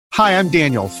Hi, I'm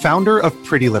Daniel, founder of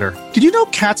Pretty Litter. Did you know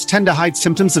cats tend to hide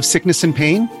symptoms of sickness and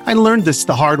pain? I learned this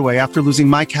the hard way after losing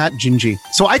my cat, Gingy.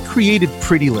 So I created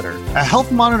Pretty Litter, a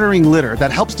health monitoring litter that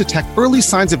helps detect early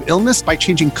signs of illness by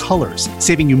changing colors,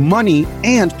 saving you money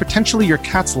and potentially your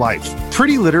cat's life.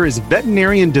 Pretty Litter is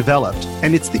veterinarian developed,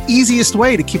 and it's the easiest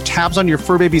way to keep tabs on your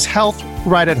fur baby's health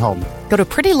right at home. Go to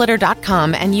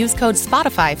prettylitter.com and use code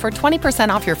SPOTIFY for 20%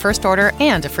 off your first order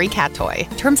and a free cat toy.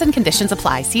 Terms and conditions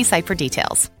apply. See site for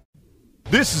details.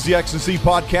 This is the X&C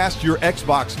Podcast, your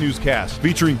Xbox newscast,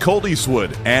 featuring Colt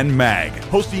Eastwood and Mag,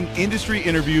 hosting industry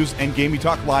interviews and gaming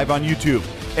talk live on YouTube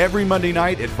every Monday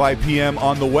night at 5 p.m.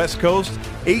 on the West Coast,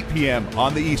 8 p.m.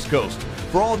 on the East Coast.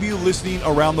 For all of you listening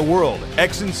around the world,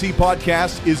 X&C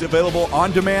Podcast is available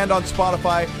on demand on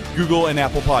Spotify, Google, and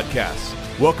Apple Podcasts.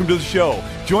 Welcome to the show.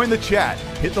 Join the chat,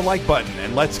 hit the like button,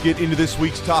 and let's get into this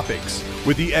week's topics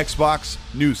with the Xbox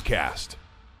newscast.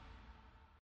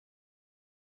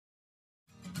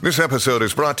 This episode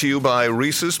is brought to you by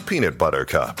Reese's Peanut Butter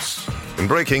Cups. In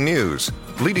breaking news,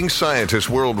 leading scientists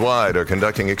worldwide are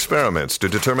conducting experiments to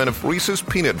determine if Reese's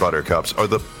Peanut Butter Cups are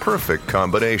the perfect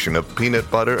combination of peanut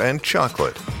butter and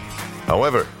chocolate.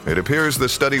 However, it appears the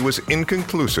study was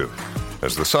inconclusive,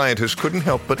 as the scientists couldn't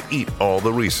help but eat all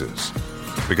the Reese's.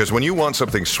 Because when you want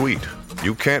something sweet,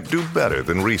 you can't do better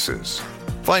than Reese's.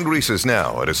 Find Reese's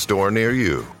now at a store near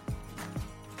you.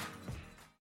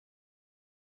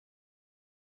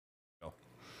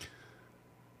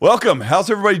 Welcome.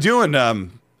 How's everybody doing?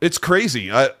 It's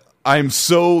crazy. I'm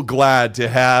so glad to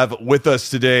have with us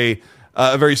today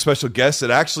a very special guest that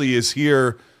actually is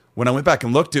here. When I went back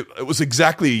and looked, it was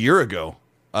exactly a year ago.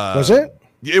 Was it?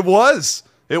 It was.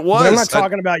 It was. I'm not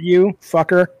talking about you,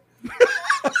 fucker.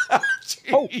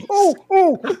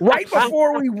 Oh! Right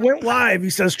before we went live,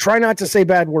 he says, "Try not to say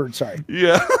bad words." Sorry.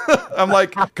 Yeah. I'm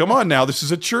like, come on now. This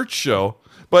is a church show.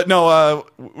 But no,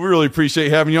 we really appreciate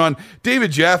having you on.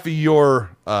 David Jaffe,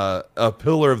 you're a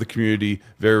pillar of the community,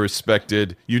 very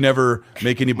respected. You never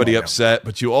make anybody upset,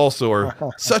 but you also are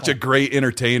such a great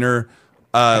entertainer.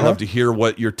 I love to hear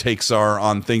what your takes are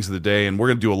on things of the day, and we're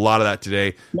going to do a lot of that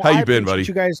today. No, How you been, buddy?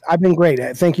 You guys, I've been great.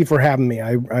 Thank you for having me.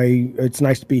 It's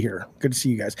nice to be here. Good to see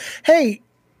you guys. Hey,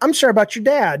 I'm sorry about your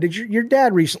dad. Your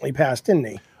dad recently passed, didn't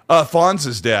he?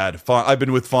 Fonz's dad. I've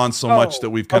been with Fonz so much that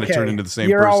we've kind of turned into the same person.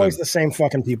 You're always the same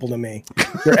fucking people to me.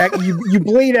 You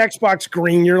bleed Xbox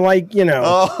green. You're like,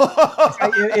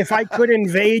 if I could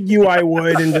invade you, I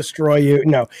would and destroy you.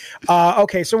 No.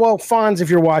 Okay, so, Fonz, if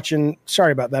you're watching,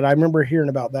 sorry about that. I remember hearing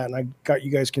about that, and I got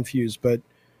you guys confused. But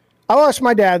I lost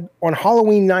my dad on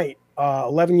Halloween night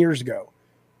 11 years ago.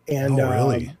 And,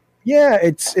 really? Yeah,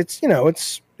 it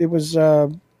was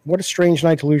what a strange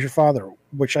night to lose your father,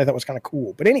 which I thought was kind of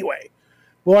cool. But anyway,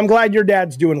 I'm glad your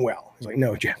dad's doing well. He's like,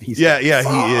 no, Jeff, he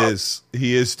is.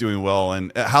 He is doing well.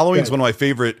 And Halloween's one of my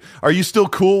favorite. Are you still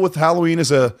cool with Halloween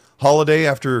as a holiday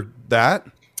after that?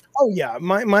 Oh, yeah.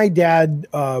 My dad,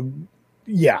 I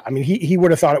mean, he would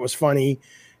have thought it was funny.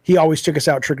 He always took us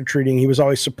out trick-or-treating. He was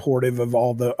always supportive of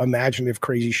all the imaginative,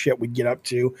 crazy shit we'd get up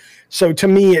to. So to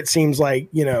me, it seems like,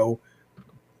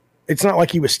 it's not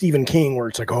like he was Stephen King where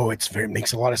it's like, it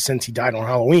makes a lot of sense he died on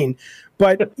Halloween.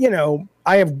 But,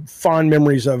 I have fond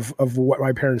memories of what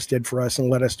my parents did for us and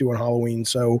let us do on Halloween.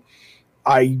 So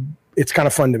it's kind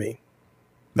of fun to me.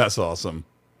 That's awesome.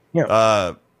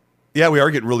 Yeah. We are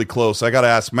getting really close. I got to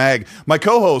ask Mag. My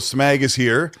co-host, Mag, is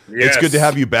here. Yes. It's good to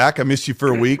have you back. I missed you for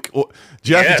a week. Well,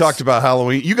 Jeff, you talked about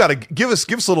Halloween. You got to give us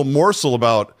a little morsel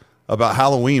about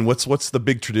Halloween. What's the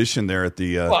big tradition there at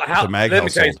the Mag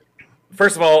household?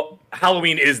 First of all,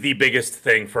 Halloween is the biggest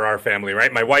thing for our family,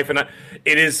 right? My wife and I,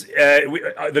 it is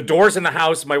the doors in the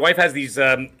house. My wife has these.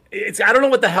 I don't know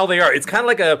what the hell they are. It's kind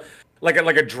of like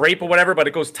a drape or whatever, but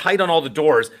it goes tight on all the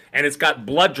doors, and it's got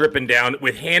blood dripping down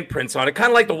with handprints on it,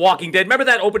 kind of like The Walking Dead. Remember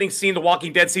that opening scene, The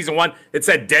Walking Dead season 1? It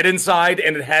said "dead" inside,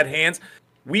 and it had hands.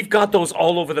 We've got those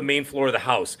all over the main floor of the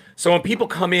house. So when people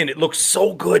come in, it looks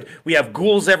so good. We have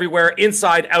ghouls everywhere,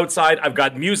 inside, outside. I've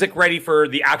got music ready for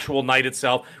the actual night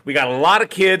itself. We got a lot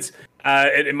of kids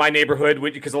in my neighborhood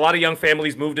because a lot of young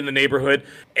families moved in the neighborhood.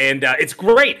 And it's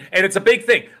great. And it's a big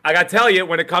thing. I got to tell you,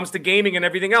 when it comes to gaming and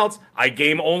everything else, I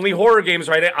game only horror games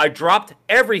right now. I dropped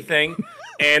everything.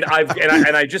 And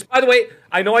I just, by the way,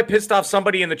 I know I pissed off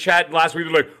somebody in the chat last week.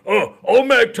 They're like, all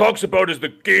Mag talks about is the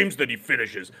games that he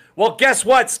finishes. Well, guess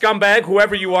what, scumbag,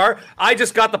 whoever you are? I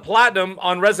just got the platinum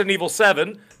on Resident Evil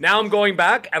 7. Now I'm going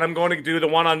back, and I'm going to do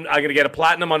I'm going to get a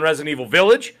platinum on Resident Evil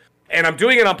Village. And I'm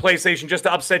doing it on PlayStation just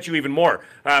to upset you even more,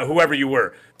 whoever you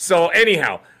were. So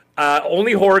anyhow,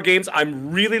 Only horror games.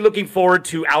 I'm really looking forward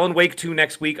to Alan Wake 2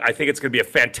 next week. I think it's going to be a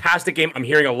fantastic game. I'm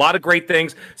hearing a lot of great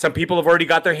things. Some people have already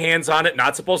got their hands on it.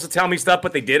 Not supposed to tell me stuff,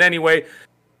 but they did anyway.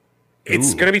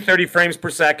 It's going to be 30 frames per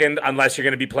second unless you're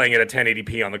going to be playing it at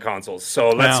 1080p on the consoles. So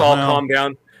let's all calm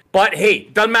down. But hey,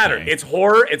 doesn't matter. Okay. It's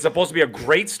horror. It's supposed to be a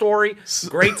great story,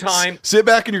 great time. Sit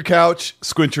back in your couch,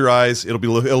 squint your eyes. It'll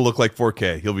look like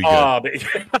 4K. You'll be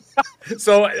good.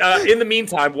 So in the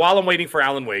meantime, while I'm waiting for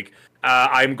Alan Wake,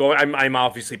 I'm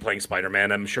obviously playing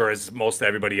Spider-Man. I'm sure as most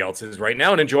everybody else is right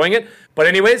now and enjoying it. But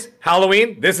anyways,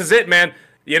 Halloween. This is it, man.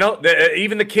 You know,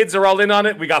 even the kids are all in on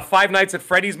it. We got Five Nights at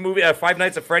Freddy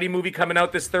movie coming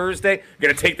out this Thursday. We're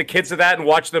gonna take the kids to that and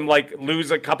watch them like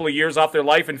lose a couple of years off their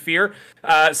life in fear.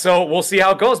 So we'll see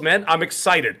how it goes, man. I'm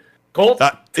excited. Colt,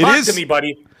 talk to me,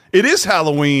 buddy. It is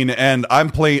Halloween, and I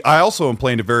also am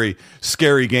playing a very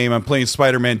scary game. I'm playing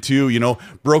Spider-Man 2, you know,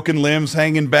 broken limbs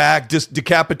hanging back, just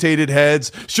decapitated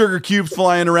heads, sugar cubes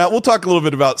flying around. We'll talk a little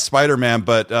bit about Spider-Man,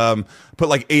 but put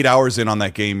like 8 hours in on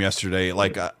that game yesterday.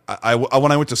 Like I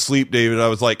when I went to sleep, David, I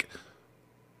was like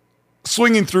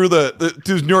swinging through to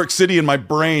New York City in my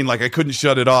brain, like I couldn't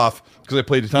shut it off because I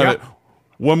played a ton of it.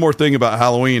 One more thing about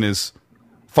Halloween is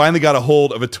finally got a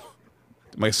hold of am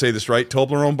I going to say this right?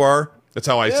 Toblerone bar. That's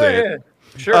how I say it.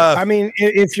 Sure. I mean,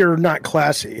 if you're not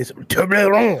classy, it's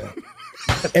Toblerone.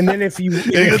 And then if you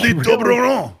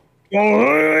Toblerone.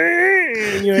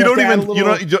 You don't even,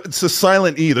 it's a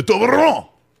silent E, the Toblerone.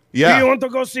 Yeah. You want to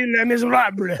go see Les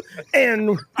Miserables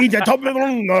and eat a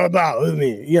Toblerone about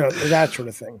me, you know, that sort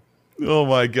of thing. Oh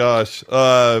my gosh.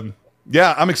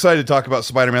 Yeah, I'm excited to talk about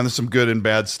Spider-Man. There's some good and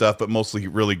bad stuff, but mostly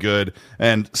really good.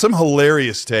 And some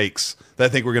hilarious takes that I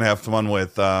think we're going to have fun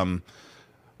with.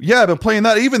 Yeah, I've been playing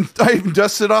that. I even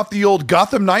dusted off the old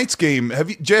Gotham Knights game.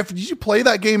 Jeff, did you play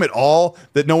that game at all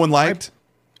that no one liked?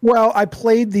 I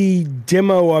played the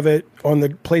demo of it on the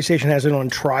PlayStation, has it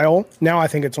on trial. Now I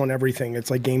think it's on everything.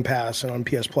 It's like Game Pass and on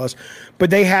PS Plus.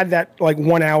 But they had that like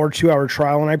 1 hour, 2 hour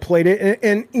trial, and I played it.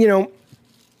 And you know,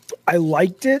 I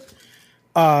liked it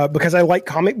because I like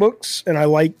comic books, and I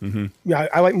like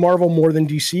I like Marvel more than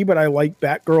DC, but I like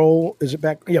Batgirl.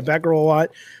 Batgirl a lot.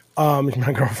 Is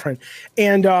my girlfriend,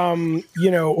 and you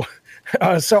know,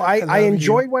 so I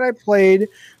enjoyed what I played,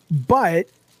 but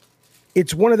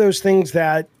it's one of those things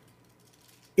that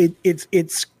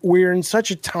it's we're in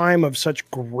such a time of such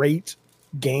great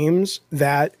games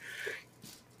that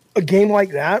a game like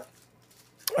that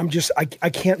I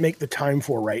can't make the time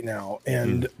for right now.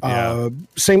 And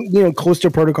same, you know, Callisto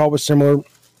Protocol was similar.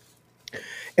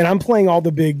 And I'm playing all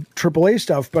the big AAA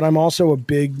stuff, but I'm also a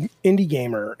big indie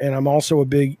gamer, and I'm also a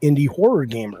big indie horror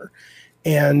gamer.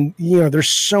 And, you know, there's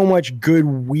so much good,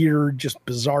 weird, just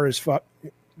bizarre as fuck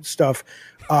stuff.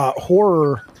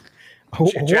 Horror.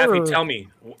 Jeffy, tell me,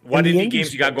 what indie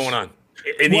games you got going on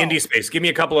in the indie space? Give me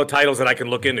a couple of titles that I can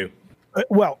look into.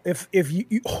 Well, if you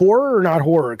horror or not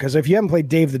horror, because if you haven't played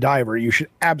Dave the Diver, you should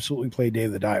absolutely play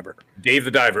Dave the Diver. Dave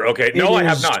the Diver. Okay. No, I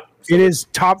have not. So it is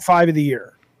top 5 of the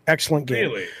year. Excellent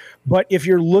game. Really? But if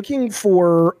you're looking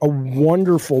for a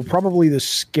wonderful, probably the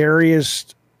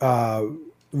scariest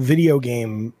video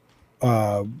game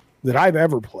that I've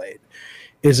ever played,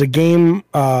 is a game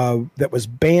that was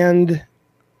banned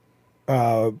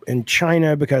in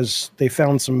China because they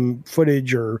found some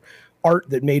footage or art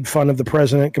that made fun of the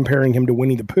president, comparing him to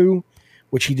Winnie the Pooh,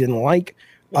 which he didn't like.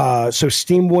 So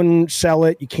Steam wouldn't sell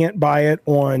it. You can't buy it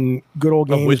on good old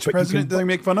games. Which president did they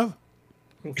make fun of?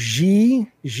 G,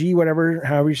 whatever,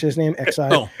 however you say his name,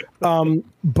 XI.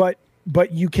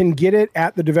 But you can get it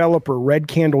at the developer, Red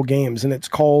Candle Games, and it's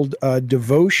called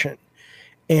Devotion.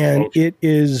 And it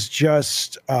is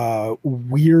just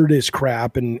weird as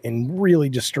crap and really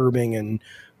disturbing. And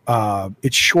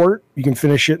it's short. You can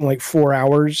finish it in like 4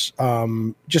 hours.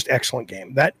 Just excellent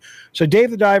game. So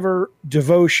Dave the Diver,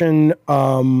 Devotion.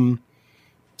 I mean,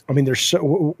 there's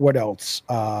so, what else?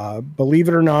 Believe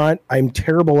it or not, I'm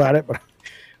terrible at it, but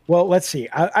well, let's see.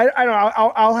 I don't know.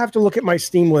 I'll have to look at my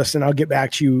Steam list and I'll get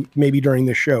back to you maybe during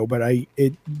the show. But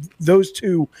those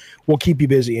two will keep you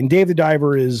busy. And Dave the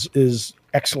Diver is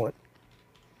excellent.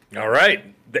 All right,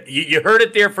 you heard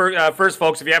it there first,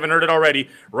 folks. If you haven't heard it already,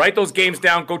 write those games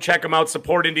down. Go check them out.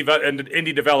 Support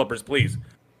indie developers, please.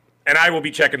 And I will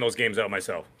be checking those games out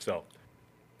myself. So,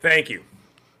 thank you.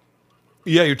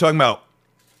 Yeah, you're talking about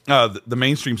the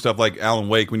mainstream stuff like Alan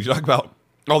Wake. When you talk about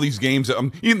all these games,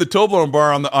 I'm eating the Toblerone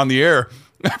bar on the air.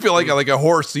 I feel like a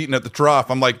horse eating at the trough.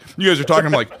 I'm like, you guys are talking.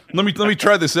 I'm like, let me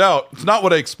try this out. It's not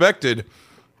what I expected.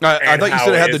 I thought you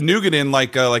said it had the nougat in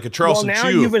like a Charleston Well, now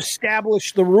Chew. you've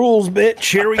established the rules,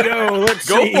 bitch. Here we go. Let's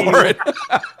Go see. for it.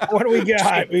 What do we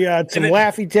got? We got some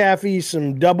Laffy Taffy,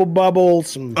 some Double Bubble,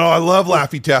 some. Oh, I love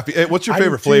Laffy Taffy. Hey, what's your I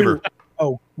favorite do- flavor?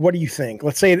 Oh, what do you think?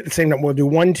 Let's say it at the same time. We'll do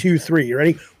 1, 2, 3. You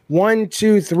ready? 1,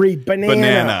 2, 3.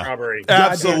 Banana. Strawberry.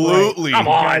 Absolutely. Come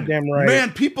on. Goddamn right.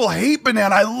 Man, people hate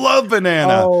banana. I love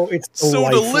banana. Oh, it's so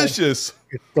delightful. delicious.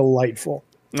 It's delightful.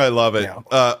 I love it.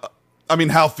 Yeah. I mean,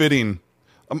 how fitting.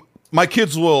 My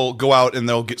kids will go out and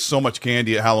they'll get so much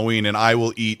candy at Halloween, and I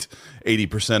will eat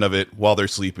 80% of it while they're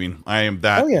sleeping. I am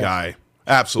that guy.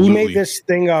 Absolutely. We made this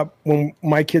thing up when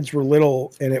my kids were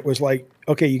little, and it was like,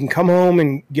 okay, you can come home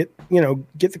and get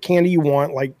the candy you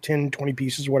want, like 10, 20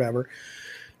 pieces, whatever.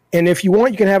 And if you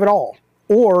want, you can have it all.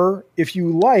 Or if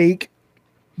you like,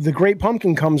 the Great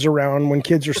Pumpkin comes around when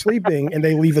kids are sleeping, and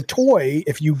they leave a toy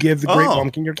if you give the Great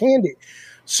Pumpkin your candy.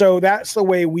 So that's the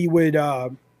way we would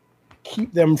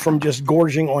keep them from just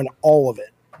gorging on all of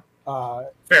it.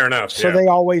 Fair enough. So they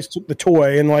always took the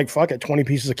toy and like, fuck it, 20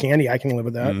 pieces of candy. I can live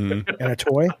with that. And a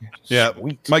toy. Yeah.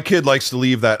 Sweet. My kid likes to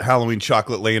leave that Halloween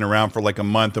chocolate laying around for like a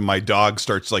month, and my dog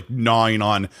starts like gnawing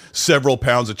on several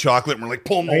pounds of chocolate, and we're like,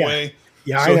 pull him away.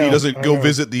 Yeah, so I know. he doesn't go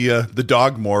visit the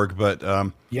dog morgue. But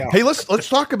Yeah. hey, let's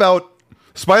talk about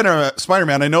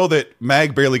Spider-Man. I know that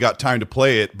Mag barely got time to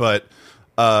play it, but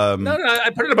No, I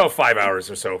put it about 5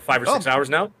 hours or so, 5 or 6 hours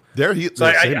now. there he So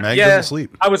Mag doesn't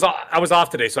sleep. I was off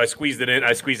today, so I squeezed it in.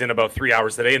 I squeezed in about 3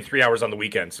 hours today and 3 hours on the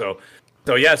weekend. So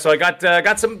I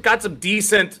got some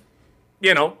decent,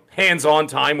 hands-on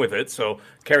time with it. So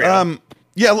carry on.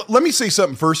 Yeah, let me say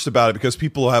something first about it, because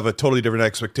people have a totally different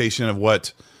expectation of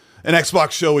what an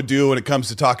Xbox show would do when it comes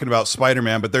to talking about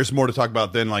Spider-Man, but there's more to talk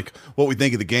about than like what we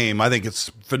think of the game. I think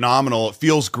it's phenomenal. It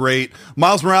feels great.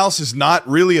 Miles Morales is not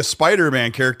really a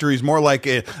Spider-Man character. He's more like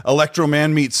a Electro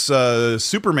Man meets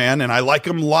Superman, and I like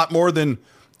him a lot more than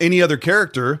any other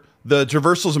character. The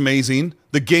traversal's amazing.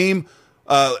 The game,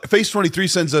 Face23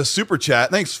 sends a super chat.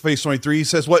 Thanks, Face23. He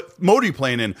says, what mode are you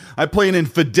playing in? I'm playing in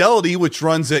Fidelity, which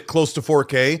runs at close to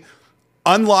 4K.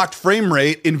 Unlocked frame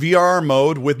rate in VR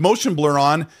mode with motion blur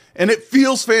on, and it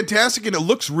feels fantastic and it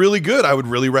looks really good. I would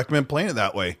really recommend playing it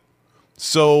that way.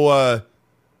 So,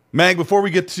 Mag, before we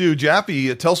get to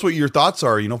Jaffe, tell us what your thoughts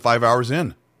are, 5 hours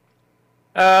in.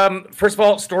 First of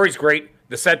all, story's great.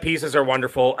 The set pieces are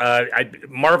wonderful.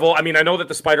 Marvel, I know that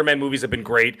the Spider-Man movies have been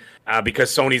great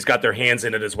because Sony's got their hands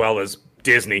in it as well as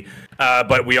Disney.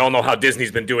 But we all know how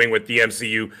Disney's been doing with the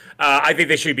MCU. I think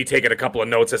they should be taking a couple of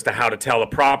notes as to how to tell a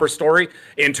proper story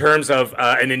in terms of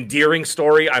an endearing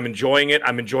story. I'm enjoying it.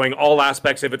 I'm enjoying all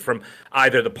aspects of it, from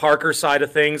either the Parker side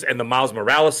of things and the Miles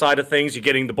Morales side of things. You're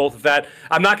getting the both of that.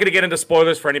 I'm not going to get into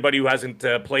spoilers for anybody who hasn't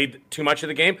played too much of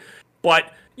the game,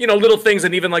 but little things,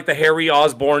 and even like the Harry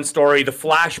Osborn story, the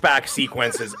flashback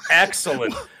sequences,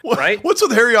 excellent, right? What's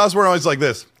with Harry Osborn always like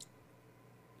this?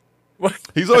 What?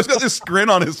 He's always got this grin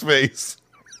on his face.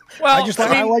 Well,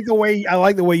 I like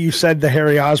the way you said the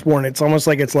Harry Osborn. It's almost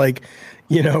like it's like,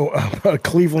 a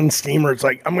Cleveland steamer. It's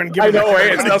like, I'm going to give I it. know,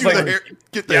 right? It sounds like I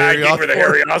I gave her the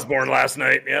Harry Osborn last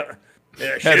night. Yeah, she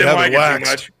Had to didn't have like it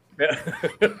it too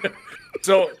waxed. much. Yeah.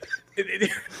 So.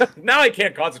 Now I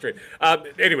can't concentrate.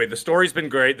 Anyway, the story's been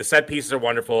great. The set pieces are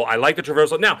wonderful. I like the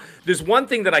traversal. Now, there's one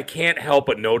thing that I can't help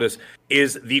but notice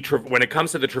is when it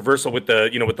comes to the traversal with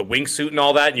the with the wingsuit and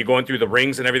all that, and you're going through the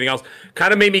rings and everything else.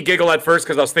 Kind of made me giggle at first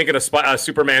because I was thinking of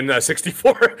Superman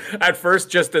 64 at first,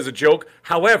 just as a joke.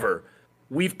 However,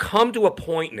 we've come to a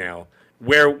point now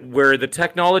where the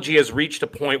technology has reached a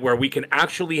point where we can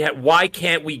actually why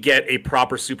can't we get a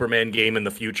proper Superman game in the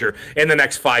future in the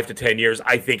next 5 to 10 years?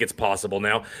 I think it's possible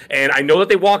now. And I know that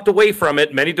they walked away from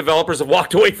it. Many developers have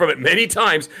walked away from it many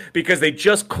times because they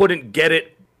just couldn't get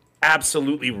it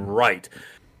absolutely right.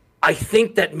 I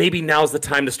think that maybe now's the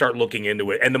time to start looking into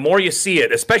it. And the more you see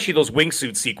it, especially those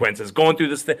wingsuit sequences, going through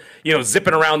this thing,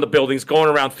 zipping around the buildings, going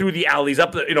around through the alleys,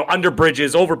 up the, under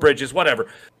bridges, over bridges, whatever.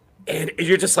 And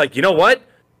you're just like, you know what?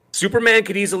 Superman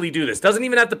could easily do this. Doesn't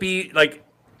even have to be like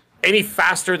any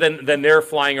faster than they're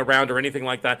flying around or anything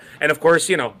like that. And of course,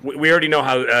 we already know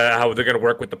how they're going to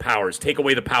work with the powers. Take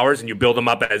away the powers and you build them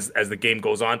up as the game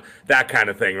goes on. That kind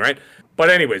of thing, right?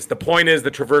 But anyways, the point is the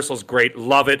traversal's great.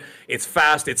 Love it. It's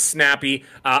fast. It's snappy.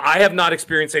 I have not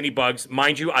experienced any bugs.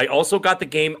 Mind you, I also got the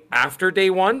game after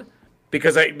day one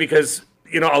because a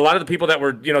lot of the people that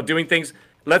were, doing things.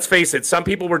 Let's face it, some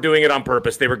people were doing it on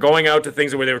purpose. They were going out to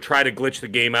things where they were trying to glitch the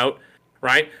game out,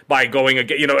 right? By going,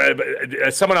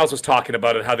 someone else was talking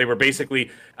about it, how they were basically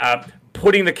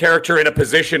putting the character in a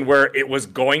position where it was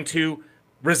going to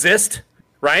resist,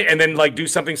 right? And then like do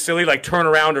something silly, like turn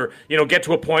around or, get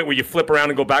to a point where you flip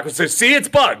around and go backwards. So see, it's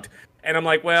bugged. And I'm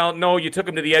like, well, no, you took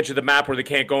them to the edge of the map where they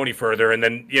can't go any further, and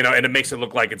then, and it makes it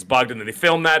look like it's bugged, and then they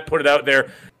film that, put it out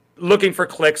there, looking for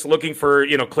clicks, looking for,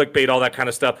 clickbait, all that kind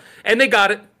of stuff. And they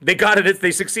got it.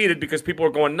 They succeeded because people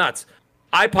were going nuts.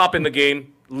 I pop in the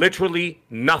game, literally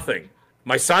nothing.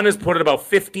 My son has put in about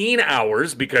 15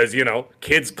 hours because,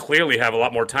 kids clearly have a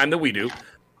lot more time than we do.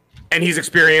 And he's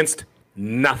experienced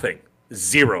nothing.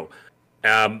 Zero.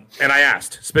 And I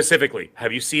asked specifically,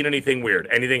 have you seen anything weird?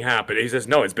 Anything happen? And he says,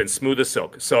 no, it's been smooth as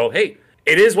silk. So, hey,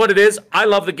 it is what it is. I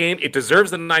love the game. It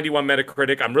deserves the 91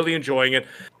 Metacritic. I'm really enjoying it.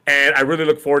 And I really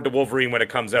look forward to Wolverine when it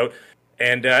comes out.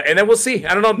 And then we'll see.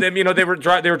 I don't know. They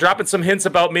were dropping some hints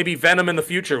about maybe Venom in the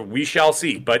future. We shall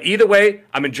see. But either way,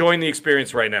 I'm enjoying the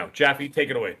experience right now. Jaffe, take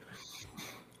it away.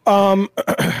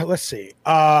 Let's see.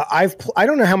 I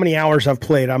don't know how many hours I've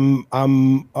played. I'm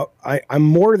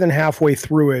more than halfway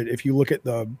through it. If you look at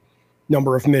the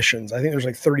number of missions, I think there's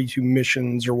like 32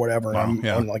 missions or whatever. Wow, I'm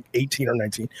on like 18 or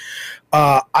 19.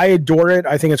 I adore it.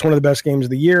 I think it's one of the best games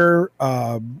of the year.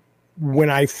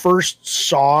 When I first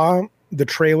saw the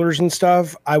trailers and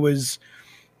stuff, I was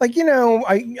like,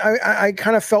 I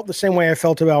kind of felt the same way I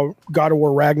felt about God of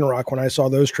War Ragnarok when I saw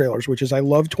those trailers, which is I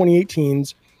love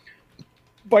 2018's.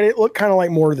 But it looked kind of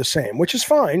like more of the same, which is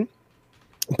fine.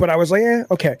 But I was like,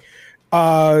 okay.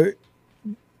 I'll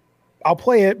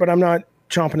play it, but I'm not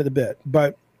chomping at the bit.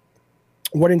 But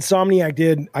what Insomniac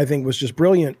did, I think, was just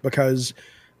brilliant because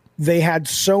they had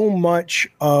so much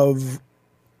of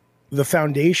the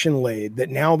foundation laid that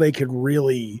now they could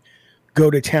really go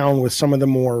to town with some of the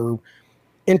more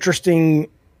interesting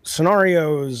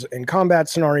scenarios and combat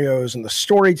scenarios, and the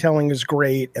storytelling is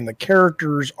great, and the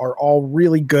characters are all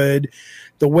really good.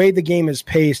 The way the game is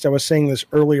paced, I was saying this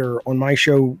earlier on my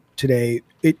show today,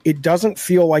 it doesn't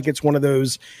feel like it's one of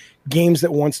those games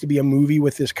that wants to be a movie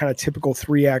with this kind of typical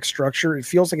 3-act structure. It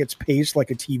feels like it's paced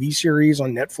like a TV series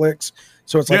on Netflix.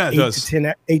 So it's like 8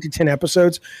 to 10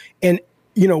 episodes. And,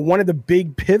 one of the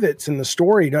big pivots in the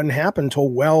story doesn't happen until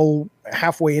well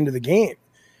halfway into the game,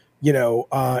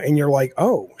 and you're like,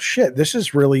 oh shit, this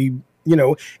is really,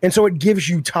 and so it gives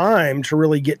you time to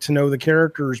really get to know the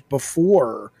characters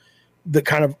before the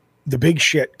kind of the big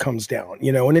shit comes down,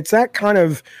 and it's that kind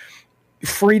of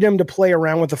freedom to play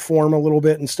around with the form a little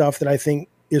bit and stuff that I think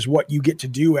is what you get to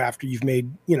do after you've made,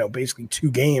 basically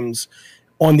 2 games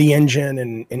on the engine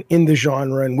and in the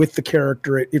genre and with the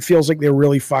character. It feels like they're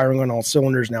really firing on all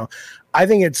cylinders now. I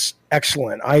think it's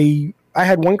excellent. I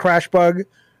had one crash bug,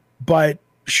 but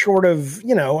short of,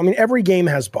 every game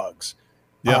has bugs.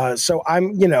 Yeah. So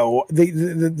I'm,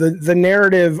 the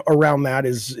narrative around that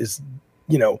is,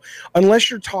 unless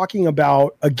you're talking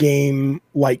about a game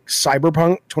like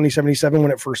Cyberpunk 2077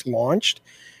 when it first launched,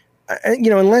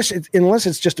 unless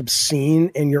it's just obscene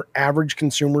and your average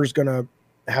consumer is going to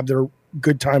have their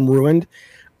good time ruined,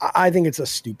 I think it's a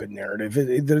stupid narrative.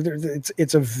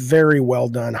 It's a very well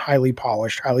done, highly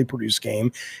polished, highly produced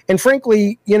game. And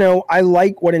frankly, I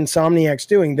like what Insomniac's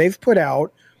doing. They've put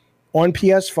out on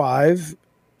PS5,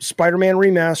 Spider-Man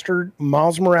Remastered,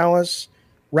 Miles Morales,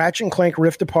 Ratchet and Clank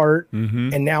Rift Apart,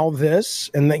 and now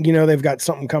this, and then they've got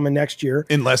something coming next year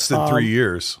in less than 3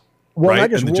 years. Well, right? Not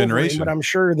just in the Wolverine, generation, but I'm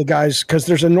sure the guys, because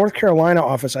there's a North Carolina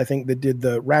office I think that did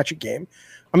the Ratchet game.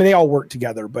 I mean, they all work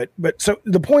together, but so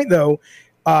the point though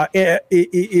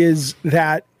is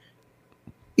that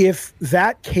if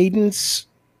that cadence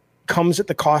comes at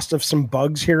the cost of some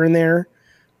bugs here and there,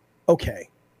 okay,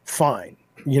 fine.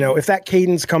 If that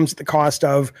cadence comes at the cost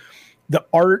of the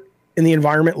art and the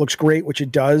environment looks great, which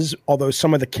it does, although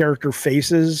some of the character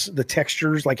faces, the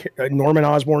textures, like Norman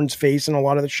Osborn's face in a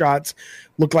lot of the shots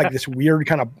look like this weird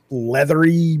kind of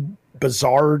leathery,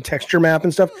 bizarre texture map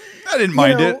and stuff. I didn't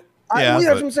mind it. That's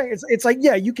what I'm saying. It's like,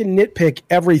 yeah, you can nitpick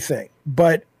everything,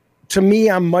 but to me,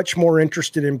 I'm much more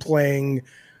interested in playing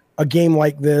a game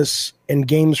like this and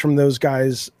games from those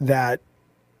guys that,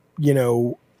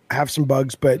 have some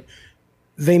bugs, but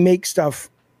they make stuff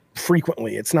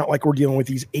frequently. It's not like we're dealing with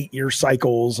these 8-year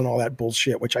cycles and all that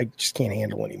bullshit, which I just can't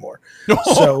handle anymore.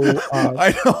 So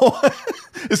I know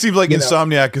it seems like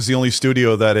Insomniac is the only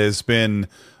studio that has been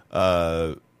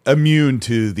immune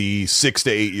to the 6 to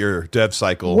 8 year dev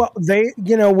cycle. Well,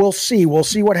 we'll see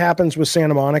what happens with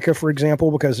Santa Monica, for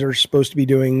example, because they're supposed to be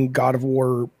doing God of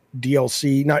War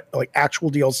DLC, not like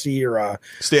actual DLC or a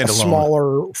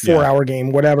smaller 4-hour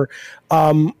game, whatever.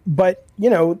 But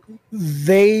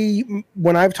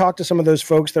when I've talked to some of those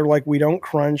folks, they're like, we don't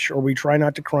crunch, or we try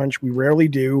not to crunch. We rarely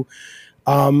do.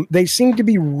 They seem to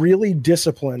be really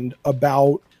disciplined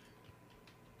about,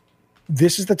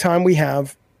 this is the time we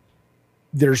have.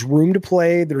 There's room to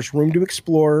play. There's room to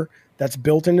explore. That's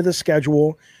built into the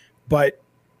schedule. But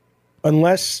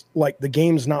unless like the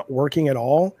game's not working at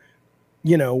all,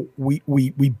 you know, we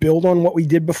build on what we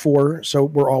did before. So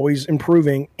we're always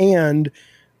improving, and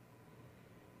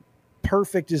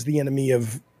perfect is the enemy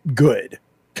of good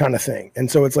kind of thing. And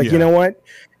so it's like, you know what,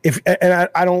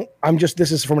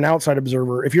 this is from an outside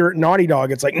observer. If you're at Naughty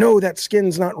Dog, it's like, no, that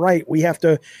skin's not right. We have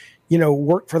to, you know,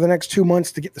 work for the next 2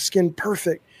 months to get the skin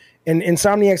perfect. And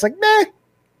Insomniac's like, meh,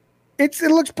 it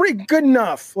looks pretty good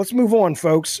enough. Let's move on,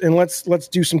 folks. And let's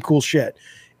do some cool shit.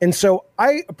 And so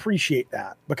I appreciate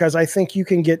that, because I think you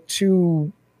can get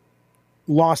too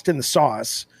lost in the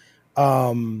sauce,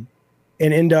 and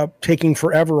end up taking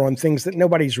forever on things that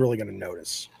nobody's really going to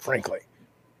notice, frankly.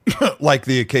 Like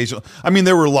the occasional, I mean,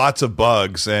 there were lots of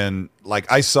bugs, and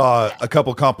like I saw a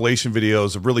couple compilation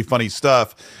videos of really funny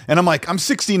stuff, and I'm like, I'm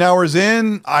 16 hours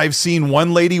in. I've seen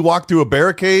one lady walk through a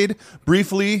barricade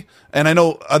briefly, and I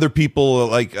know other people,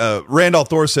 like Randall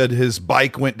Thor said his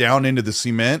bike went down into the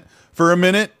cement for a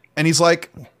minute, and he's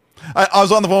like, I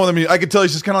was on the phone with him. I could tell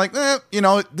he's just kind of like, you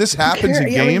know, this happens in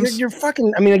games. I mean, you're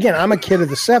fucking. I mean, again, I'm a kid of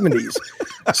the '70s,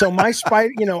 so my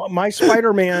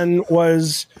Spider-Man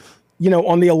was, you know,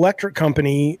 on the Electric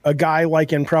Company, a guy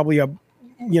like in probably a,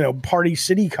 you know, Party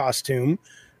City costume.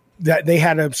 That they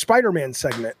had a Spider-Man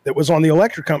segment that was on the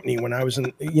Electric Company when I was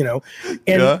in, you know,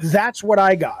 and that's what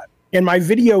I got. And my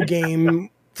video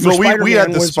game. So we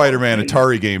had the Spider-Man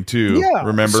Atari game too. Yeah,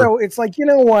 remember? So it's like, you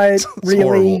know what,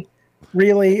 really,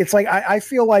 it's like I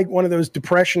feel like one of those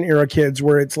Depression era kids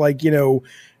where it's like, you know,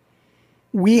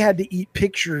 we had to eat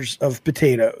pictures of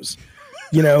potatoes,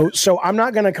 you know, so I'm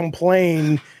not going to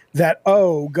complain that,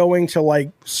 going to like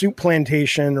Soup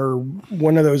Plantation or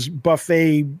one of those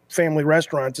buffet family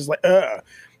restaurants is like,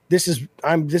 this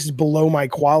is below my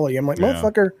quality. I'm like,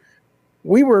 motherfucker,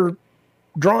 we were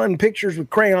drawing pictures with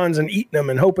crayons and eating them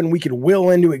and hoping we could will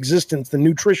into existence the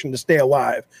nutrition to stay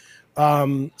alive.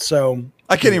 So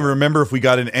I can't even remember if we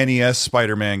got an NES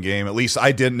Spider-Man game. At least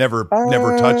I never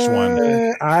touched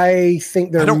one. I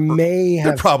think there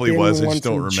probably was. I just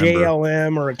don't remember.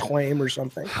 JLM or Acclaim or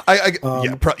something.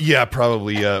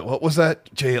 Probably. What was that?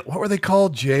 What were they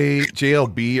called?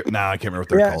 JLB? Nah, I can't remember what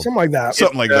they're called. Something like that.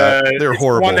 Something like that. They're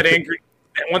horrible.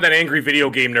 One that angry video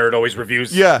game nerd always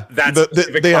reviews. Yeah,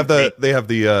 they have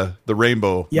the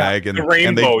Rainbow mag, and the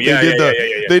Rainbow.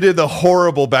 They did the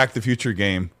horrible Back to the Future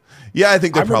game. Yeah, I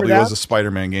think there probably was a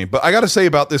Spider-Man game. But I got to say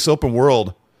about this open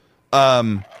world,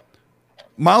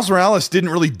 Miles Morales didn't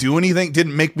really do anything,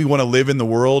 didn't make me want to live in the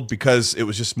world, because it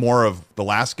was just more of the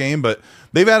last game. But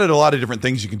they've added a lot of different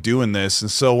things you can do in this. And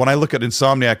so when I look at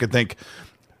Insomniac, I think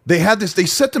they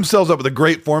set themselves up with a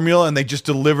great formula, and they just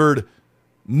delivered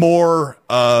more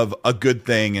of a good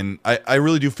thing. And I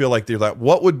really do feel like they're like,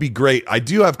 what would be great? I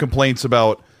do have complaints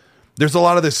about, there's a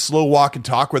lot of this slow walk and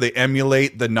talk where they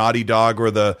emulate the Naughty Dog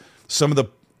or some of the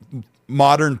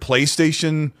modern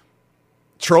PlayStation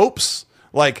tropes.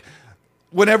 Like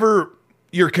whenever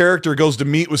your character goes to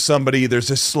meet with somebody, there's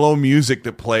this slow music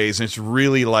that plays, and it's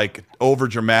really like over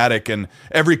dramatic, and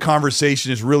every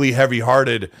conversation is really heavy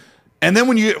hearted. And then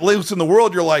when you get loose in the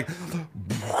world, you're like,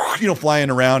 you know, flying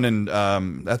around,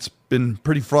 and that's been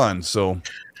pretty fun. So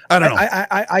I don't know.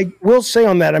 I will say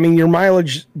on that, I mean, your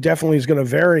mileage definitely is going to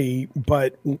vary,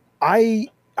 but I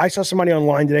saw somebody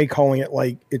online today calling it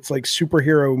like, it's like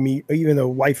superhero meet, even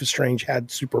though Life is Strange had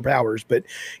superpowers, but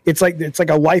it's like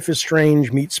a Life is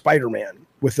Strange meet Spider-Man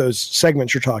with those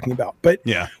segments you're talking about. But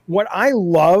what I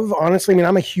love, honestly, I mean,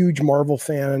 I'm a huge Marvel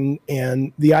fan,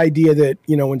 and the idea that,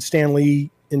 you know, when Stan Lee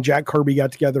and Jack Kirby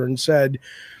got together and said,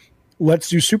 let's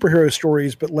do superhero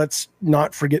stories, but let's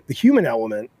not forget the human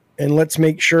element. And let's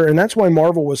make sure, and that's why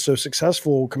Marvel was so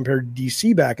successful compared to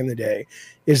DC back in the day,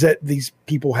 is that these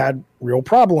people had real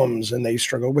problems, and they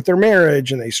struggled with their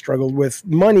marriage, and they struggled with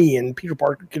money, and Peter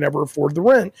Parker could never afford the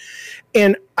rent.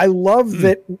 And I love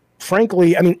that,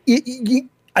 frankly, I mean,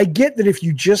 I get that if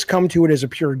you just come to it as a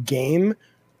pure game,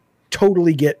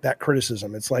 totally get that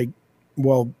criticism. It's like,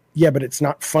 well, yeah, but it's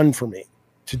not fun for me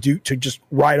to just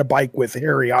ride a bike with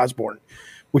Harry Osborn,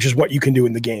 which is what you can do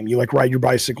in the game. You like ride your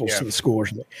bicycles to the school or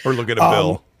something. Or look at a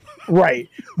bill. Right.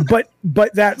 But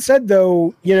that said,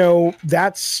 though, you know,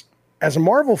 that's, as a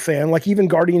Marvel fan, like even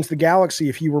Guardians of the Galaxy,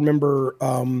 if you remember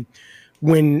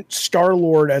when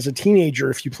Star-Lord as a teenager,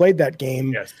 if you played that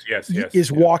game,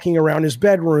 is walking around his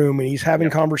bedroom, and he's having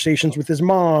conversations with his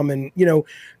mom, and, you know,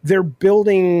 they're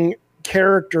building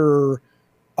character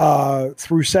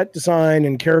through set design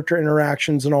and character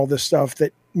interactions and all this stuff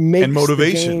that makes and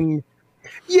motivation.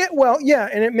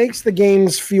 And it makes the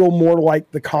games feel more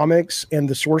like the comics and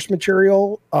the source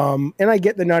material. And I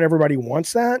get that not everybody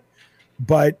wants that,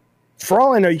 but for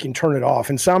all I know, you can turn it off.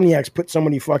 Insomniac's put so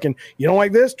many fucking, you don't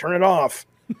like this, turn it off.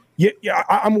 Yeah,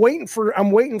 I'm waiting for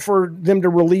them to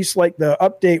release like the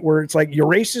update where it's like, you're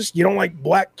racist, you don't like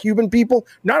black Cuban people,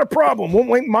 not a problem. Won't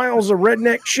wait Miles a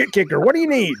redneck shit kicker. What do you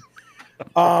need?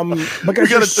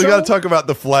 Because we gotta talk about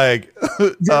the flag.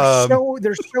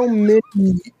 There's so many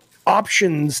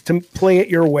options to play it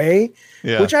your way,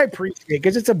 which I appreciate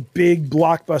because it's a big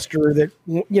blockbuster that,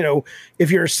 you know, if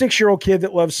you're a 6-year-old kid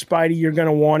that loves Spidey, you're going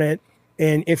to want it.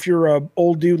 And if you're a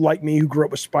old dude like me who grew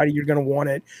up with Spidey, you're going to want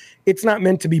it. It's not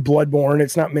meant to be Bloodborne.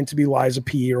 It's not meant to be Liza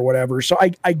P or whatever. So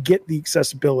I get the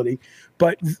accessibility,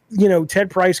 but you know, Ted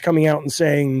Price coming out and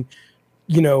saying,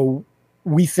 you know,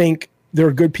 we think there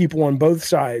are good people on both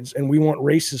sides and we want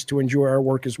racists to enjoy our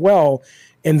work as well.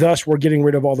 And thus we're getting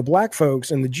rid of all the black folks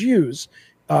and the Jews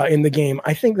in the game.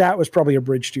 I think that was probably a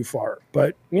bridge too far,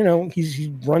 but you know,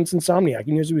 he runs Insomniac.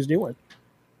 He knows what he was doing.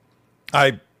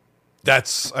 I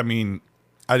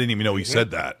didn't even know he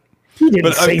said that. He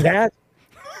didn't say that.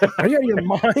 Are you out of your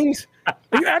mind? Are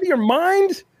you out of your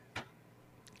mind?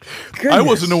 Goodness. I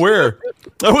wasn't aware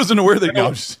that.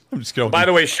 No, I'm just going. By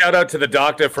the way, shout out to the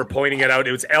doctor for pointing it out.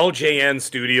 It was LJN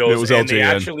Studios. It was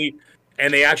LJN.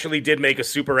 They actually did make a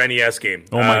Super NES game.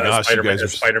 Oh my gosh, a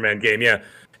Spider-Man game. Yeah.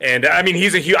 And I mean,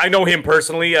 I know him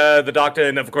personally, the doctor,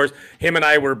 and of course, him and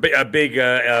I were big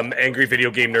angry video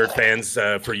game nerd fans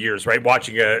for years, right?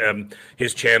 Watching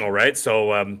his channel, right?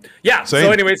 So yeah. Same.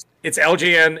 So anyways, it's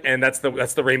LJN, and that's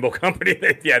the Rainbow Company.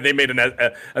 They made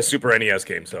a Super NES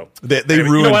game. So they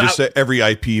ruined just every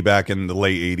IP back in the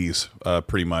late '80s,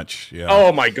 pretty much. Yeah.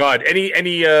 Oh my God! Any IP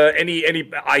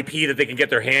that they can get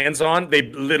their hands on, they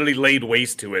literally laid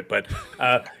waste to it. But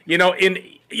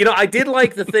I did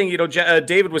like the thing.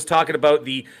 David was talking about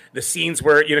the scenes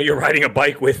where you're riding a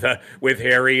bike with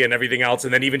Harry and everything else,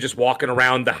 and then even just walking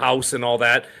around the house and all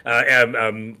that,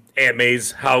 Aunt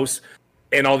May's house,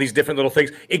 and all these different little things.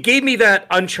 It gave me that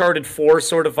Uncharted 4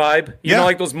 sort of vibe. You know,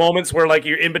 like those moments where like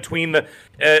you're in between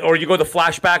or you go to the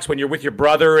flashbacks when you're with your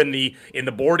brother in the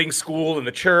boarding school in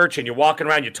the church, and you're walking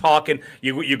around, you're talking,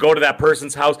 you go to that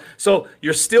person's house. So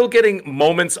you're still getting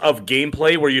moments of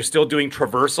gameplay where you're still doing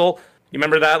traversal. You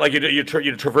remember that? Like you're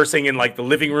traversing in like the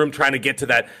living room, trying to get to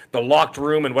the locked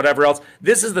room and whatever else.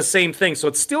 This is the same thing. So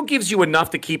it still gives you enough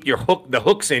to keep the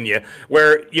hooks in you,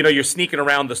 where you're sneaking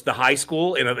around the high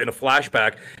school in a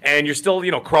flashback, and you're still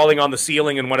crawling on the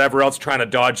ceiling and whatever else, trying to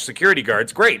dodge security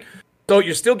guards. Great. So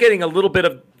you're still getting a little bit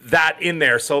of that in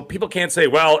there. So people can't say,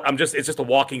 well, it's just a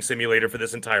walking simulator for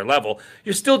this entire level.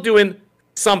 You're still doing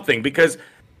something, because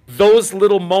those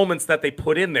little moments that they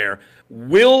put in there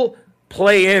will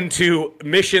play into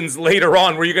missions later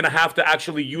on where you're going to have to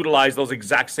actually utilize those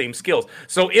exact same skills.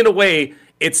 So in a way,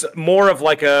 it's more of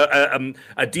like a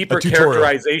deeper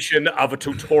characterization of a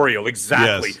tutorial.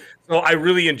 Exactly. Yes. So I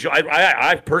really enjoy.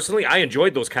 I personally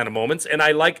enjoyed those kind of moments, and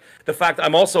I like the fact that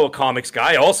I'm also a comics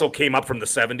guy. I also came up from the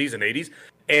 70s and 80s,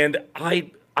 and I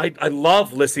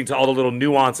love listening to all the little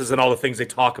nuances and all the things they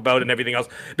talk about and everything else,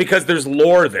 because there's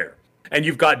lore there. And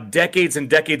you've got decades and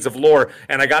decades of lore.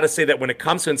 And I got to say that when it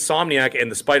comes to Insomniac and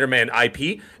the Spider-Man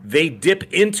IP, they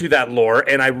dip into that lore.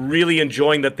 And I'm really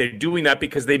enjoying that they're doing that,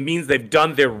 because they means they've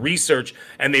done their research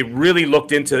and they really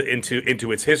looked into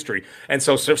its history. And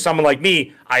so someone like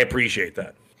me, I appreciate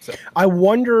that. So. I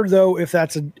wonder, though, if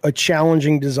that's a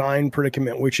challenging design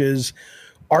predicament, which is,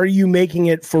 are you making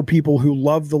it for people who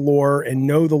love the lore and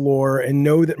know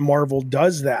that Marvel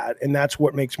does that, and that's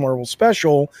what makes Marvel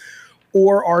special?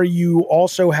 Or are you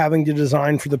also having to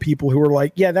design for the people who are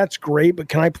like, yeah, that's great, but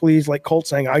can I please, like Colt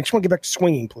saying, I just want to get back to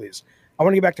swinging, please. I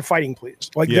want to get back to fighting, please.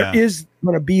 Like, there is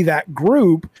going to be that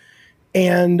group.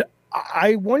 And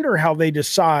I wonder how they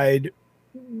decide,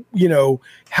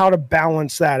 how to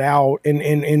balance that out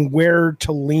and where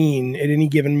to lean at any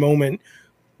given moment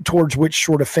towards which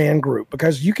sort of fan group,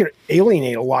 because you could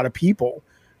alienate a lot of people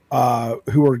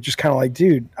who are just kind of like,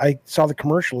 dude, I saw the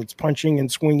commercial. It's punching and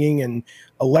swinging and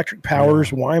electric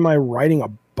powers. Why am I riding a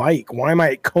bike? Why am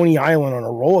I at Coney Island on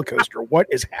a roller coaster? What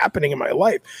is happening in my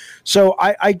life? So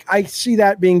I see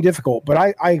that being difficult, but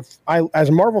I as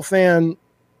a Marvel fan,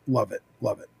 love it.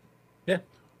 Yeah.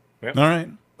 All right.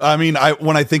 I mean,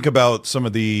 when I think about some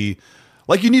of the,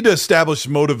 like, you need to establish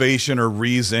motivation or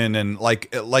reason, and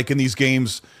like in these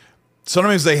games,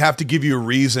 sometimes they have to give you a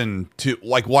reason to,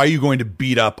 like, why are you going to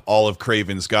beat up all of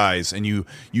Kraven's guys? And you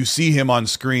see him on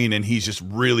screen and he's just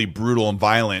really brutal and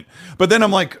violent. But then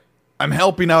I'm like, I'm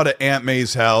helping out at Aunt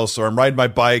May's house, or I'm riding my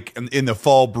bike in the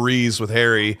fall breeze with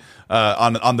Harry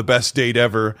on the best date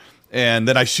ever. And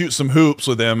then I shoot some hoops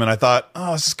with him, and I thought,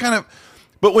 oh, this is kind of...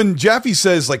 But when Jaffe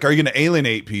says, like, are you going to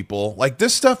alienate people? Like,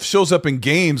 this stuff shows up in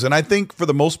games, and I think for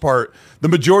the most part, the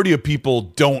majority of people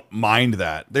don't mind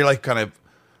that. They're like, kind of,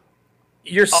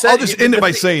 you're I'll just end it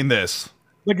by saying this.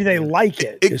 But do they like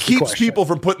it? It keeps people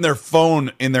from putting their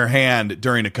phone in their hand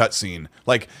during a cutscene.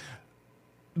 Like,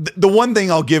 the one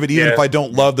thing I'll give it, even if I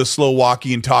don't love the slow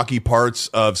walkie and talkie parts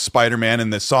of Spider-Man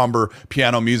and the somber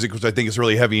piano music, which I think is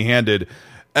really heavy-handed,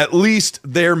 at least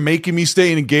they're making me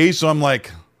stay engaged. So I'm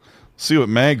like, see what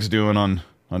Mag's doing on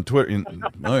Twitter.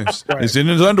 Nice. He's in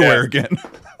his underwear again.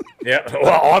 Yeah,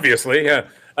 well, obviously, yeah.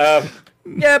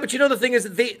 Yeah, but the thing is,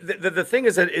 the thing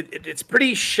is that it's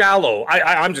pretty shallow.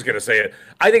 I'm just gonna say it.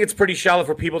 I think it's pretty shallow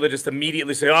for people to just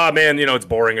immediately say, "Oh man, it's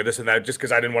boring" or this and that, just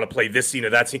because I didn't want to play this scene or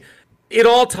that scene. It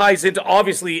all ties into,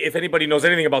 obviously, if anybody knows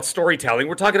anything about storytelling,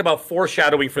 we're talking about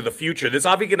foreshadowing for the future. This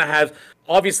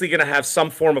obviously going to have some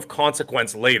form of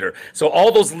consequence later. So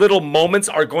all those little moments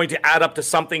are going to add up to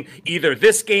something, either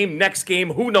this game, next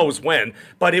game, who knows when,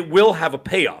 but it will have a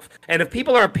payoff. And if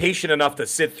people aren't patient enough to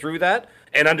sit through that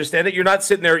and understand it, you're not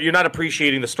sitting there, you're not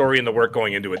appreciating the story and the work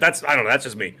going into it. I don't know, that's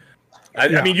just me.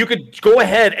 I mean, you could go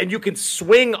ahead and you can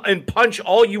swing and punch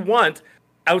all you want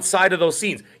outside of those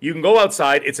scenes. You can go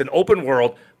outside. It's an open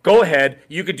world. Go ahead.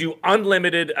 You could do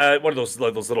unlimited. What are those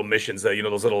little missions?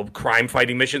 Those little crime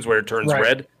fighting missions where it turns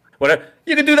red. Whatever.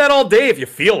 You can do that all day if you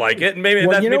feel like it, and maybe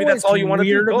that's all you want to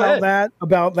do. Go ahead.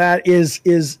 About that is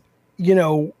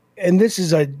and this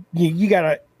is you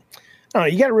gotta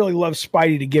really love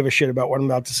Spidey to give a shit about what I'm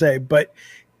about to say, but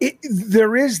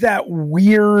there is that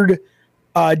weird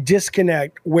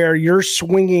disconnect where you're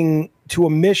swinging to a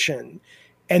mission.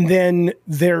 And then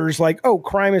there's like, oh,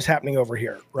 crime is happening over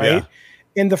here, right? Yeah.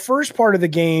 In the first part of the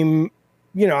game,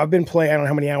 I've been playing, I don't know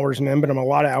how many hours in, but I'm a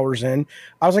lot of hours in.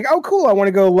 I was like, oh, cool. I want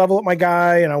to go level up my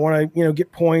guy and I want to,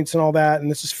 get points and all that.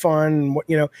 And this is fun.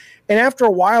 And, and after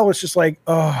a while, it's just like,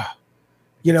 can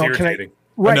I?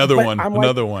 Right,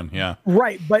 another one. Yeah.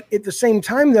 Right. But at the same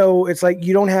time, though, it's like,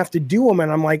 you don't have to do them.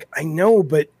 And I'm like, I know,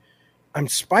 but I'm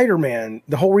Spider-Man.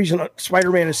 The whole reason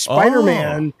Spider-Man is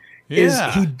Spider-Man is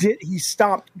he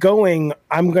stopped going.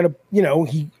 I'm going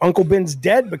to, Uncle Ben's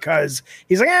dead because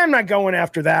he's like, I'm not going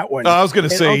after that one. I was going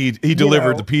to say he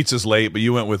delivered the pizzas late, but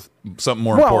you went with something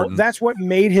more important. That's what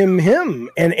made him him.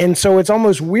 And so it's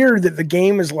almost weird that the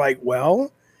game is like, well,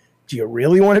 do you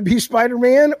really want to be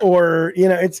Spider-Man? Or,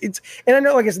 it's, and I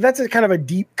know, like I said, that's a kind of a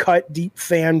deep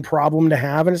fan problem to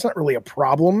have. And it's not really a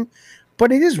problem,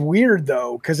 but it is weird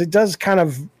though, because it does kind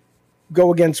of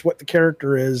go against what the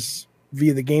character is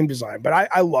via the game design, but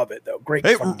I love it though. Great.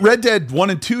 Hey, Red Dead 1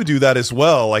 and 2 do that as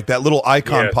well. Like that little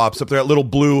icon pops up there, that little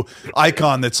blue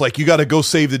icon that's like, you got to go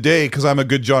save the day because I'm a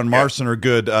good John Marston or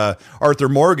good Arthur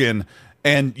Morgan,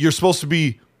 and you're supposed to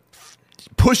be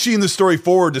pushing the story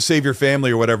forward to save your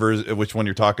family or whatever, which one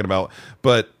you're talking about.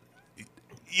 But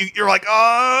you're like,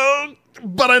 oh,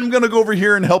 but I'm going to go over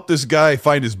here and help this guy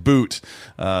find his boot.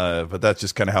 But that's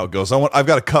just kind of how it goes. I've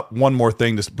got to cut one more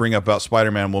thing to bring up about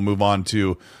Spider-Man. We'll move on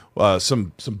to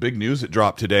some big news that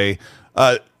dropped today.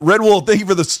 Red Wolf, thank you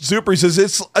for the super. He says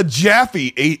it's a Jaffe.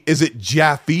 Is it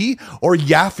Jaffe or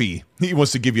Yaffe? He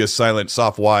wants to give you a silent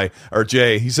soft Y or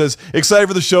J. He says, excited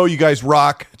for the show. You guys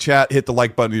rock. Chat, hit the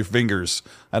like button with your fingers.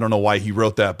 I don't know why he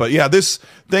wrote that, but yeah,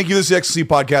 thank you. This is the XC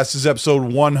podcast. This is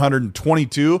episode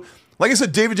 122. Like I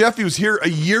said, David Jaffe was here a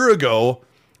year ago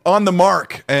on the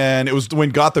mark, and it was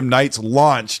when Gotham Knights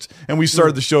launched, and we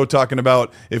started the show talking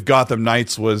about if Gotham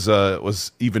Knights was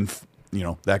even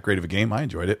that great of a game. I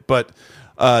enjoyed it, but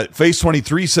Face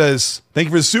 23 says thank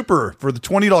you for the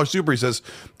 $20 super. He says,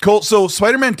 Colt, so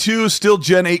Spider-Man 2 is still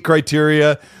Gen 8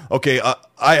 criteria. Okay,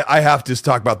 I have to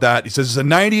talk about that. He says it's a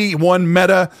 91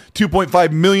 meta,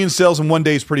 2.5 million sales in one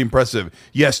day is pretty impressive.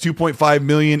 Yes, 2.5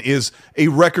 million is a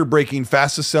record-breaking,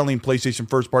 fastest-selling PlayStation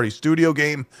first-party studio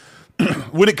game.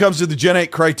 When it comes to the Gen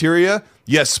 8 criteria,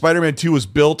 yes, Spider-Man 2 was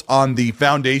built on the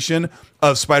foundation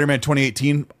of Spider-Man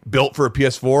 2018, built for a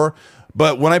PS4.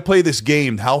 But when I play this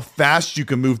game, how fast you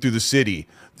can move through the city,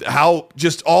 how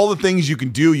just all the things you can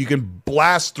do, you can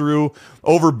blast through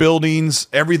over buildings.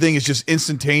 Everything is just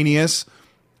instantaneous.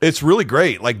 It's really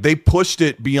great. Like they pushed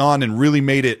it beyond and really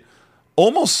made it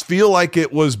almost feel like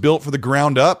it was built for the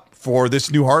ground up for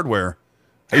this new hardware.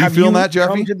 Are you feeling that,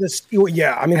 Jeffy?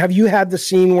 Yeah. I mean, have you had the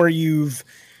scene where you've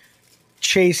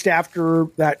chased after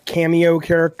that cameo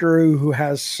character who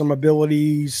has some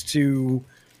abilities to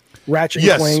Ratchet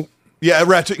and Clank? Yeah,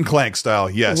 Ratchet and Clank style,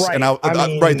 yes. Right. And I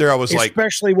mean, right there, I was like,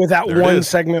 especially with that one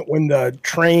segment when the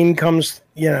train comes,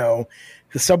 the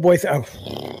subway.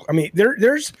 I mean,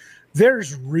 there's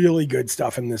really good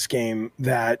stuff in this game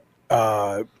that,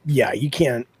 you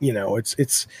can't,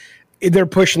 they're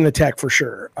pushing the tech for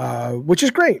sure, which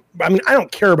is great. I mean, I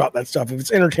don't care about that stuff. If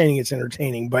it's entertaining, it's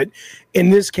entertaining. But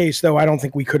in this case, though, I don't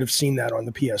think we could have seen that on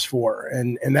the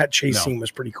PS4, and that chase scene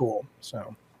was pretty cool.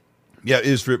 So. Yeah, it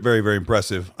is very, very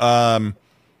impressive.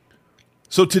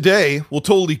 So today, we'll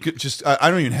totally just,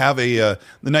 I don't even have the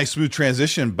nice smooth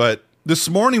transition, but this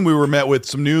morning we were met with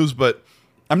some news, but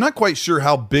I'm not quite sure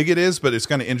how big it is, but it's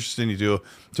kind of interesting to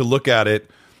look at it.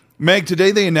 Meg,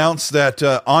 today they announced that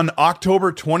on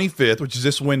October 25th, which is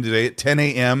this Wednesday at 10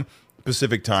 a.m.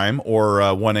 Pacific time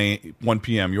or 1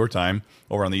 p.m. your time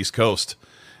over on the East Coast,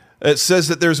 it says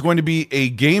that there's going to be a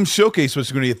game showcase, which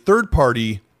is going to be a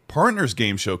third-party partners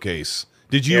game showcase.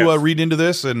 Did you read into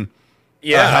this and...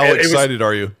 Yeah, how excited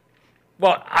are you?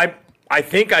 Well, I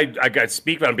think I got to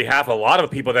speak on behalf of a lot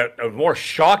of people that are more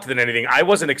shocked than anything. I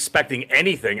wasn't expecting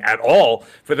anything at all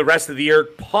for the rest of the year.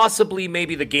 Possibly,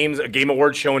 maybe the Game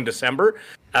Awards show in December.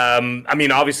 I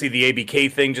mean, obviously the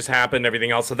ABK thing just happened, everything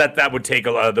else, so that would take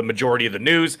the majority of the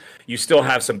news. You still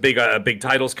have some big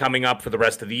titles coming up for the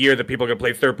rest of the year that people are going to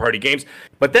play third-party games.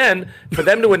 But then for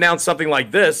them to announce something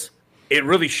like this, it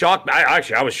really shocked me.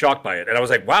 I was shocked by it, and I was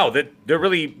like, "Wow, they're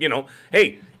really,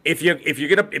 hey, if you're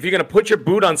gonna put your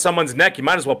boot on someone's neck, you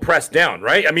might as well press down,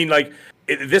 right? I mean, like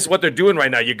this is what they're doing right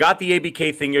now. You got the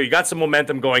ABK thing, you got some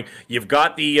momentum going. You've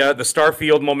got the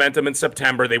Starfield momentum in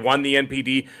September. They won the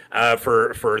NPD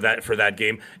for that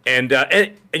game, and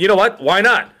you know what? Why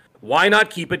not? Why not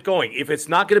keep it going? If it's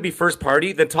not going to be first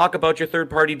party, then talk about your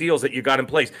third party deals that you got in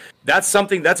place. That's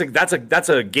something that's a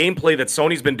gameplay that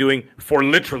Sony's been doing for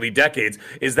literally decades,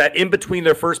 is that in between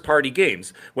their first party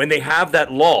games, when they have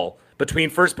that lull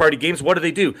between first party games, what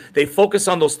do? They focus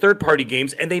on those third party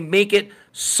games and they make it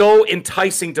so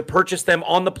enticing to purchase them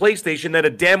on the PlayStation that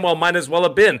it damn well might as well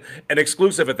have been an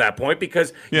exclusive at that point,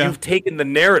 because you've taken the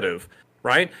narrative.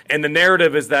 Right? And the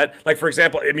narrative is that, like, for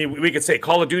example, I mean, we could say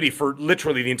Call of Duty for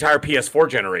literally the entire PS4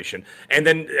 generation. And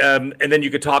then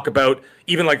you could talk about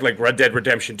even like Red Dead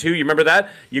Redemption 2. You remember that?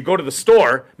 You go to the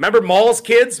store. Remember malls,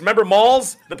 kids? Remember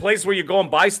malls? The place where you go and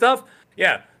buy stuff?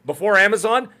 Yeah. Before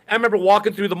Amazon, I remember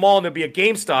walking through the mall and there'd be a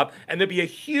GameStop and there'd be a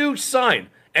huge sign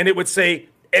and it would say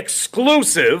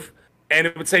exclusive. And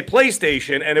it would say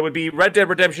PlayStation, and it would be Red Dead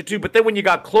Redemption 2. But then when you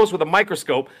got close with a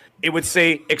microscope, it would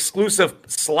say exclusive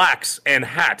slacks and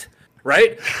hat,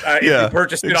 right? If you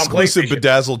purchased it on PlayStation. Exclusive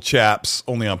bedazzled chaps,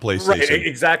 only on PlayStation. Right,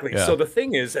 exactly. Yeah. So the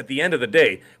thing is, at the end of the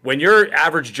day, when you're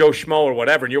average Joe Schmo or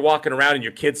whatever, and you're walking around and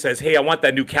your kid says, hey, I want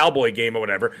that new cowboy game or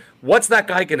whatever, what's that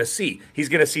guy going to see? He's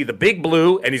going to see the big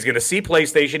blue, and he's going to see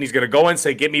PlayStation. He's going to go and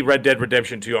say, get me Red Dead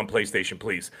Redemption 2 on PlayStation,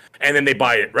 please. And then they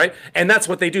buy it, right? And that's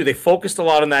what they do. They focused a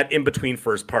lot on that in between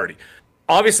first party.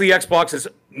 Obviously, Xbox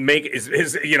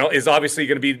is obviously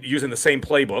going to be using the same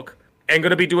playbook and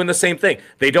going to be doing the same thing.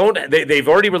 They've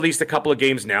already released a couple of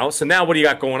games now. So now what do you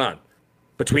got going on?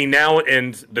 Between now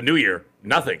and the new year,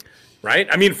 nothing, right?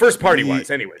 I mean, first party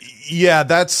wise anyways. Yeah,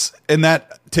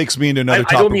 that takes me into another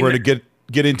topic we're going to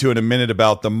get into in a minute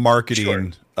about the marketing, sure.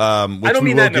 Which I don't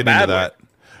we mean will that get into that. Way.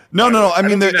 No. I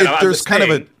mean, there's kind of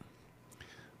a...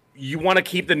 You want to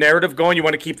keep the narrative going. You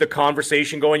want to keep the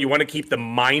conversation going. You want to keep the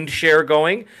mind share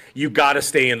going. You got to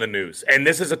stay in the news. And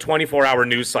this is a 24-hour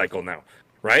news cycle now,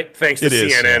 right? Thanks to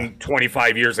CNN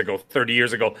 25 years ago, 30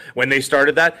 years ago, when they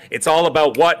started that. It's all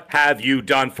about what have you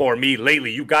done for me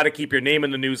lately. You got to keep your name in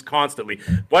the news constantly.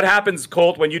 What happens,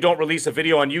 Colt, when you don't release a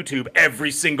video on YouTube every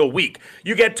single week?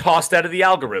 You get tossed out of the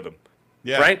algorithm,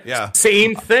 right? Yeah.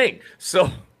 Same thing.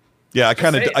 So... Yeah, I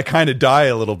kind of die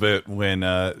a little bit when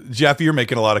Jeff, you're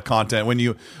making a lot of content. When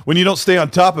you don't stay on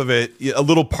top of it, a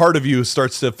little part of you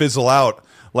starts to fizzle out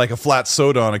like a flat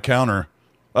soda on a counter.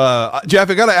 Jeff,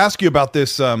 I got to ask you about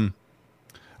this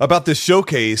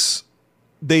showcase.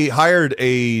 They hired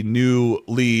a new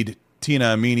lead,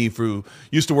 Tina Amini, who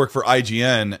used to work for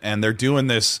IGN, and they're doing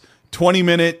this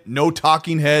 20-minute, no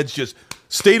talking heads, just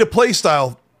state of play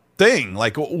style thing.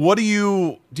 Like, do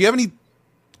you have any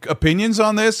opinions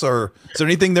on this, or is there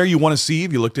anything there you want to see?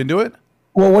 Have you looked into it?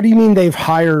 Well, what do you mean they've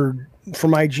hired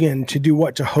from IGN to do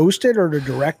what? To host it or to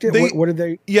direct it? What did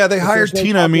they? Yeah, they hired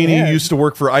Tina Amini, who used to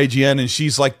work for IGN, and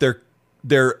she's like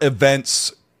their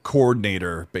events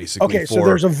coordinator, basically. Okay, so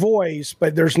there's a voice,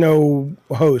 but there's no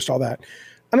host. All that.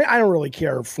 I mean, I don't really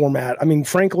care format. I mean,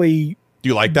 frankly, do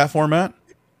you like that format?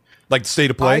 Like the state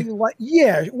of play?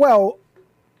 Yeah. Well,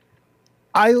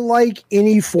 I like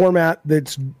any format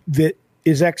that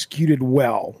is executed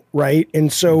well, right?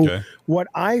 And so what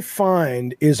I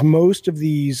find is most of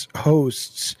these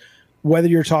hosts, whether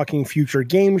you're talking future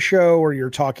game show or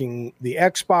you're talking the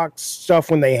Xbox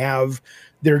stuff when they have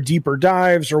their deeper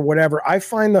dives or whatever, I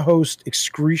find the host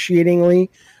excruciatingly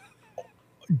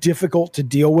difficult to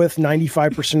deal with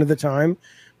 95% of the time,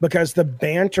 because the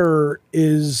banter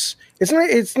is, it's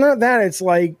not that, it's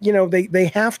like, they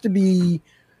have to be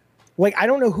like, I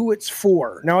don't know who it's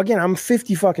for. Now, again, I'm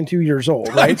 50 fucking 2 years old,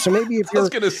 right? So maybe if you're,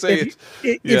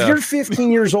 if you're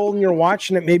 15 years old and you're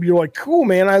watching it, maybe you're like, cool,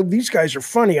 man, these guys are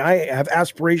funny. I have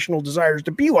aspirational desires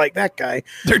to be like that guy.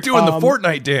 They're doing the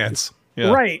Fortnite dance.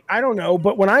 Yeah. Right. I don't know.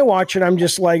 But when I watch it, I'm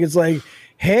just like, it's like,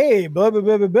 hey, blah, blah,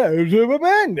 blah, blah, blah,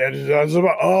 blah.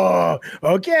 Oh,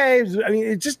 okay. I mean,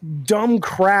 it's just dumb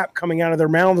crap coming out of their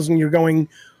mouths, and you're going,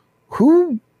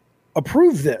 who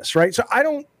approved this, right? So I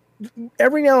don't,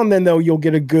 every now and then, though, you'll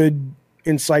get a good,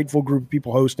 insightful group of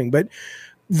people hosting. But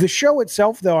the show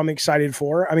itself, though, I'm excited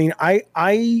for. I mean,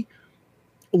 I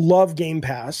love Game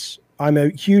Pass. I'm a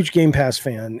huge Game Pass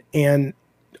fan. And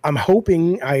I'm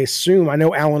hoping, I assume, I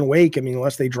know Alan Wake, I mean,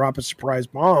 unless they drop a surprise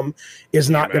bomb, is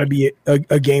not going to be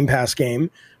a Game Pass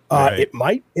game. Right.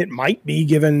 It might be,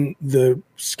 given the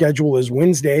schedule is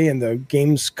Wednesday and the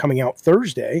game's coming out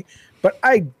Thursday. But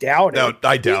I doubt it. No,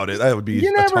 I doubt it. That would be.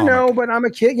 You never know. But I'm a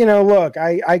kid. Look,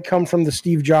 I come from the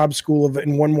Steve Jobs school of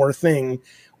 "and one more thing,"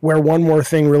 where one more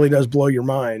thing really does blow your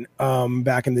mind.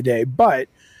 Back in the day, but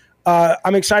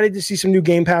I'm excited to see some new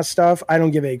Game Pass stuff. I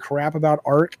don't give a crap about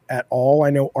Ark at all.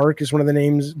 I know Ark is one of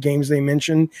the games they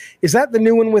mentioned. Is that the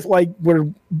new one with like where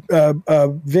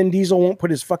Vin Diesel won't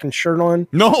put his fucking shirt on?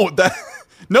 No,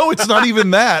 it's not even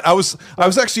that. I was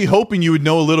actually hoping you would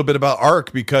know a little bit about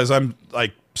Ark, because I'm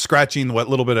like scratching what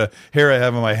little bit of hair I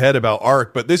have in my head about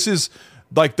Ark, but this is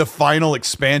like the final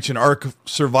expansion, Ark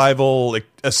Survival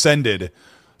Ascended.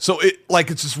 So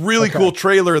it's this really cool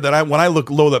trailer that when I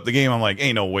load up the game, I'm like,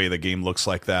 ain't no way the game looks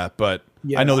like that. But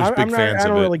yeah, I know there's big fans of it. I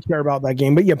don't really care about that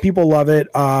game, but yeah, people love it.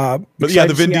 But yeah,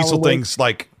 the Vin Diesel thing's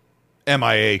like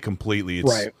MIA completely.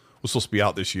 It's supposed to be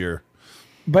out this year.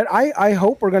 But I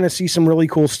hope we're going to see some really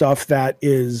cool stuff that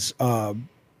is a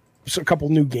couple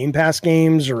new Game Pass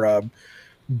games, or a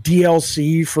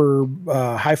DLC for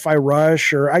Hi-Fi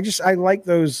Rush, or I like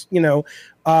those,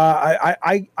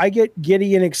 I get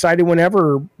giddy and excited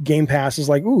whenever Game Pass is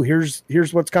like, ooh,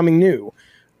 here's what's coming new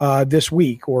this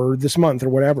week or this month or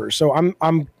whatever. So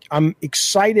I'm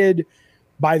excited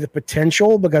by the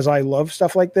potential, because I love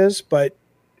stuff like this, but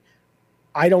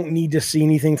I don't need to see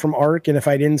anything from Ark. And if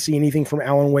I didn't see anything from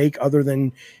Alan Wake other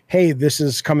than, hey, this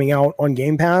is coming out on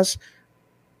Game Pass,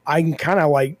 I'm kind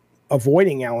of like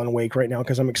avoiding Alan Wake right now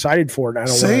because I'm excited for it. I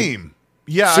don't Same.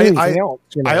 Yeah,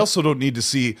 I also don't need to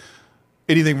see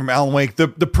anything from Alan Wake. The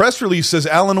press release says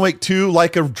Alan Wake 2,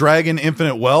 Like a Dragon,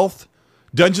 Infinite Wealth,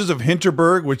 Dungeons of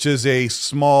Hinterberg, which is a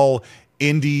small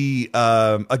indie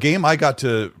a game I got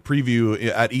to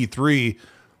preview at E3.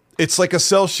 It's like a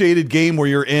cel-shaded game where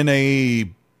you're in a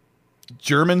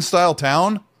German-style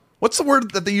town. What's the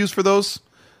word that they use for those?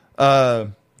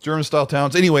 German-style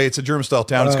towns. Anyway, it's a German-style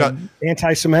town. It's got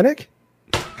anti-Semitic.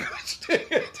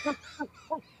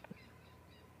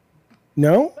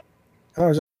 No.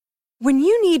 When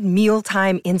you need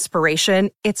mealtime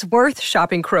inspiration, it's worth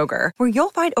shopping Kroger, where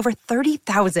you'll find over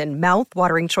 30,000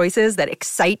 mouth-watering choices that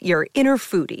excite your inner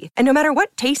foodie. And no matter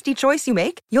what tasty choice you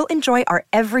make, you'll enjoy our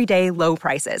everyday low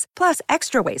prices, plus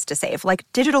extra ways to save, like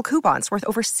digital coupons worth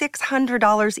over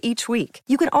 $600 each week.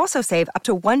 You can also save up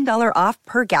to $1 off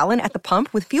per gallon at the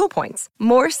pump with fuel points.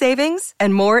 More savings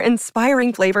and more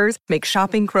inspiring flavors make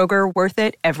shopping Kroger worth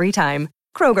it every time.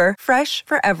 Kroger, fresh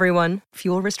for everyone.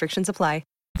 Fuel restrictions apply.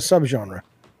 Subgenre.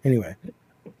 Anyway.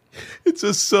 It's a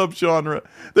subgenre.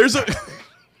 There's a...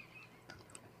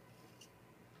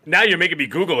 Now you're making me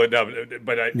Google it,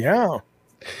 but yeah.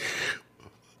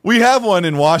 We have one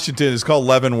in Washington. It's called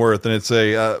Leavenworth, and it's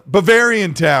a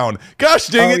Bavarian town. Gosh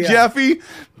dang it, Jeffy.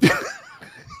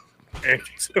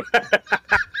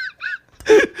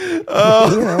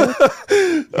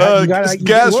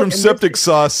 Gaz from Septic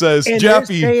Sauce says,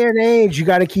 Jeffy, this day and age, you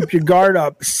got to keep your guard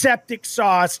up. Septic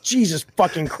Sauce, Jesus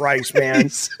fucking Christ, man.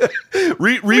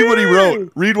 read what he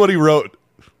wrote. Read what he wrote.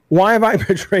 Why have I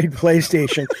betrayed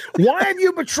PlayStation? Why have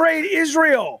you betrayed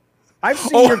Israel? I've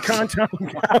seen your content.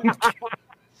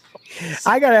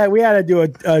 We had to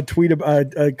do a tweet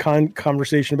about a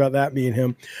conversation about that, me and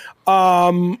him.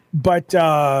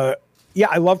 Yeah,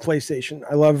 I love PlayStation.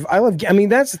 I mean,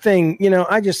 that's the thing,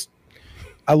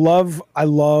 I love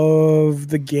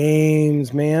the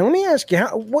games, man. Let me ask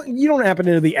you, you don't happen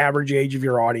to know the average age of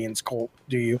your audience, Colt,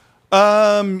 do you?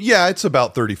 Yeah, it's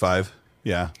about 35.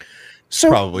 Yeah. So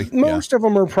probably most of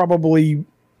them are probably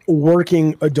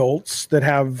working adults that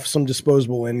have some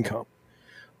disposable income.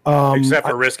 Except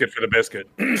for Risk It for the Biscuit.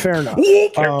 Fair enough.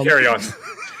 Carry on.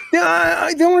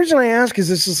 Yeah, the only reason I ask is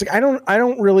this is like, I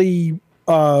don't really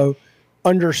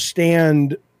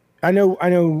understand. I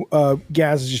know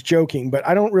Gaz is just joking, but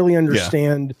I don't really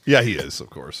understand. Yeah, he is, of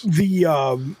course.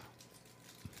 The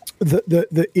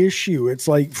issue. It's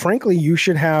like, frankly, you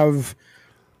should have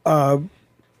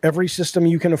every system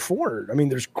you can afford. I mean,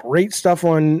 there's great stuff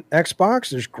on Xbox.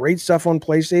 There's great stuff on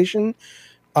PlayStation.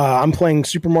 I'm playing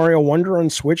Super Mario Wonder on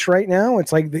Switch right now.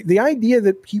 It's like the idea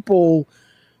that people,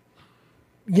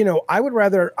 I would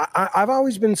rather, I've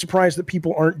always been surprised that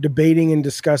people aren't debating and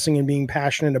discussing and being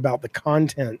passionate about the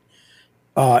content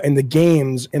and the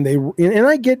games. And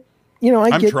I get,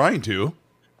 I'm trying to.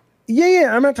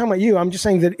 Yeah. I'm not talking about you. I'm just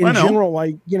saying that in general,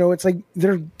 it's like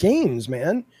they're games,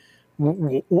 man.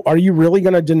 Are you really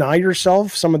going to deny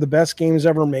yourself some of the best games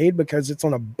ever made because it's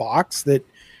on a box that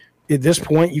at this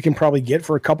point you can probably get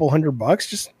for a couple $100?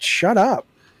 Just shut up.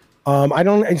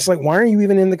 It's like, why are you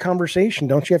even in the conversation?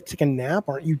 Don't you have to take a nap?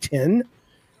 Aren't you 10?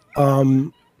 I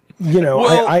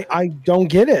don't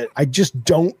get it. I just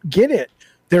don't get it.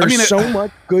 There's so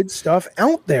much good stuff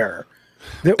out there.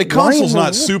 A console's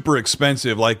not super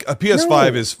expensive. Like a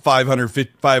PS5 is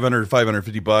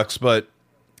 $550, but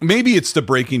maybe it's the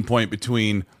breaking point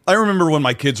between. I remember when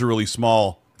my kids were really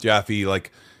small, Jaffe,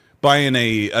 like buying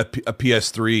a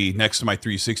PS3 next to my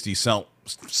 360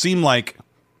 seemed like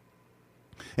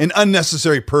an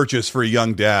unnecessary purchase for a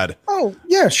young dad. Oh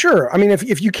yeah, sure. I mean,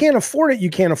 if you can't afford it, you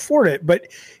can't afford it. But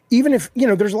even if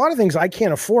there's a lot of things I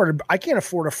can't afford. I can't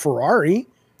afford a Ferrari,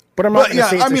 but I'm not going to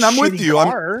say it's I'm with you.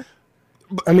 Car.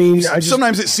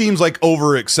 Sometimes it seems like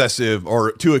over excessive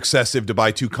or too excessive to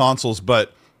buy two consoles,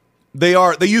 but they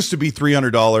used to be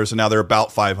 $300 and now they're about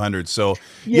 $500. So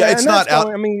it's not out.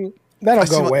 That'll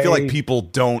go away. I feel like people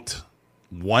don't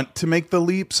want to make the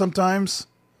leap sometimes.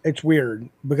 It's weird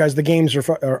because the games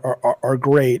are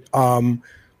great on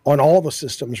all the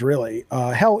systems, really.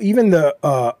 Hell, even the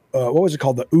what was it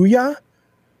called, the Ouya?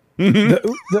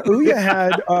 The Ouya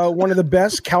had one of the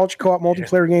best couch co-op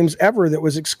multiplayer games ever that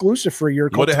was exclusive for a year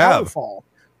called Towerfall.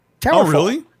 Oh,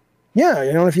 really? Yeah, I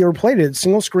don't know if you ever played it. It's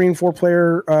single screen,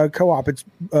 4-player co-op. It's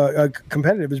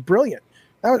competitive. It's brilliant.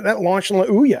 That launched on the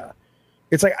Ouya.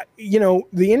 It's like,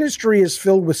 the industry is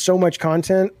filled with so much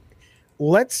content.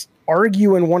 Let's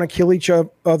argue and want to kill each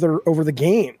other over the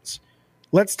games.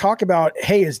 Let's talk about,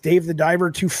 hey, is Dave the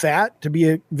Diver too fat to be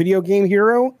a video game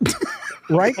hero?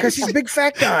 Right? Because he's a big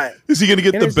fat guy. Is he going to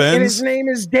get the Benz? And his name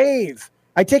is Dave.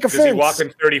 I take offense. Does he walk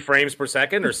in 30 frames per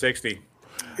second or 60?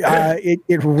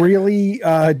 It really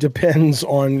depends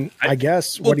on, I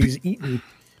guess, what he's eating.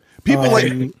 People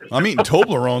I'm eating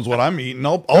Toblerones. What I'm eating,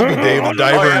 I'll be Dave the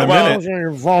Diver in a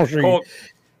minute.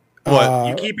 What?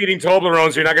 You keep eating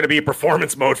Toblerones, you're not going to be in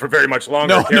performance mode for very much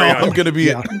longer. I'm going to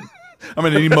be. I'm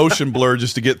in an emotion blur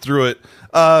just to get through it.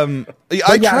 I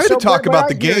try to talk about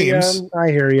the games. I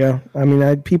hear you. I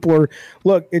mean, people are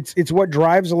it's what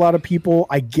drives a lot of people.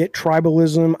 I get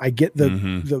tribalism. I get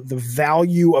the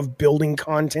value of building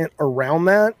content around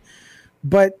that.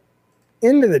 But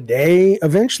end of the day,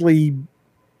 eventually,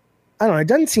 I don't know, it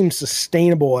doesn't seem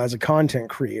sustainable as a content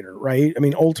creator, right? I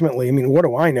mean, ultimately, what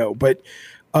do I know? But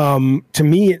to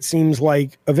me, it seems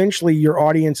like eventually your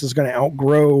audience is going to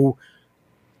outgrow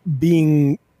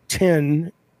being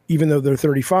 10, even though they're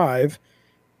 35.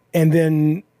 And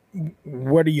then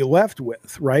what are you left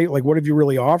with, right? Like, what have you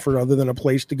really offered other than a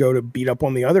place to go to beat up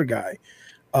on the other guy?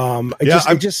 Let's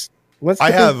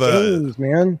have games,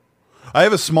 man. I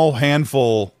have a small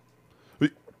handful.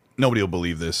 Nobody will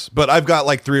believe this, but I've got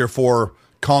like 3 or 4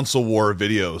 console war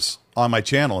videos on my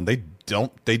channel, and they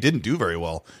didn't do very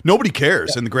well. Nobody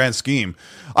cares in the grand scheme.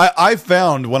 I've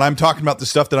found when I'm talking about the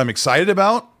stuff that I'm excited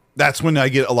about, that's when I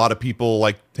get a lot of people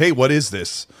like, hey, what is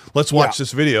this? Let's watch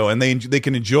this video, and they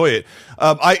can enjoy it.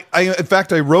 In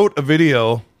fact, I wrote a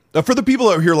video for the people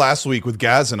that were here last week with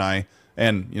Gaz and I,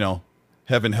 and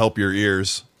heaven help your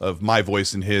ears of my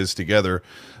voice and his together.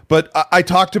 But I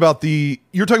talked about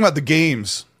you're talking about the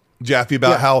games, Jaffe,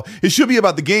 about how it should be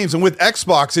about the games, and with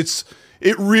Xbox,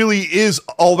 it really is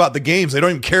all about the games. They don't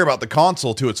even care about the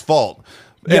console to its fault.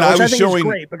 Yeah, and I was showing,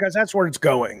 great because that's where it's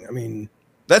going. I mean,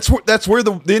 that's where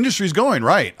the industry's going,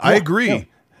 right? Yeah, I agree. Yeah.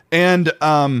 And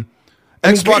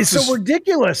Xbox it's so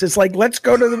ridiculous. It's like let's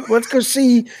go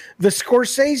see the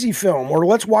Scorsese film, or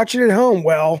let's watch it at home.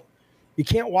 Well, you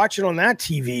can't watch it on that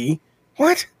TV.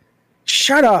 What?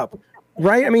 Shut up.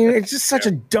 Right? I mean, it's just such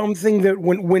a dumb thing that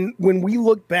when we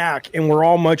look back and we're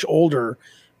all much older,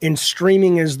 and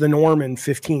streaming is the norm in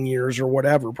 15 years or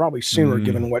whatever, probably sooner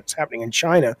given what's happening in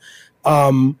China.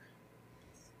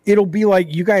 It'll be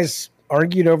like you guys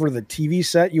argued over the TV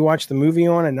set you watched the movie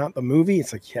on and not the movie.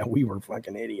 It's like, yeah, we were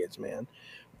fucking idiots, man.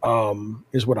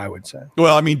 Is what I would say.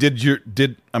 Well, I mean,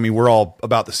 we're all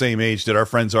about the same age. Did our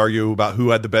friends argue about who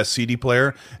had the best CD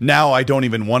player? Now I don't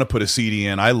even want to put a CD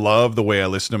in. I love the way I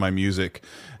listen to my music.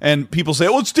 And people say,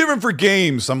 "Oh, it's different for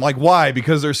games." I'm like, "Why?"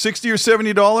 Because they're $60 or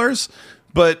 $70.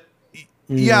 But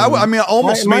Yeah, I mean, I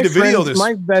almost made a video.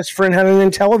 My best friend had an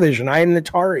Intellivision. I had an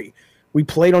Atari. We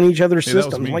played on each other's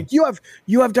systems. Like, you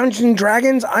have Dungeons and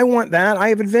Dragons. I want that. I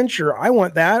have Adventure. I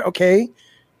want that. Okay.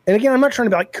 And again, I'm not trying to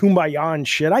be like kumbaya and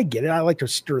shit. I get it. I like to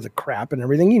stir the crap and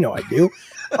everything. You know I do.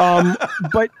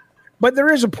 But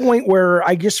there is a point where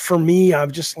I guess for me,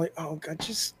 I'm just like, oh God,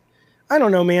 I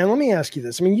don't know, man. Let me ask you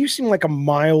this. I mean, you seem like a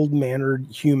mild-mannered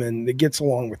human that gets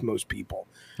along with most people.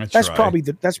 That's probably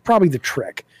the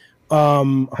trick.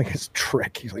 I guess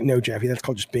trick. He's like, no, Jeffy, that's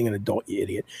called just being an adult, you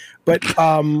idiot. But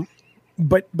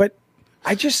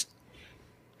I just,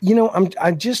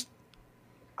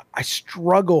 I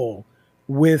struggle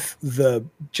with the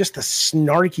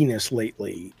snarkiness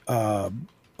lately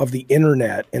of the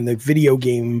internet and the video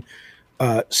game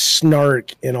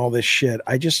snark and all this shit.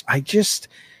 I just,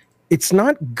 it's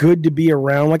not good to be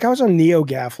around. Like, I was on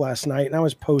NeoGAF last night and I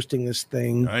was posting this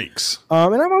thing. Yikes.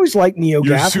 And I've always liked NeoGAF.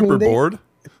 You're super bored?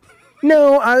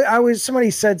 No, I was, somebody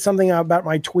said something about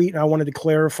my tweet and I wanted to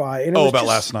clarify. And about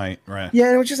last night. Right. Yeah.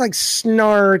 And it was just like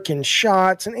snark and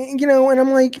shots and and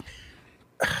I'm like,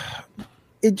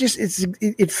 it's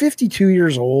 52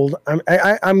 years old.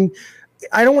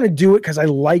 I don't want to do it because I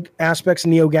like aspects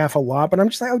of NeoGAF a lot, but I'm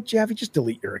just like, oh, Jeffy, just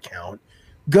delete your account.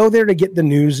 Go there to get the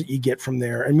news that you get from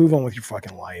there and move on with your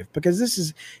fucking life,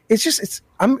 because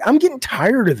I'm getting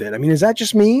tired of it. I mean, is that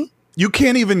just me? You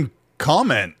can't even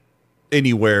comment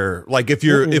anywhere. Like,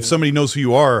 if somebody knows who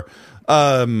you are.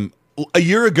 A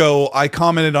year ago, I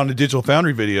commented on a Digital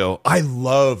Foundry video. I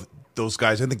love those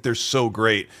guys. I think they're so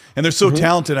great and they're so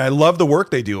talented. I love the work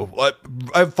they do.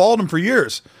 I've followed them for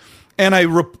years. And I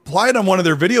replied on one of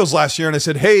their videos last year and I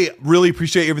said, hey, really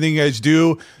appreciate everything you guys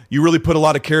do. You really put a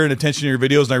lot of care and attention to your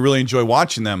videos and I really enjoy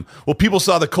watching them. Well, people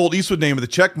saw the Colt Eastwood name of the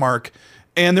check mark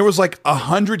and there was like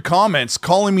 100 comments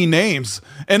calling me names.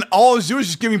 And all I was doing is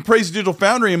just giving praise to Digital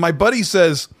Foundry. And my buddy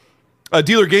says,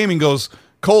 Dealer Gaming goes,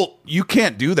 Colt, you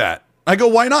can't do that. I go,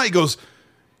 why not? He goes,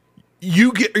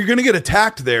 you're going to get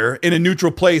attacked there in a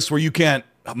neutral place where you can't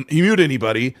mute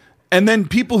anybody. And then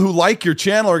people who like your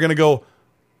channel are going to go,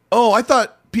 oh, I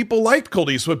thought people liked Colt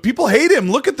Eastwood. People hate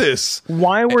him. Look at this.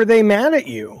 Why were they mad at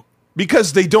you?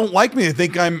 Because they don't like me. They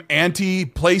think I'm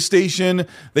anti-PlayStation.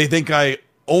 They think I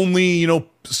only,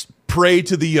 pray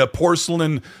to the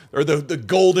porcelain or the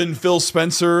golden Phil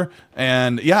Spencer.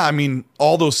 And yeah, I mean,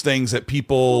 all those things that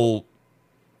people,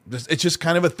 it's just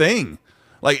kind of a thing.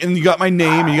 Like, and you got my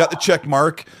name and you got the check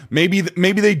mark. Maybe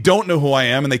they don't know who I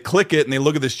am and they click it and they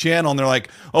look at this channel and they're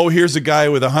like, oh, here's a guy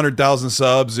with 100,000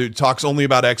 subs who talks only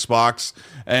about Xbox.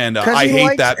 And I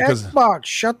hate that because Xbox.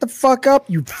 Shut the fuck up,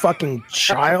 you fucking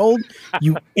child,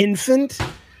 you infant.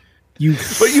 But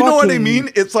you know what I mean?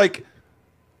 It's like,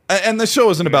 and the show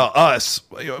isn't about us.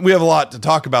 We have a lot to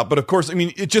talk about, but of course, I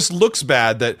mean, it just looks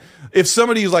bad that if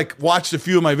somebody like watched a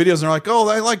few of my videos and they're like, "Oh,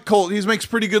 I like Colt. He makes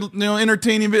pretty good,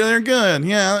 entertaining videos. They're good.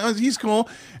 Yeah, he's cool."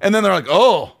 And then they're like,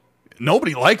 "Oh,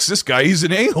 nobody likes this guy. He's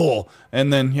an a-hole."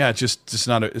 And then it's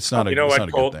not a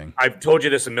good thing. I've told you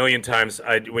this a million times.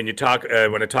 When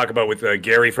I talk about with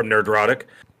Gary from Nerdrotic,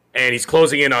 and he's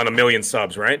closing in on 1 million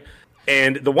subs, right?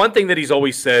 And the one thing that he's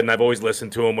always said, and I've always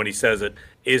listened to him when he says it,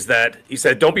 is that he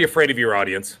said, don't be afraid of your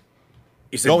audience.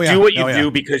 He said, do what you do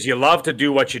because you love to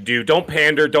do what you do. Don't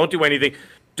pander. Don't do anything.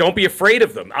 Don't be afraid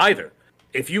of them either.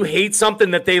 If you hate something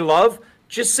that they love,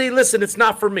 just say, listen, it's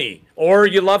not for me. Or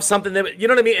you love something that, you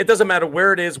know what I mean? It doesn't matter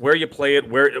where it is, where you play it,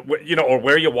 where or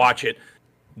where you watch it.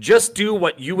 Just do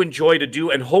what you enjoy to do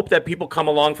and hope that people come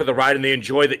along for the ride and they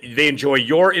enjoy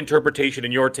your interpretation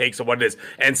and your takes of what it is.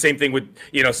 And same thing with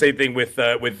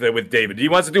David. He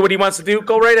wants to do what he wants to do.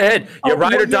 Go right ahead. You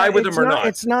ride or die with him or not.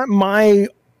 It's not my,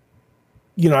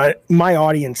 my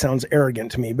audience sounds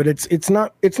arrogant to me, but it's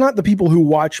not the people who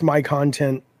watch my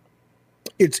content.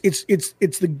 It's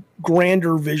the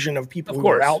grander vision of people who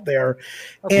are out there.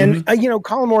 And,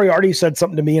 Colin Moriarty said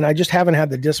something to me and I just haven't had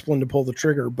the discipline to pull the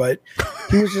trigger, but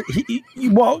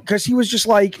because he was just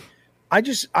like,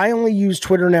 I only use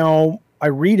Twitter now. I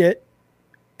read it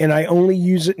and I only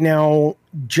use it now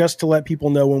just to let people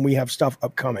know when we have stuff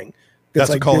upcoming. That's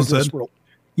like what Colin said.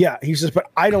 Yeah. He says,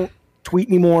 but I don't tweet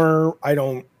anymore. I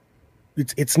don't,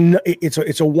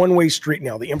 it's a one-way street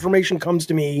now. The information comes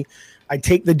to me. I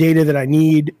take the data that I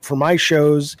need for my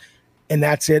shows, and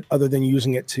that's it, other than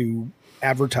using it to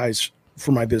advertise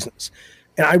for my business.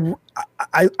 And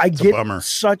I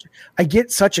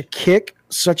get such a kick,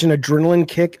 such an adrenaline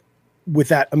kick with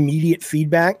that immediate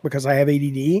feedback because I have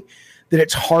ADD that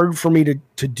it's hard for me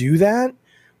to do that.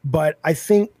 But I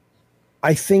think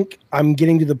I'm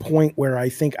getting to the point where I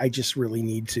think I just really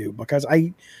need to, because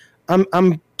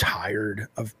I'm tired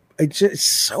of it's just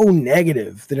so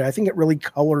negative that I think it really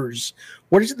colors.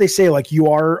 What is it they say? Like,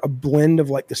 you are a blend of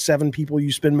like the 7 people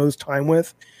you spend most time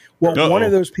with. Well, one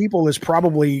of those people is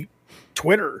probably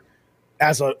Twitter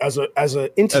as a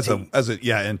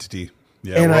entity. Entity.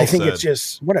 Yeah, and I think it's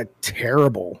just what a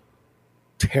terrible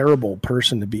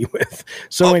person to be with.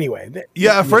 So anyway,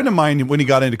 a friend of mine, when he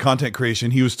got into content creation,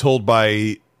 he was told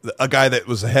by a guy that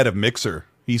was the head of Mixer.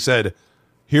 He said,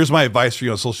 "Here's my advice for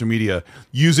you on social media.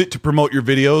 Use it to promote your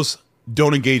videos.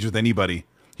 Don't engage with anybody."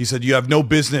 He said, "You have no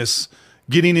business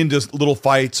getting into little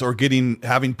fights or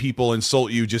having people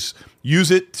insult you. Just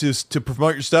use it to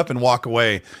promote your stuff and walk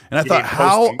away." And I thought,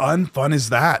 how unfun is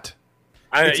that?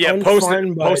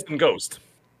 Post and ghost.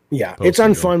 Yeah, it's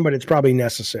unfun, but it's probably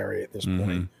necessary at this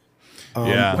point.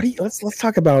 Let's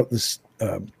talk about this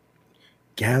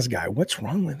Gaz guy. What's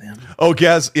wrong with him? Oh,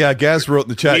 Gaz. Yeah, Gaz wrote in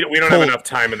the chat. We don't have enough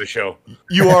time in the show.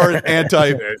 You are an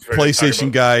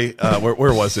anti-PlayStation guy.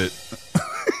 Where was it?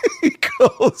 He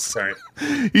goes. Sorry.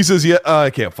 He says, "Yeah, I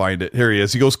can't find it. Here he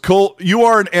is." He goes, "Colt, you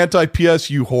are an anti-PS,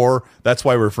 you whore. That's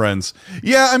why we're friends."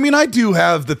 Yeah, I mean, I do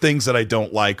have the things that I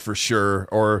don't like for sure,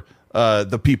 or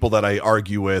the people that I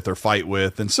argue with or fight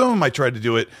with, and some of them I try to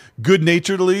do it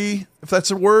good-naturedly, if that's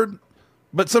a word.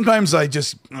 But sometimes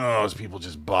those people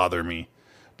just bother me.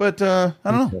 But I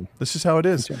don't know. That's just how it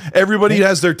is. Everybody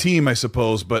has their team, I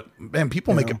suppose. But man,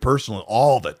 people make it personal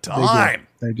all the time.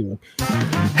 They do.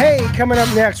 Hey, coming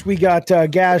up next, we got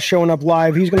Gaz showing up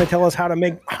live. He's going to tell us how to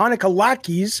make Hanukkah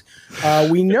latkes.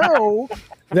 We know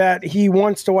that he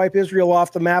wants to wipe Israel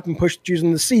off the map and push the Jews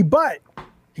in the sea, but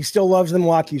he still loves them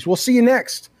latkes. We'll see you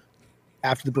next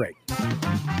after the break. For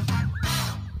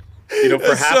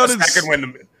half a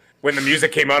second when the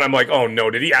music came out, I'm like, oh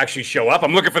no, did he actually show up?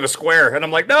 I'm looking for the square, and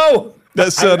I'm like, no.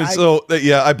 That sounded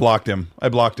I blocked him. I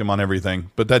blocked him on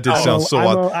everything, but that did sound so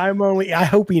odd. I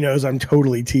hope he knows I'm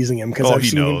totally teasing him, because I've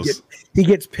seen him he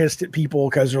gets pissed at people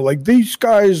because they're like, these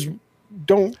guys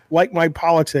don't like my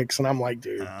politics, and I'm like,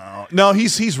 dude. No,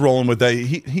 he's rolling with that.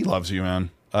 He loves you, man.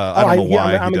 I don't know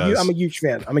why he does. I'm a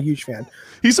huge fan.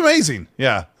 He's amazing.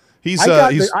 Yeah.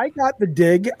 I got the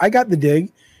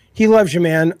dig. He loves you,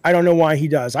 man. I don't know why he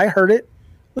does. I heard it.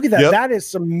 Look at that. Yep. That is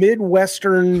some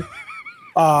Midwestern.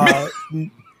 I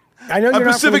know you're not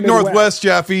Pacific Northwest,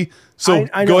 Jaffe. So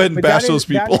I know, go ahead and bash those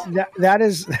people. That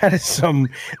is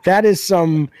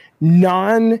some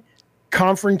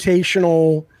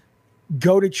non-confrontational.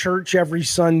 Go to church every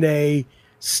Sunday.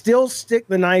 Still stick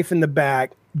the knife in the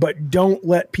back, but don't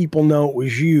let people know it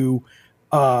was you.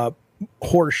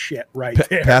 Horse shit right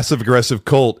there. Passive aggressive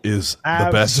cult is the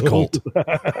best cult.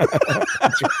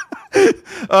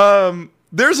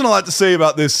 There isn't a lot to say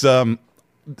about this. We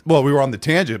were on the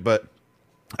tangent, but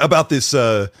about this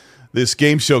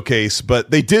game showcase.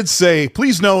 But they did say,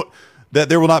 please note that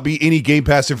there will not be any Game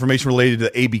Pass information related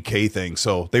to the ABK thing.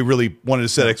 So they really wanted to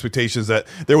set expectations that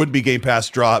there wouldn't be Game Pass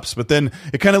drops. But then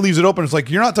it kind of leaves it open. It's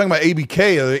like, you're not talking about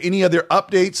ABK. Are there any other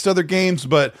updates to other games?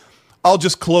 But I'll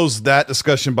just close that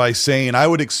discussion by saying I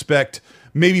would expect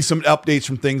maybe some updates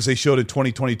from things they showed in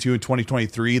 2022 and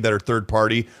 2023 that are third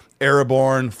party.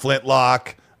 Airborne,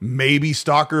 Flintlock, maybe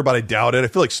Stalker, but I doubt it. I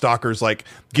feel like Stalker's like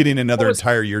getting another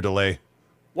entire year delay.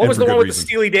 What was the one with the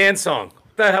Steely Dan song?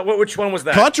 Which one was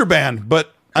that? Contraband,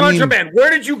 but Contraband. Where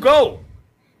did you go?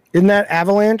 Isn't that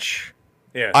Avalanche?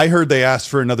 Yeah. I heard they asked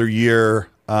for another year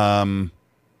at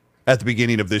the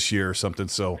beginning of this year or something,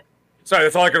 so... Sorry,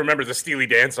 that's all I can remember is the Steely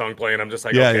Dan song playing. I'm just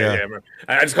like, yeah.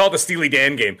 I just call it the Steely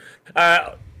Dan game.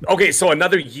 Okay, so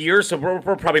another year, so we're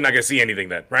probably not going to see anything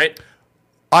then, right?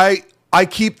 I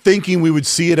keep thinking we would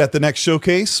see it at the next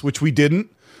showcase, which we didn't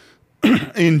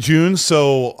in June.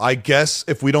 So I guess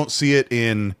if we don't see it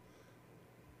in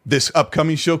this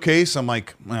upcoming showcase, I'm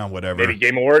like, well, whatever. Maybe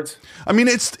Game Awards? I mean,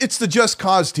 it's the Just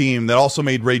Cause team that also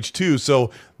made Rage 2,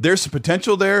 so there's some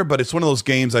potential there, but it's one of those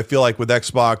games I feel like with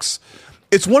Xbox,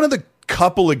 it's one of the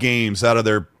couple of games out of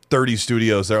their 30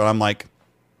 studios there I'm like,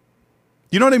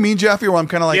 you know what I mean, Jeffy? Where I'm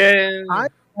kind of like, yeah. I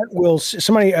bet we'll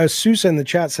somebody Susa in the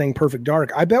chat saying Perfect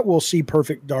Dark. I bet we'll see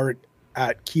Perfect Dark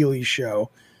at Keeley's show,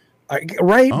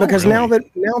 right? Because really?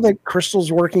 now that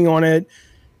Crystal's working on it,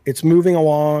 it's moving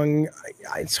along.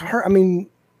 It's hard. I mean,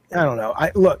 I don't know.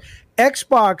 Look,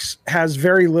 Xbox has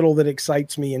very little that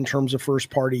excites me in terms of first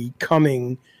party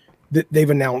coming that they've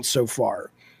announced so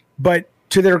far, but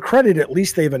to their credit, at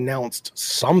least they've announced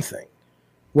something.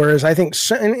 Whereas I think,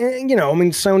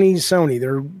 Sony's Sony.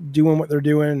 They're doing what they're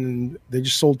doing, and they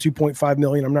just sold 2.5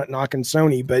 million. I'm not knocking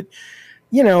Sony, but,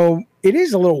 it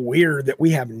is a little weird that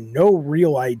we have no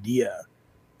real idea.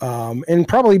 And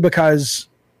probably because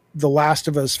the Last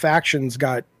of Us factions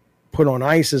got put on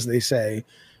ice, as they say.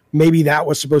 maybe that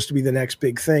was supposed to be the next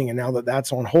big thing. And now that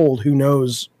that's on hold, who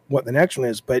knows what the next one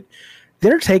is, but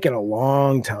they're taking a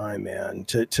long time, man,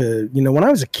 to when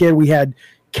I was a kid, we had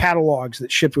catalogs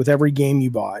that shipped with every game you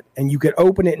bought, and you could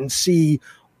open it and see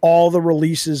all the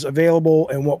releases available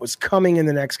and what was coming in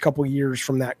the next couple of years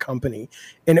from that company.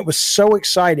 And it was so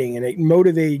exciting, and it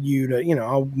motivated you to,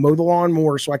 I'll mow the lawn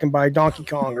more so I can buy Donkey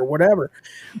Kong or whatever.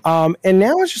 And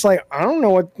now it's just like, I don't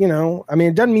know what,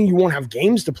 it doesn't mean you won't have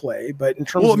games to play, but in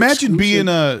terms of imagine being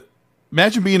a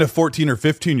 14 or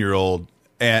 15-year-old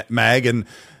at Mag,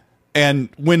 and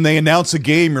when they announce a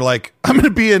game, you're like, I'm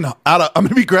going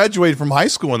to be graduated from high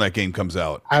school when that game comes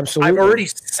out. Absolutely. I've already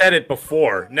said it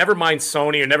before. Never mind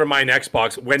Sony or never mind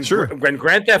Xbox. When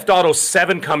Grand Theft Auto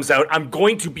 7 comes out, I'm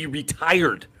going to be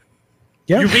retired.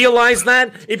 Yeah. You realize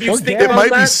that? If you think about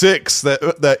it might be 6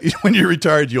 that when you're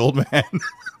retired, you old man.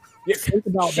 Think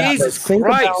about Jesus that. Think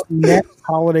Christ. about next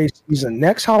holiday season.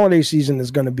 Next holiday season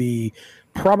is going to be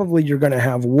probably you're going to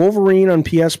have Wolverine on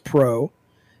PS Pro.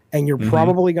 And you're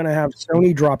probably going to have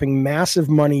Sony dropping massive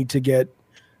money to get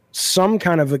some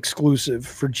kind of exclusive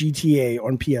for GTA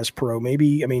on PS Pro.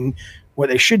 Maybe, what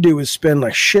they should do is spend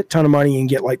a shit ton of money and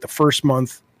get like the first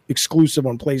month exclusive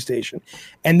on PlayStation.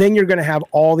 And then you're going to have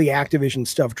all the Activision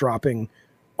stuff dropping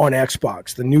on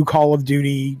Xbox. The new Call of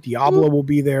Duty, Diablo will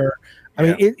be there.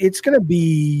 It's going to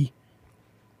be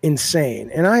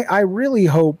insane. And I really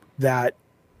hope that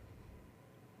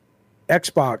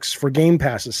Xbox, for Game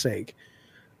Pass's sake,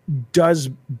 does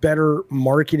better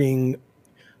marketing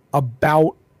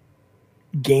about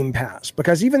Game Pass,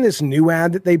 because even this new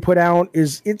ad that they put out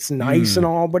it's nice and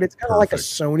all, but it's kind of like a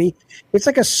Sony. It's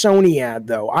like a Sony ad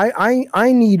though.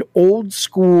 I need old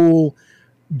school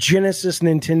Genesis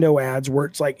Nintendo ads where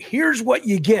it's like, here's what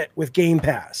you get with Game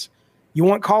Pass. You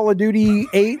want Call of Duty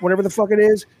 8, whatever the fuck it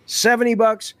is,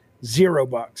 $70,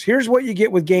 $0. Here's what you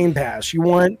get with Game Pass. You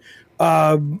want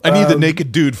I need the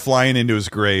naked dude flying into his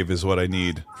grave is what I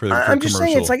need for the I'm just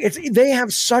saying, they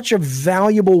have such a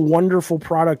valuable, wonderful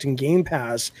product in Game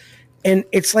Pass, and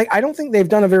it's like I don't think they've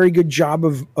done a very good job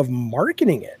of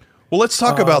marketing it. Well, let's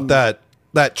talk about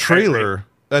that trailer.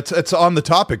 That's on the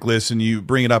topic list, and you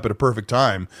bring it up at a perfect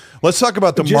time. Let's talk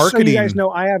about the marketing. So you guys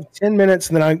know, I have 10 minutes,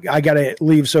 and then I got to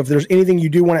leave. So if there's anything you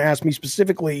do want to ask me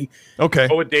specifically, okay,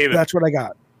 go with David. That's what I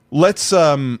got.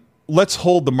 Let's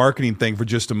hold the marketing thing for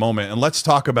just a moment, and let's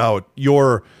talk about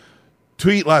your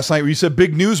tweet last night where you said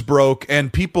big news broke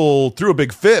and people threw a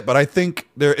big fit, but I think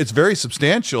it's very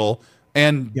substantial,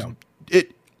 and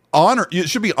it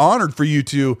should be honored for you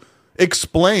to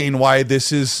explain why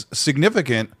this is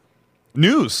significant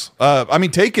news.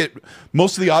 Take it.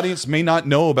 Most of the audience may not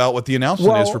know about what the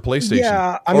announcement is for PlayStation.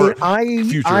 Yeah,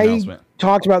 I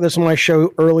talked about this on my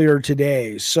show earlier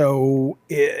today. So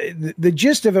the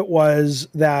gist of it was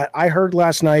that I heard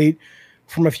last night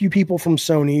from a few people from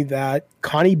Sony that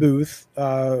Connie Booth,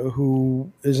 who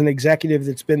is an executive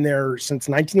that's been there since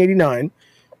 1989,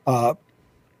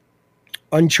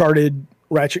 Uncharted,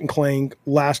 Ratchet and Clank,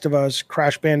 Last of Us,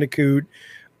 Crash Bandicoot,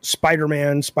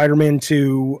 Spider-Man, Spider-Man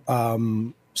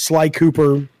 2, Sly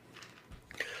Cooper,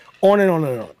 on and on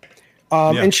and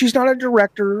on. And she's not a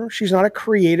director. She's not a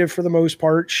creative for the most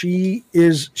part. She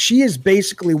is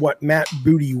basically what Matt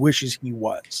Booty wishes he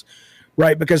was,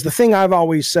 right? Because the thing I've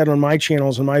always said on my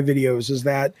channels and my videos is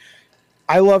that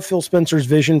I love Phil Spencer's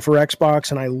vision for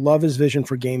Xbox and I love his vision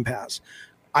for Game Pass.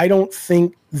 I don't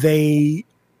think they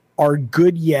are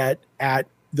good yet at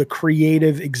the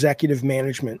creative executive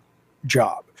management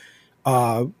job.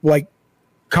 Like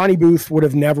Connie Booth would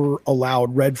have never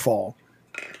allowed Redfall.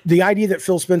 The idea that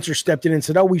Phil Spencer stepped in and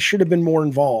said, we should have been more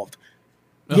involved.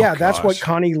 That's what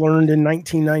Connie learned in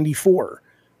 1994,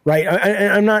 right?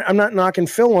 I'm not knocking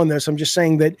Phil on this. I'm just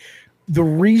saying that the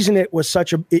reason it was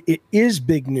it is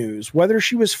big news, whether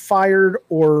she was fired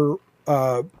or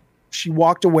she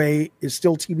walked away is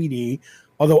still TBD.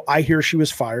 Although I hear she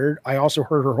was fired. I also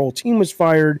heard her whole team was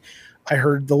fired. I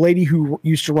heard the lady who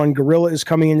used to run Gorilla is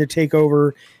coming in to take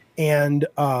over. And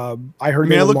I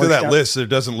heard. I looked at that list. It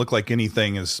doesn't look like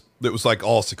anything it was like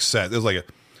all success. It was like a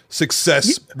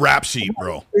success rap sheet,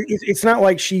 bro. It's not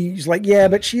like she's like,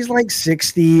 but she's like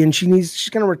 60 and she's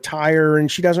going to retire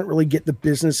and she doesn't really get the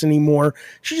business anymore.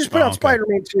 She just put out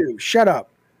Spider-Man 2. Shut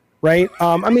up, right?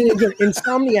 Again,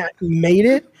 Insomniac made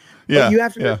it. But you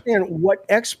have to understand what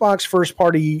Xbox first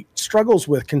party struggles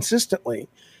with consistently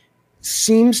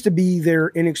seems to be their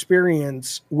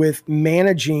inexperience with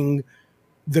managing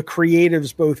the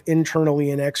creatives both internally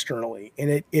and externally.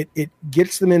 And it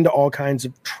gets them into all kinds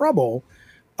of trouble.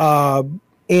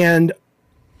 And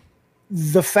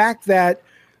the fact that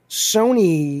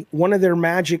Sony, one of their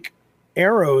magic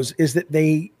arrows is that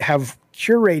they have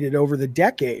curated over the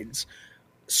decades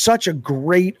such a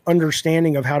great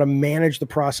understanding of how to manage the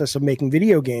process of making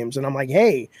video games. And I'm like,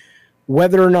 hey,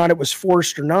 whether or not it was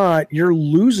forced or not, you're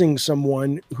losing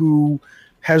someone who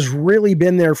has really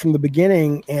been there from the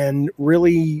beginning, and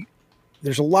really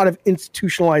there's a lot of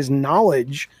institutionalized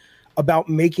knowledge about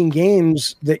making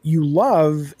games that you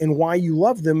love and why you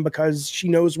love them, because she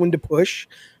knows when to push.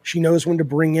 She knows when to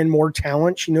bring in more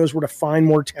talent. She knows where to find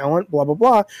more talent, blah, blah,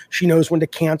 blah. She knows when to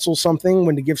cancel something,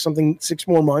 when to give something 6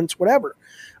 more months, whatever.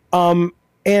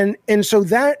 And so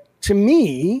that to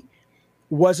me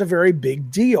was a very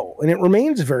big deal, and it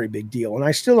remains a very big deal. And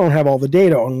I still don't have all the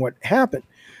data on what happened.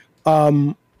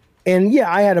 And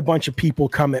yeah, I had a bunch of people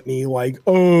come at me like,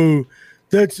 oh,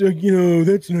 that's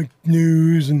that's not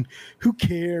news, and who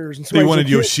cares? And they wanted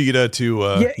Yoshida to,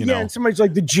 and somebody's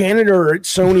like, the janitor at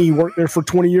Sony worked there for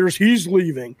 20 years. He's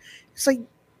leaving. It's like,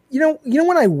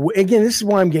 when again, this is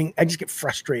why I just get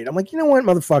frustrated. I'm like, you know what,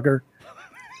 motherfucker?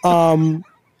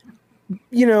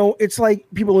 It's like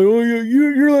people are, oh,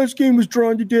 your last game was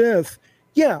drawn to death.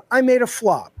 Yeah, I made a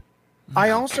flop.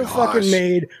 I also fucking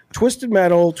made Twisted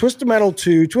Metal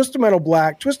 2, Twisted Metal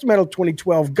Black, Twisted Metal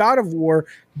 2012, God of War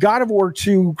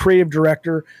 2 creative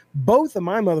director. Both of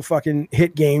my motherfucking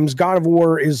hit games. God of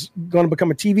War is going to become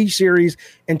a TV series,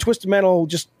 and Twisted Metal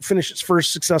just finished its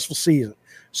first successful season.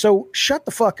 So shut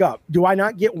the fuck up. Do I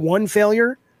not get one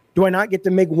failure? Do I not get to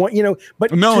make one?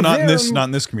 But no, not in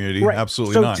this community. Right.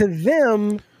 Absolutely not. So to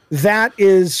them, that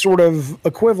is sort of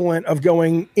equivalent of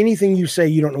going, anything you say,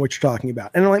 you don't know what you're talking about.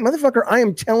 And I'm like, motherfucker, I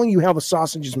am telling you how the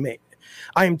sausage is made.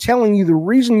 I am telling you the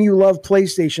reason you love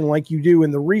PlayStation like you do,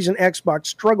 and the reason Xbox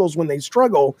struggles when they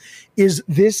struggle, is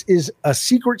this is a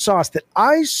secret sauce that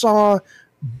I saw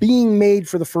being made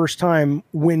for the first time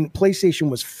when PlayStation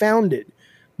was founded,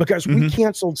 because we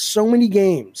canceled so many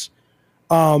games,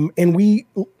 and we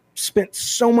spent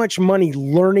so much money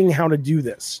learning how to do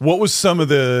this. What was some of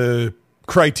the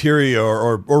criteria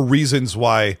or reasons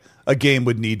why a game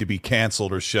would need to be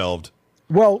canceled or shelved?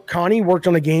 Well, Connie worked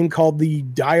on a game called The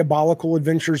Diabolical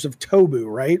Adventures of Tobu,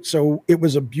 right? So it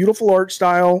was a beautiful art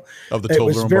style. Of the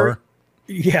Toblerone.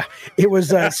 Yeah, it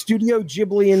was Studio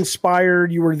Ghibli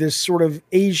inspired. You were this sort of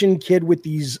Asian kid with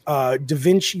these Da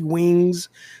Vinci wings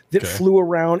that flew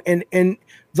around. And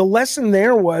the lesson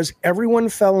there was everyone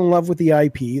fell in love with the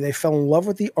IP. They fell in love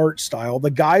with the art style.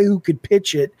 The guy who could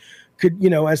pitch it could,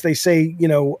 as they say,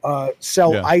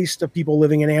 sell ice to people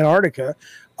living in Antarctica.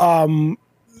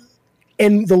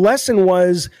 And the lesson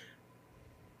was,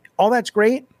 all that's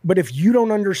great, but if you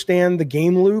don't understand the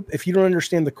game loop, if you don't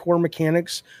understand the core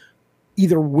mechanics,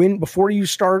 either before you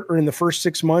start or in the first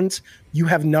 6 months, you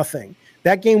have nothing.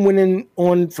 That game went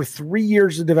on for 3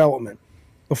 years of development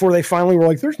before they finally were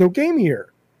like, there's no game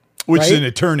here. Which is an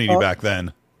eternity back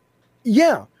then.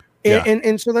 Yeah.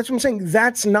 And so that's what I'm saying.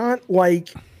 That's not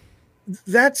like,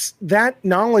 that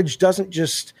knowledge doesn't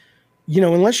just,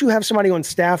 unless you have somebody on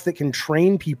staff that can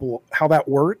train people how that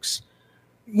works,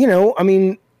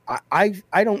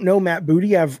 I don't know Matt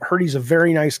Booty. I've heard he's a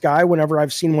very nice guy. Whenever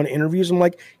I've seen one of interviews, I'm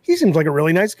like, he seems like a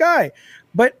really nice guy.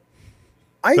 But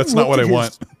that's not what I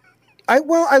want.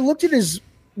 I looked at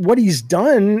what he's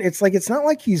done. It's like, it's not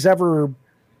like he's ever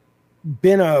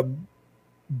been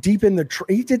deep in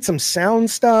he did some sound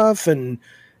stuff and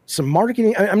some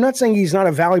marketing. I'm not saying he's not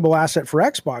a valuable asset for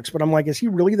Xbox, but I'm like, is he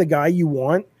really the guy you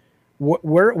want? What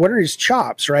are his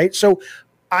chops, right? So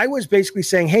I was basically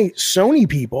saying, hey, Sony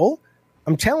people,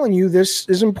 I'm telling you, this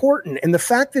is important. And the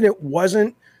fact that it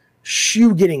wasn't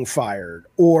Shu getting fired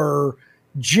or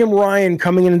Jim Ryan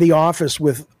coming into the office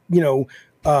with,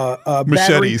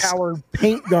 battery-powered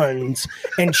paint guns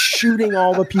and shooting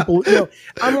all the people.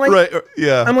 I'm like, right,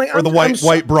 yeah. I'm like, or the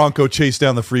white Bronco chase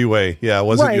down the freeway. Yeah, it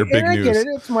wasn't your big news. I get it.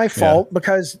 It's my fault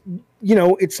because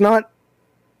it's not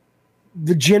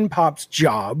the Gen Pop's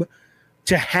job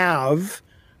to have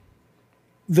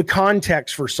the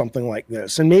context for something like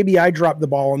this. And maybe I dropped the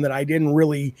ball in that I didn't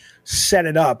really set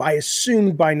it up. I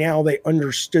assumed by now they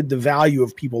understood the value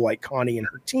of people like Connie and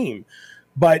her team.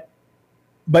 But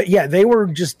yeah, they were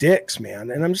just dicks,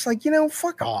 man. And I'm just like,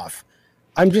 fuck off.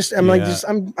 I'm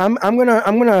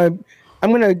gonna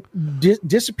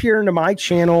disappear into my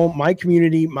channel, my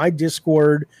community, my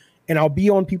Discord, and I'll be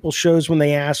on people's shows when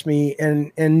they ask me,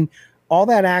 and all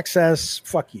that access.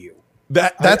 Fuck you.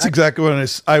 That's exactly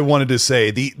what I wanted to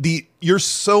say. You're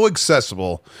so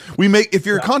accessible. If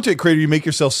you're a content creator, you make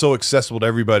yourself so accessible to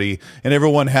everybody, and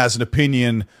everyone has an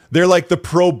opinion. They're like the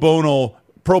pro bono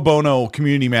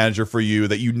community manager for you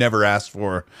that you never asked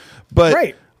for.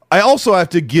 But I also have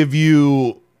to give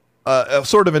you a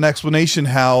sort of an explanation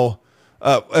how,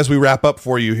 as we wrap up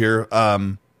for you here,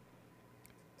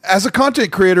 as a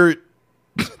content creator,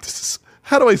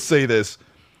 how do I say this?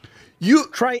 You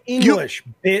try English,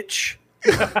 bitch.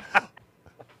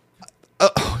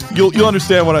 You'll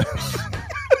understand what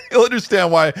you'll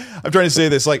understand why I'm trying to say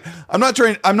this. Like, I'm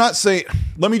not saying,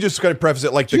 let me just kind of preface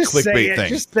it like the clickbait thing.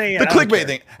 Just say it. The clickbait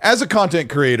thing. As a content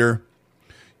creator,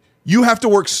 you have to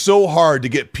work so hard to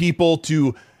get people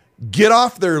to get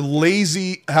off their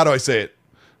lazy, how do I say it?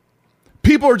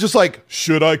 People are just like,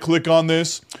 should I click on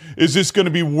this? Is this going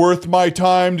to be worth my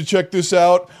time to check this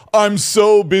out? I'm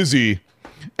so busy.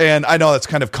 And I know that's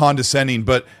kind of condescending,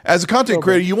 but as a content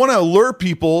creator, you want to allure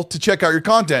people to check out your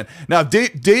content. Now,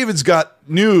 David's got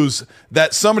news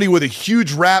that somebody with a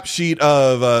huge rap sheet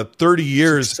of 30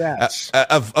 years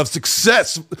of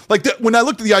success, like when I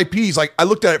looked at the IPs, like I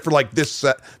looked at it for like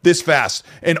this fast,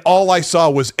 and all I saw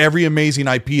was every amazing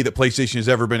IP that PlayStation has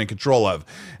ever been in control of.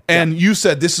 And you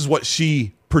said this is what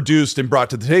she produced and brought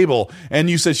to the table, and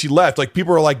you said she left. Like,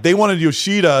 people are like, they wanted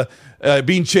Yoshida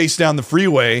being chased down the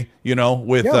freeway, you know,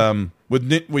 with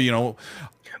you know,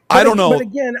 I don't know. But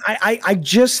again, I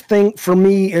just think for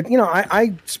me,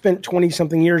 I spent 20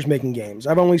 something years making games.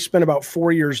 I've only spent about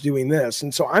 4 years doing this.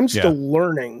 And so I'm still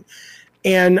learning.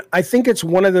 And I think it's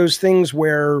one of those things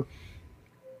where,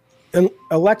 and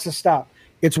Alexa, stop.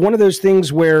 It's one of those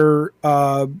things where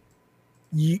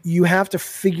you have to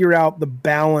figure out the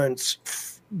balance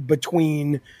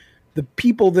between the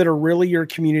people that are really your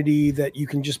community that you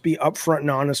can just be upfront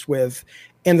and honest with,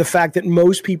 and the fact that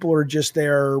most people are just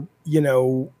there,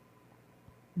 they're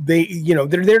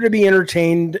there to be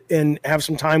entertained and have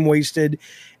some time wasted.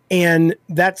 And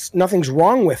nothing's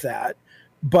wrong with that,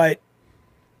 but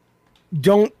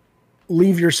don't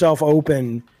leave yourself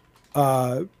open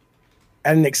at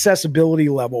an accessibility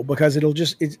level, because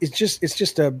it's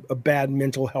just a bad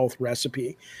mental health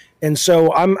recipe. And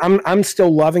so I'm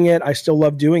still loving it. I still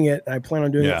love doing it, and I plan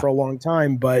on doing it for a long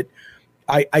time. But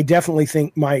I definitely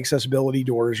think my accessibility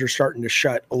doors are starting to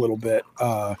shut a little bit.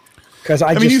 Because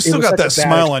I mean, you still got that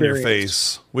smile on your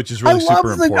face, which is really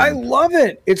super important. I love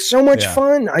it. It's so much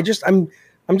fun. I'm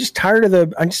just tired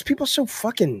of people so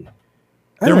fucking.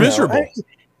 They're miserable.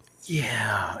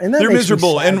 And they're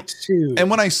miserable. And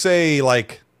when I say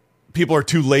like people are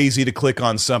too lazy to click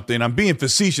on something, I'm being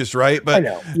facetious, right? But I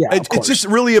know. It's just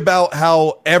really about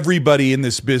how everybody in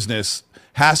this business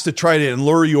has to try to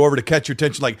lure you over to catch your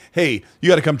attention. Like, hey, you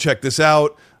got to come check this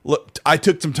out. Look, I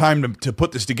took some time to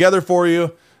put this together for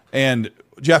you. And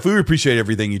Jeff, we appreciate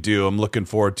everything you do. I'm looking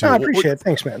forward to it. I appreciate it.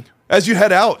 Thanks, man. As you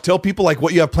head out, tell people like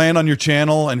what you have planned on your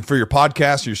channel and for your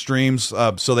podcast, your streams,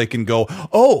 so they can go,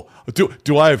 oh,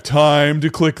 do I have time to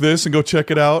click this and go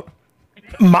check it out?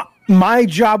 My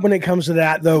job when it comes to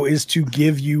that, though, is to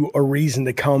give you a reason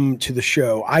to come to the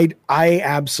show. I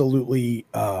absolutely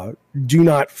do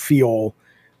not feel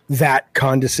that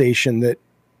condescension that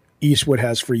Eastwood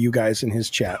has for you guys in his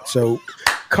chat. So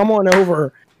come on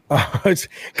over.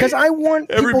 Because I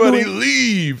want everybody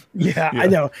leave. Yeah, I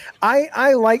know.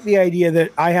 I like the idea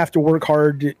that I have to work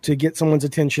hard to get someone's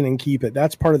attention and keep it.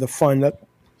 That's part of the fun. That's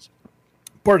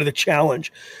part of the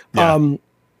challenge. Yeah.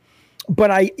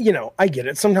 But I get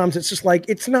it. Sometimes it's just like,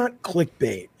 it's not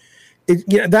clickbait.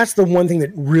 That's the one thing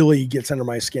that really gets under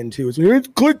my skin too. It's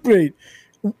clickbait.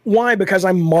 Why? Because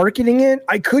I'm marketing it.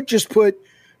 I could just put,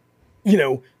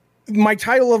 my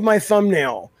title of my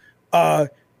thumbnail,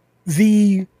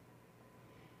 the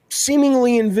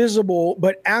seemingly invisible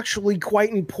but actually quite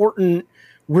important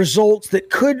results that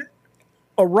could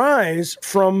arise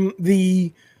from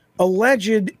the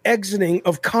alleged exiting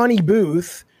of Connie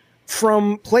Booth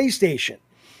from PlayStation.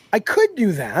 I could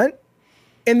do that,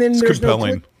 and then it's there's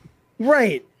compelling.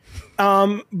 Right.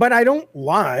 But I don't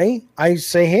lie. I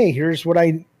say, hey, here's what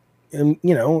I am,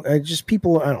 just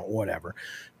people, whatever.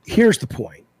 Here's the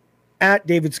point. At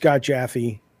David Scott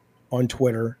Jaffe on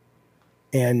Twitter,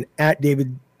 and at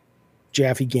David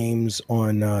Jaffe Games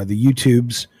on the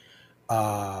YouTubes.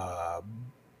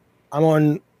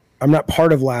 I'm not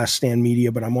part of Last Stand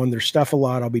Media, but I'm on their stuff a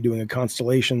lot. I'll be doing a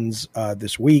Constellations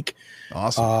this week.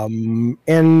 Awesome.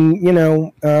 And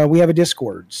we have a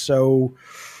Discord. So,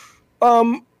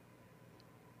 God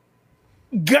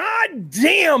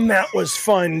damn, that was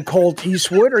fun, Colt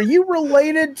Eastwood. Are you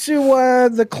related to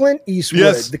the Clint Eastwood?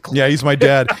 Yes. Yeah, he's my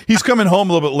dad. He's coming home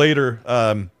a little bit later.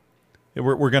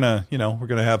 We're gonna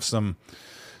have some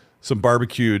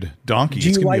barbecued donkey. Do you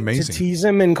it's gonna like be amazing. To tease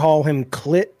him and call him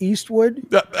Clit Eastwood?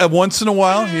 Once in a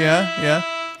while, yeah.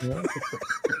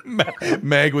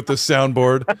 Mag with the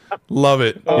soundboard, love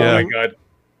it. Oh my god.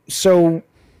 So,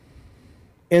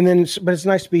 and then, but it's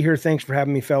nice to be here. Thanks for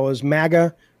having me, fellas.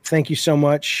 MAGA, thank you so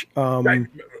much.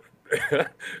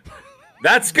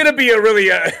 That's going to be a really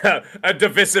a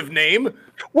divisive name.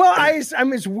 Well,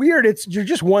 it's weird. You're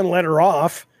just one letter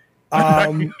off.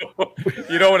 When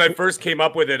I first came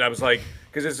up with it, I was like,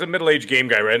 because it's a middle-aged game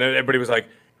guy, right? And everybody was like,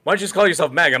 why don't you just call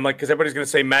yourself MAGA? I'm like, because everybody's going to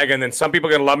say MAGA, and then some people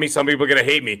are going to love me, some people are going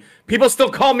to hate me. People still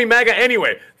call me MAGA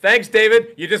anyway. Thanks,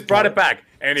 David. You just brought it back.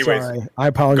 Anyways. Sorry, I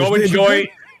apologize. Go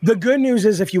enjoy. The good news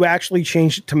is if you actually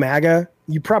changed it to MAGA,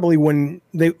 you probably wouldn't.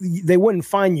 They wouldn't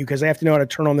fine you because they have to know how to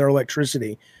turn on their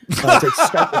electricity to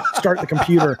start the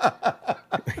computer.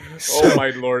 Oh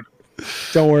my Lord!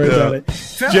 Don't worry about it,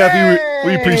 Jeffy.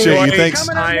 We appreciate you. Thanks.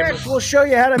 Coming up next, we'll show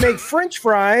you how to make French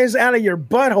fries out of your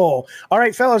butthole. All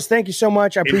right, fellas, thank you so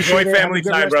much. I appreciate it. Enjoy family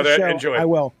time, brother. Enjoy. I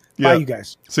will. Bye, you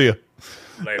guys. See ya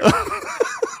later.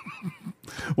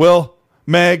 Well,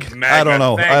 Meg, I don't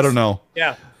know. Thanks. I don't know.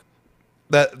 Yeah.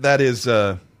 That is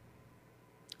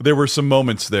there were some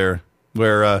moments there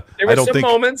where I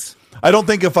don't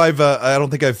think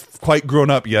I've quite grown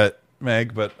up yet,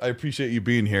 Meg, but I appreciate you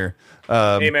being here.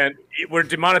 Hey man, we're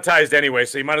demonetized anyway,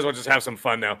 so you might as well just have some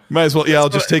fun now. Might as well, yeah. I'll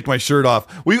just take my shirt off.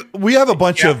 We have a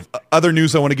bunch of other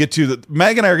news I want to get to. That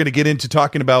Meg and I are going to get into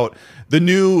talking about the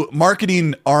new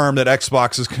marketing arm that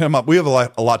Xbox has come up. We have a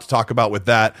lot to talk about with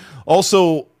that.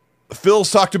 Also,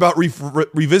 Phil's talked about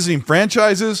revisiting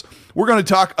franchises. We're going to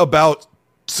talk about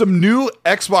some new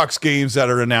Xbox games that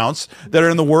are announced, that are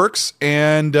in the works,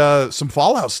 and some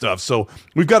Fallout stuff. So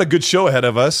we've got a good show ahead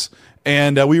of us,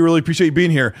 and we really appreciate you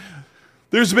being here.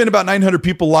 There's been about 900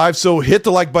 people live, so hit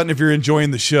the like button if you're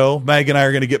enjoying the show. Mag and I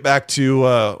are going to get back to,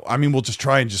 we'll just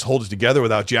try and just hold it together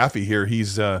without Jaffe here. He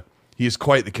is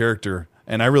quite the character,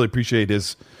 and I really appreciate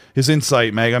his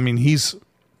insight, Mag. I mean, he's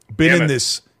been in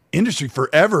this industry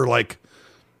forever. Like,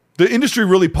 the industry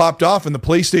really popped off, and the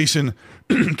PlayStation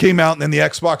came out, and then the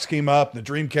Xbox came up, and the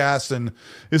Dreamcast, and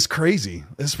it's crazy.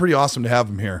 It's pretty awesome to have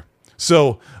him here.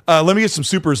 So let me get some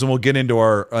supers, and we'll get into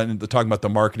our talking about the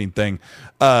marketing thing.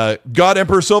 God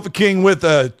Emperor Sofa King with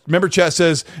member chat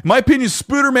says, in my opinion,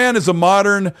 Spooderman is a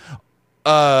modern,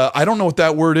 I don't know what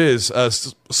that word is,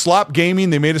 slop gaming.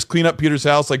 They made us clean up Peter's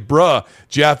house. Like, bruh,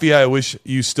 Jaffe, I wish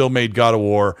you still made God of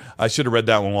War. I should have read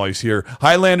that one while he's here.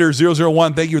 Highlander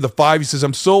 001, thank you for the 5. He says,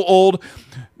 I'm so old.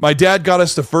 My dad got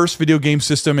us the first video game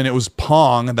system, and it was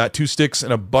Pong, that 2 sticks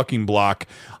and a bucking block.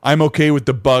 I'm okay with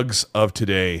the bugs of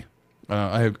today.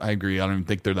 I agree. I don't even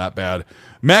think they're that bad.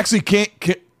 Maxie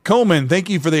Coleman, thank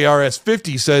you for the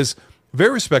RS50, says,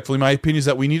 very respectfully, my opinion is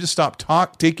that we need to stop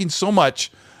taking so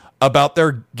much about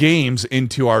their games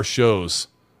into our shows.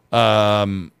 I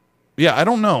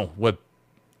don't know what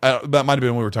that might have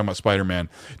been when we were talking about Spider-Man.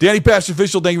 Danny Patch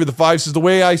Official, thank you for the 5, says, the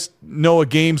way I know a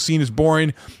game scene is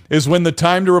boring is when the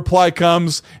time to reply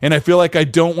comes, and I feel like I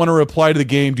don't want to reply to the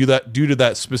game due to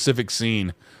that specific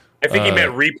scene. I think he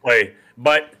meant replay,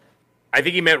 but I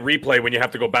think he meant replay when you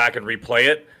have to go back and replay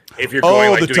it. If you're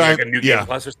going doing like a new game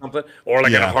plus or something, or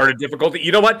like at a harder difficulty.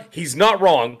 You know what? He's not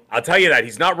wrong. I'll tell you that.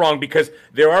 He's not wrong because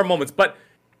there are moments. But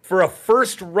for a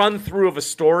first run through of a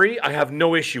story, I have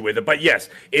no issue with it. But yes,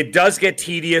 it does get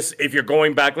tedious if you're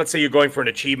going back. Let's say you're going for an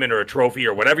achievement or a trophy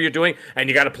or whatever you're doing, and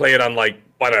you got to play it on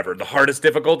the hardest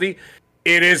difficulty.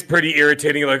 It is pretty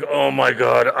irritating. Like, oh my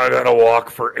God, I got to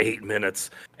walk for 8 minutes.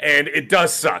 And it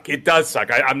does suck. It does suck.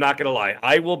 I'm not going to lie.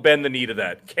 I will bend the knee to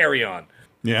that. Carry on.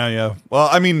 Yeah. Well,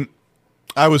 I mean,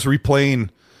 I was replaying.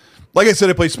 Like I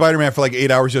said, I played Spider-Man for like 8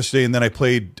 hours yesterday, and then I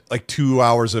played like 2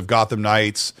 hours of Gotham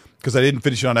Knights because I didn't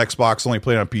finish it on Xbox, only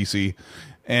played it on PC.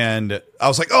 And I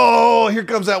was like, oh, here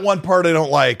comes that one part I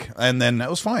don't like. And then that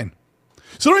was fine.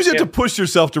 Sometimes you have to push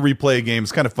yourself to replay a game.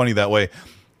 It's kind of funny that way.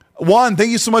 Juan, thank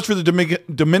you so much for the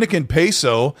Dominican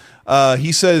peso.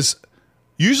 He says,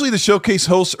 usually the showcase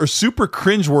hosts are super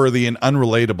cringeworthy and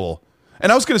unrelatable.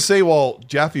 And I was going to say while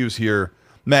Jaffe was here,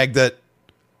 Mag, that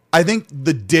I think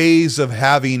the days of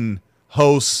having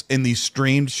hosts in these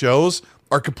streamed shows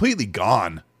are completely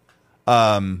gone.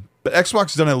 But Xbox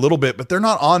has done it a little bit, but they're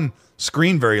not on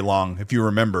screen very long, if you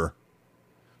remember.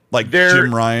 Like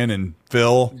Jim Ryan and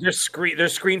Phil. Their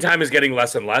screen time is getting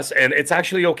less and less, and it's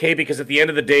actually okay because at the end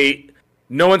of the day,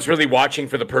 no one's really watching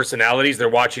for the personalities. They're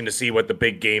watching to see what the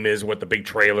big game is, what the big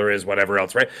trailer is, whatever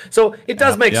else, right? So it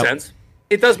does make sense.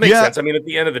 It does make sense. I mean, at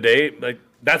the end of the day, like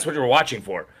that's what you're watching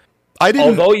for.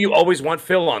 Although you always want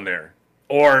Phil on there,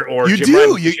 or you Jim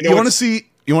do. Ryan, You want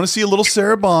to see a little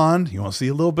Sarah Bond. You want to see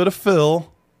a little bit of Phil.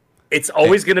 It's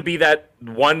always going to be that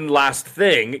one last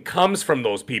thing. It comes from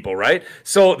those people, right?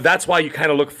 So that's why you kind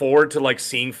of look forward to like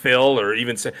seeing Phil or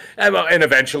even and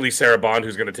eventually Sarah Bond,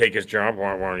 who's going to take his job.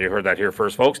 Well, you heard that here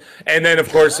first, folks. And then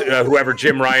of course whoever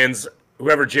Jim Ryan's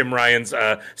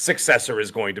successor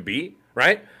is going to be,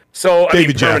 right? So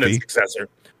permanent successor.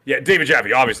 Yeah, David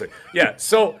Jaffe, obviously. Yeah.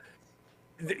 So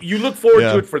you look forward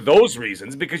to it for those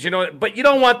reasons because but you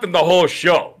don't want them the whole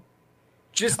show.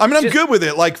 I'm good with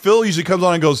it. Like Phil usually comes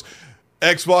on and goes,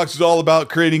 Xbox is all about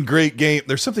creating great game.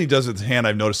 There's something he does with his hand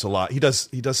I've noticed a lot. He does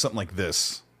something like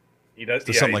this. He does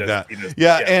something like that.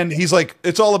 Yeah, and he's like,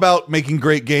 it's all about making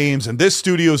great games, and this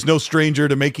studio is no stranger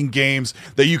to making games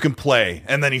that you can play.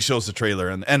 And then he shows the trailer,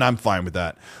 and I'm fine with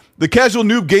that. The Casual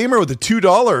Noob Gamer with the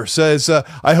 $2 says,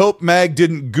 I hope Mag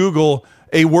didn't Google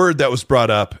a word that was brought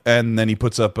up, and then he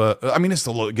puts up it's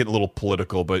getting a little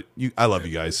political, but I love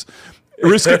you guys.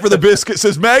 Risk It for the Biscuit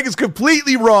says, Mag is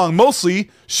completely wrong.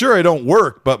 Mostly, sure, I don't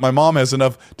work, but my mom has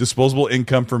enough disposable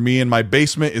income for me, and my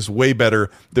basement is way better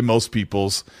than most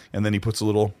people's. And then he puts a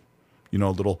little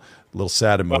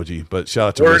sad emoji. But shout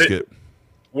out to Risk It.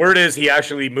 Word is he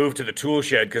actually moved to the tool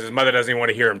shed because his mother doesn't even want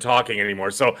to hear him talking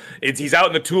anymore. So he's out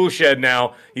in the tool shed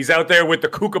now. He's out there with the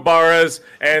kookaburras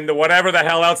and the whatever the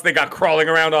hell else they got crawling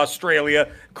around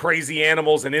Australia, crazy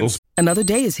animals and insects. Another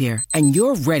day is here and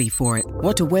you're ready for it.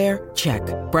 What to wear? Check.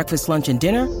 Breakfast, lunch, and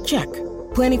dinner? Check.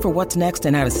 Planning for what's next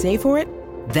and how to save for it?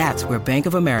 That's where Bank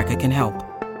of America can help.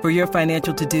 For your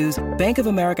financial to-dos, Bank of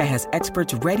America has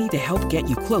experts ready to help get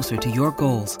you closer to your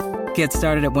goals. Get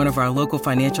started at one of our local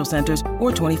financial centers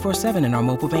or 24/7 in our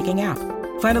mobile banking app.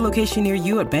 Find a location near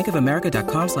you at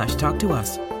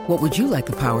bankofamerica.com/talktous. What would you like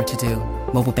the power to do?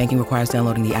 Mobile banking requires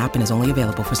downloading the app and is only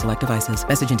available for select devices.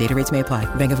 Message and data rates may apply.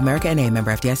 Bank of America N.A.,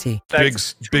 member FDIC.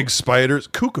 Big spiders,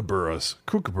 kookaburras.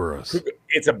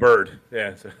 It's a bird.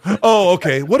 Yeah. Oh,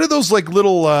 okay. What are those like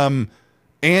little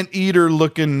anteater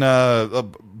looking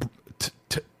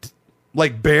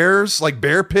like bears, like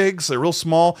bear pigs? They're real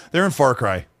small. They're in Far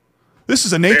Cry. This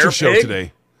is a nature show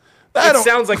today. It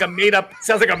sounds like a made up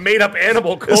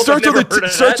animal. It starts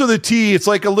with a T. It's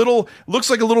like looks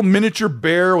like a little miniature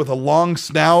bear with a long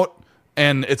snout,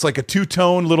 and it's like a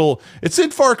two-tone little. It's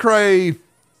in Far Cry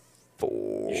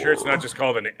 4. You sure it's not just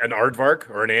called an aardvark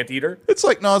or an anteater?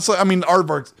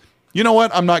 Aardvarks. You know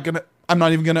what? I'm not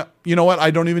even gonna. You know what?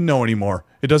 I don't even know anymore.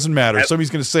 It doesn't matter. Somebody's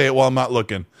gonna say it while I'm not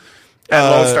looking.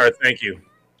 Lone Star, thank you.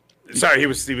 Sorry, he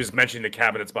was mentioning the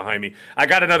cabinets behind me. I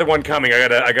got another one coming. I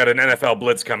got an NFL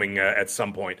Blitz coming at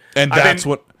some point. And that's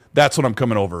what I'm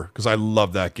coming over because I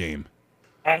love that game.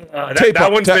 That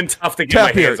one's been tough to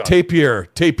get my hands on. Tape here.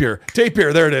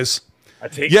 There it is.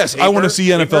 Yes, I want to see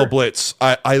NFL Blitz.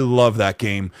 I love that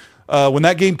game. When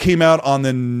that game came out on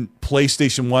the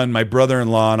PlayStation 1, my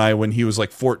brother-in-law and I, when he was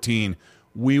like 14,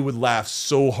 we would laugh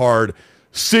so hard.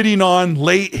 Sitting on,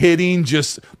 late hitting,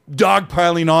 just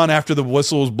dogpiling on after the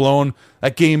whistle was blown.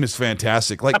 That game is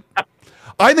fantastic. Like,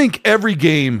 I think every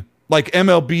game, like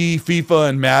MLB, FIFA,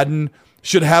 and Madden,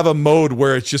 should have a mode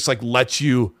where it's just like lets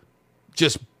you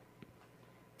just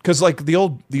because like the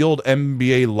old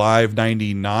NBA Live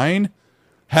 99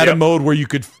 had a mode where you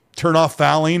could turn off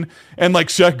fouling and like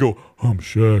Shaq go, I'm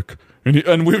Shaq,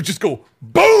 and we would just go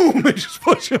boom and just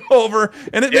push him over,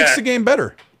 and it makes the game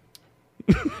better.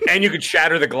 And you could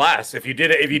shatter the glass if you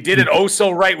did it oh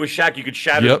so right with Shaq. You could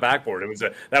shatter the backboard.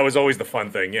 That was always the fun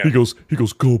thing. Yeah. He goes,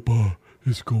 Gopa.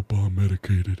 Is Gopa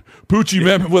medicated?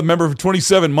 Poochie, member for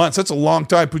 27 months. That's a long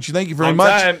time. Poochie, thank you very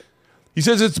much. Time. He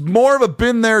says it's more of a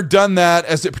been there, done that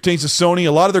as it pertains to Sony.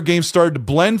 A lot of their games started to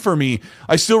blend for me.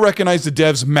 I still recognize the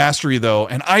devs' mastery though,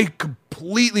 and I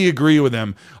completely agree with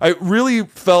him. I really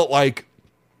felt like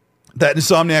that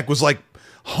Insomniac was like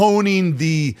honing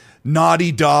the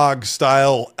Naughty Dog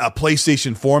style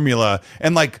PlayStation formula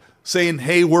and like saying,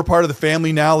 hey, we're part of the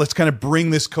family now. Let's kind of bring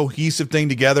this cohesive thing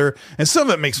together. And some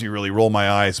of it makes me really roll my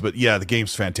eyes. But yeah, the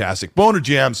game's fantastic. Boner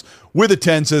Jams with a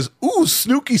 10 says, ooh,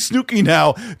 snooky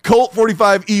now. Colt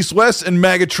 45 East West and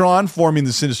Megatron forming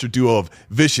the sinister duo of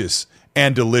Vicious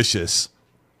and Delicious.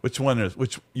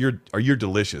 You're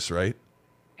Delicious, right?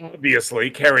 Obviously.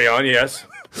 Carry on, yes.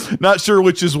 Not sure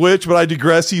which is which, but I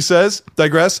digress, he says.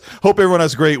 Hope everyone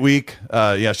has a great week.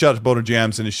 Shout out to Boner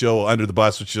Jams and his show Under the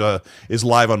Bus, which is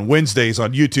live on Wednesdays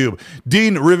on YouTube.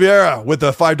 Dean Rivera with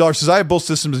the $5 says, I have both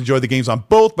systems, enjoy the games on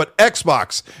both, but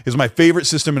Xbox is my favorite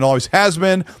system and always has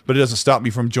been, but it doesn't stop me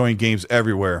from enjoying games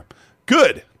everywhere.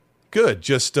 Good.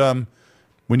 Just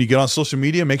when you get on social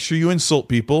media, make sure you insult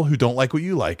people who don't like what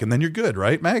you like, and then you're good,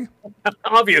 right, Mag?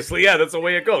 Obviously, yeah, that's the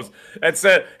way it goes. That's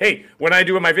hey, when I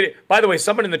do my video. By the way,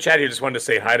 someone in the chat here just wanted to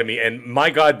say hi to me, and my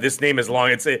God, this name is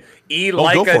long. It's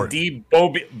Elika D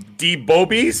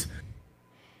Bobies.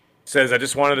 Says I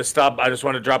just wanted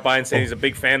to drop by and say he's a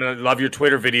big fan, and I love your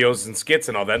Twitter videos and skits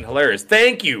and all that. And hilarious.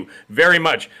 Thank you very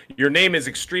much. Your name is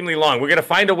extremely long. We're gonna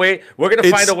find a way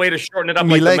to shorten it up.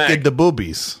 Me like the Mag. The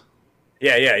boobies.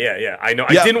 Yeah. I know.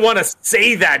 Yeah. I didn't want to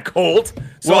say that, Colt.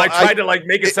 So I tried to like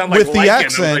make it sound like with the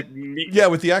accent.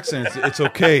 Like, with the accent, it's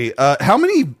okay. How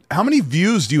many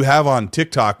views do you have on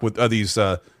TikTok with these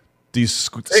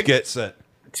skits that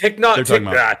TikTok?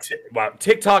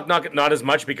 TikTok not as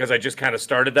much because I just kind of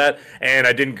started that and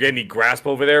I didn't get any grasp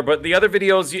over there. But the other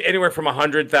videos, anywhere from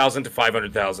 100,000 to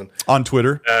 500,000 on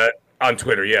Twitter. On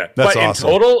Twitter, yeah. That's but awesome.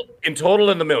 in total,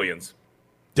 in the millions.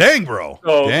 Dang, bro.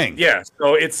 So, dang. Yeah.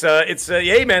 So it's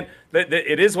hey, man.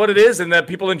 It is what it is, and that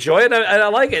people enjoy it. And I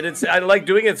like it. I like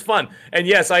doing it. It's fun. And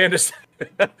yes, I understand.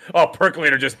 Oh,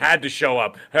 Percolator just had to show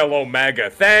up. Hello, MAGA.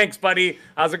 Thanks, buddy.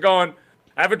 How's it going?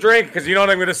 Have a drink, because you know what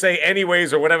I'm going to say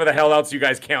anyways, or whatever the hell else you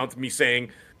guys count me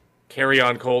saying. Carry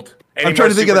on, Colt. I'm trying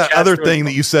to think of that other thing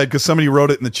that you said, because somebody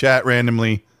wrote it in the chat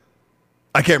randomly.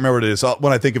 I can't remember what it is.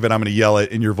 When I think of it, I'm going to yell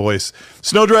it in your voice.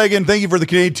 Snow Dragon, thank you for the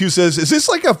Canadian 2 says, is this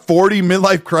like a 40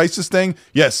 midlife crisis thing?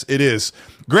 Yes, it is.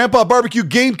 Grandpa Barbecue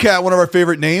Game Cat, one of our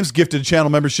favorite names, gifted a channel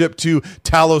membership to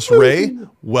Talos Ray.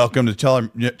 Welcome to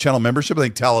channel membership. I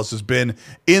think Talos has been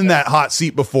in that hot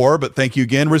seat before, but thank you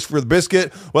again. Risk for the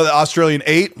Biscuit. Well, the Australian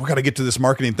 8. We got to get to this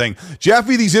marketing thing.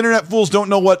 Jaffe, these internet fools don't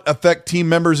know what effect team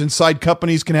members inside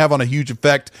companies can have on a huge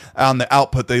effect on the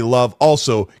output they love.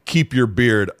 Also, keep your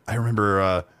beard. I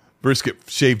remember Brisket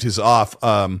shaved his off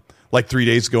like 3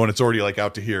 days ago, and it's already like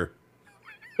out to here.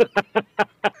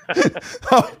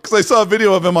 Because I saw a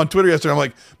video of him on Twitter yesterday. I'm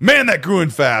like, man, that grew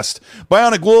in fast.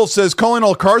 Bionic Wolf says, calling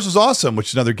all cars was awesome, which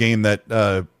is another game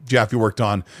that Jaffe worked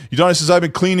on. Udonis says, I've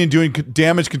been cleaning, doing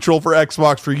damage control for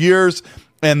Xbox for years,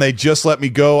 and they just let me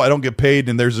go. I don't get paid,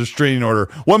 and there's a restraining order.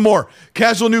 One more.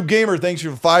 Casual Noob Gamer, thanks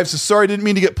for 5. Says, sorry, didn't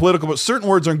mean to get political, but certain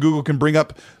words on Google can bring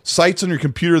up sites on your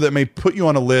computer that may put you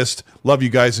on a list. Love you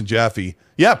guys and Jaffe.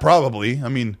 Yeah, probably. I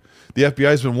mean, the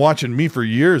FBI's been watching me for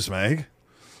years, Meg.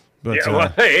 But, yeah, well,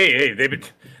 hey,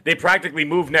 they practically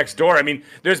moved next door. I mean,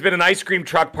 there's been an ice cream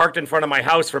truck parked in front of my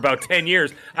house for about 10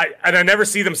 years, and I never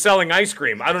see them selling ice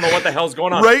cream. I don't know what the hell's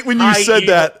going on. Right when you said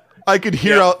that, I could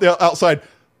hear outside.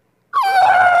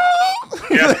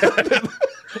 Yeah.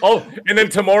 Oh, and then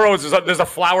tomorrow there's a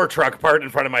flower truck parked in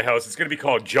front of my house. It's going to be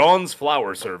called John's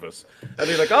Flower Service. And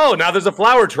they're like, oh, now there's a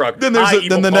flower truck. Then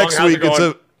then the next week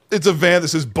it's a van that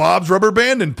says Bob's Rubber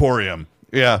Band Emporium.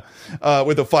 Yeah,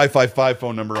 with a 555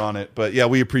 phone number on it. But yeah,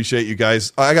 we appreciate you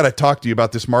guys. I got to talk to you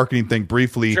about this marketing thing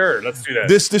briefly. Sure, let's do that.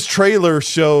 This trailer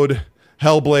showed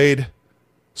Hellblade,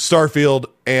 Starfield,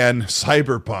 and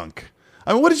Cyberpunk.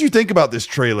 I mean, what did you think about this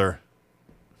trailer?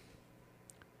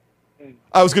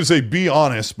 I was going to say be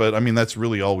honest, but I mean, that's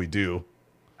really all we do.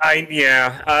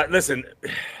 Listen,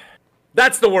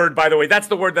 that's the word, by the way. That's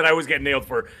the word that I always get nailed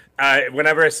for.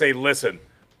 Whenever I say listen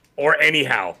or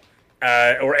anyhow.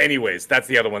 Or anyways, that's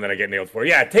the other one that I get nailed for.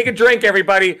 Yeah, take a drink,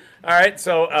 everybody. All right,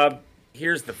 so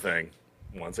here's the thing.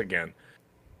 Once again,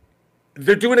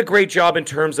 they're doing a great job in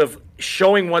terms of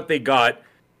showing what they got.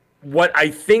 What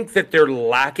I think that they're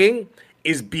lacking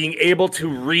is being able to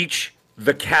reach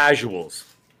the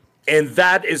casuals. And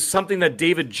that is something that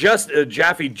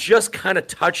Jaffe just kind of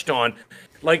touched on.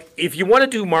 Like, if you want to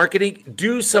do marketing,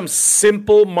 do some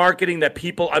simple marketing that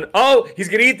people... he's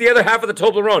going to eat the other half of the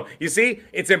Toblerone. You see?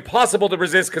 It's impossible to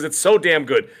resist because it's so damn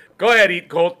good. Go ahead, eat,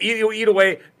 Colt. Eat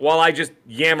away while I just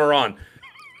yammer on.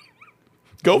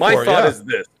 My thought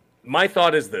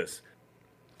is this.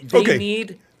 They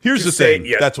need... Here's the thing.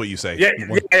 Yes. That's what you say.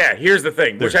 Yeah. Here's the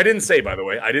thing, which I didn't say, by the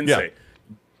way. I didn't say.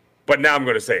 But now I'm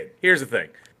going to say it. Here's the thing.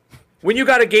 When you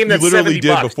got a game that's $70... You literally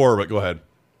did before, but go ahead.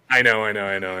 I know.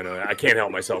 I can't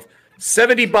help myself.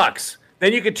 $70.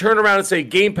 Then you could turn around and say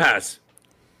Game Pass.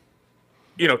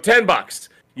 $10.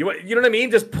 You know what I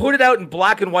mean? Just put it out in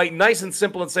black and white, nice and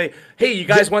simple, and say, "Hey, you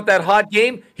guys want that hot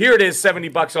game? Here it is,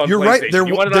 $70 on You're PlayStation. right. There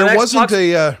wasn't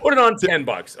Xbox? Put it on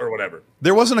 $10 or whatever."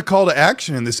 There wasn't a call to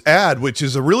action in this ad, which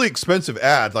is a really expensive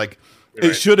ad. Like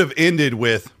it should have ended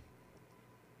with,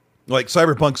 like,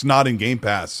 Cyberpunk's not in Game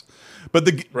Pass, but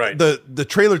the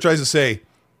trailer tries to say,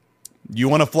 you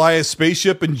want to fly a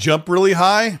spaceship and jump really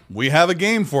high? We have a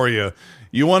game for you.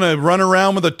 You want to run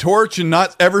around with a torch and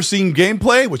not ever seen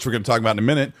gameplay, which we're going to talk about in a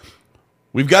minute?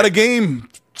 We've got a game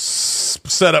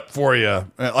set up for you.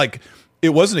 Like, it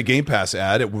wasn't a Game Pass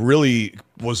ad. It really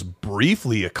was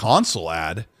briefly a console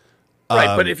ad.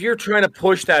 Right, but if you're trying to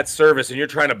push that service and you're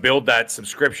trying to build that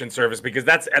subscription service, because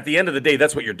that's, at the end of the day,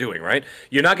 that's what you're doing, right?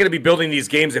 You're not going to be building these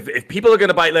games. If people are going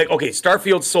to buy, like, okay,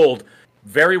 Starfield sold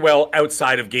very well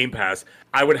outside of Game Pass.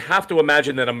 I would have to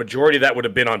imagine that a majority of that would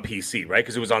have been on PC, right?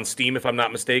 Because it was on Steam, if I'm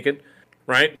not mistaken,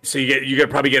 right? So you could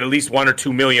probably get at least 1 or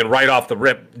 2 million right off the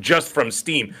rip just from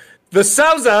Steam. The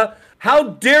Sousa, how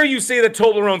dare you say that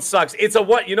Toblerone sucks? It's a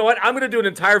what? You know what? I'm going to do an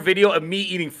entire video of me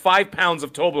eating 5 pounds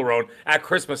of Toblerone at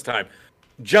Christmas time.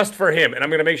 just for him, and I'm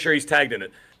going to make sure he's tagged in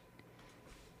it.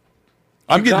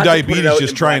 I'm getting diabetes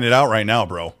just trying it out right now,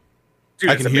 bro. Dude,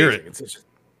 I can hear it. It's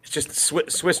just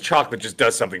Swiss chocolate just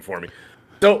does something for me.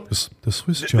 So the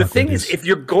Swiss chocolate. The thing is, if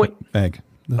you're going, Meg,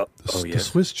 the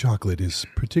Swiss chocolate is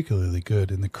particularly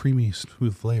good, and the creamy,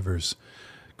 smooth flavors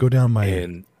go down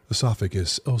my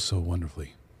esophagus so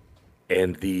wonderfully.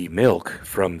 And the milk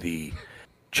from the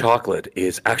chocolate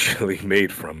is actually made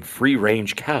from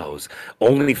free-range cows,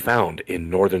 only found in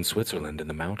northern Switzerland in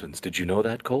the mountains. Did you know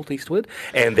that, Colt Eastwood?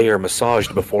 And they are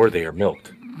massaged before they are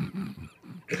milked.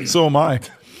 So am I.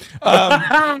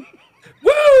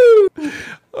 Woo!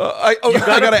 I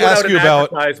got to ask you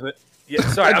about. Yeah,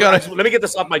 sorry, let me get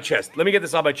this off my chest.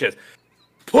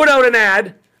 Put out an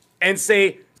ad and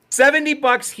say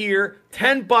 $70 here,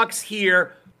 $10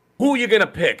 here. Who are you gonna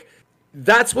pick?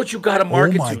 That's what you got to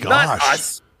market to. Not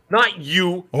us, not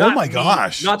you. Oh not my me,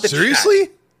 gosh! Not the Seriously?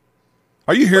 chat.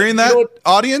 Are you hearing that,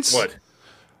 audience?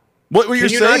 What were you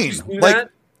saying? Like,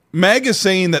 Meg is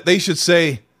saying that they should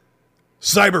say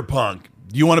Cyberpunk.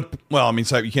 You want to? Well, I mean,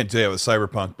 you can't say it with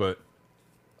Cyberpunk, but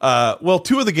well,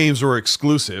 2 of the games were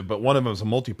exclusive, but one of them was a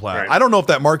multiplayer. Right. I don't know if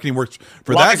that marketing works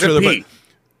for that trailer, but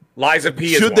Liza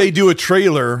P. Should they do a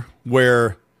trailer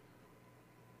where?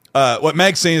 What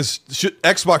Meg's saying is,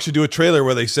 Xbox should do a trailer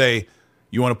where they say,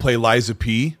 "You want to play Liza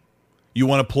P? You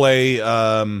want to play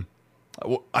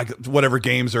whatever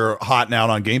games are hot now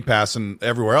on Game Pass and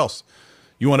everywhere else.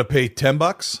 You want to pay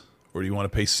 $10 or do you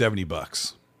want to pay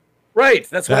 $70?" Right,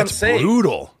 that's what I'm saying. That's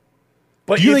brutal.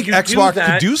 But do you think Xbox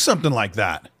could do something like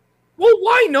that? Well,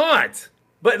 why not?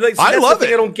 But like, I love it.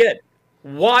 I don't get.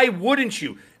 Why wouldn't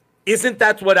you? Isn't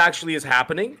that what actually is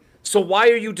happening? So why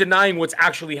are you denying what's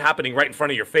actually happening right in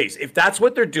front of your face? If that's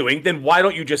what they're doing, then why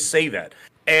don't you just say that?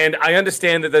 And I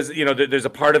understand that there's a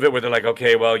part of it where they're like,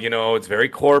 okay, well, it's very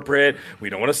corporate. We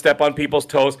don't want to step on people's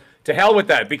toes. To hell with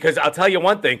that, because I'll tell you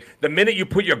one thing. The minute you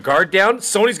put your guard down,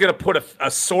 Sony's going to put a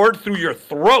sword through your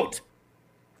throat.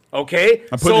 Okay?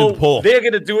 I'm putting it in the poll. They're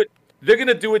going to do it. They're going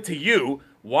to do it to you.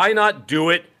 Why not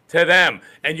do it to them?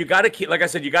 And you got to keep, like I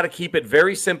said, you got to keep it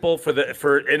very simple and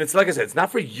it's like I said, it's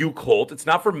not for you, Colt. It's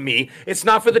not for me. It's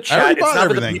not for the chat. It's not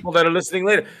for the people that are listening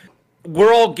later.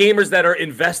 We're all gamers that are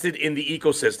invested in the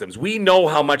ecosystems. We know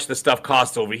how much the stuff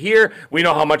costs over here. We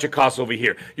know how much it costs over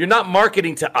here. You're not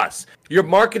marketing to us. You're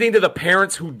marketing to the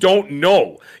parents who don't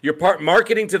know. You're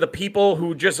marketing to the people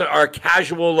who just are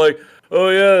casual, like, oh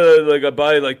yeah, like I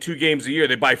buy like 2 games a year.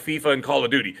 They buy FIFA and Call of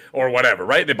Duty or whatever,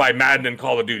 right? They buy Madden and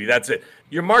Call of Duty. That's it.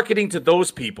 You're marketing to those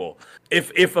people.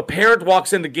 If a parent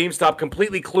walks into GameStop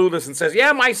completely clueless and says,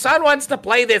 yeah, my son wants to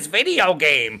play this video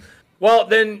game, well,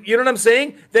 then, you know what I'm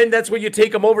saying? Then that's where you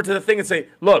take them over to the thing and say,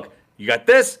 look, you got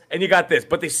this and you got this.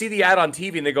 But they see the ad on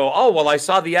TV and they go, oh, well, I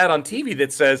saw the ad on TV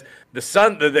that says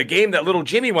the game that little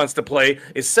Jimmy wants to play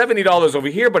is $70 over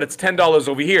here, but it's $10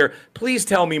 over here. Please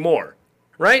tell me more.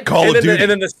 Right? Call of Duty.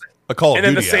 And then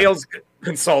the sales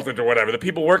consultant or whatever, the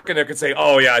people working there can say,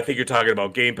 oh, yeah, I think you're talking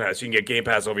about Game Pass. You can get Game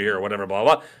Pass over here or whatever, blah,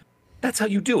 blah. That's how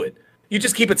you do it. You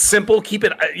just keep it simple. Keep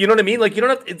it, you know what I mean? Like, you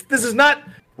don't have, this is not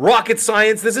rocket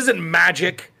science. This isn't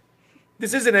magic.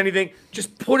 This isn't anything.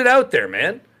 Just put it out there,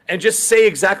 man. And just say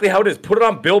exactly how it is. Put it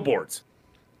on billboards.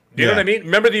 Do you know what I mean?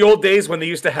 Remember the old days when they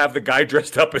used to have the guy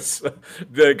dressed up as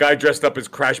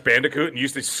Crash Bandicoot and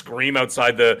used to scream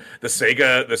outside the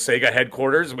Sega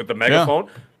headquarters with the megaphone?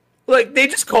 Yeah. Like, they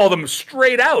just call them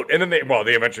straight out, and then they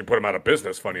eventually put him out of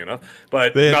business. Funny enough,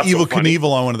 but they had Evil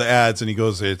Knievel on one of the ads, and he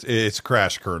goes, "It's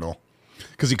Crash, Colonel,"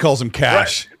 because he calls him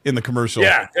Cash in the commercial.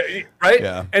 Yeah, right.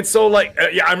 Yeah, and so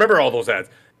I remember all those ads.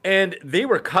 And they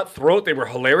were cutthroat. They were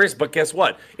hilarious. But guess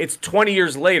what? It's 20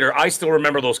 years later. I still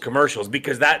remember those commercials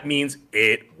because that means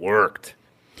it worked.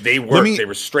 They worked. They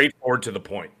were straightforward to the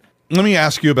point. Let me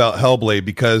ask you about Hellblade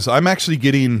because I'm actually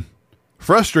getting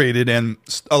frustrated, and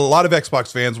a lot of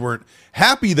Xbox fans weren't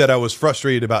happy that I was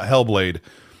frustrated about Hellblade.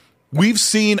 We've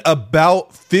seen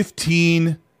about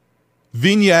 15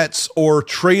 vignettes or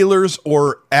trailers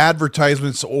or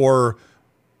advertisements or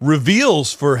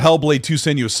reveals for Hellblade 2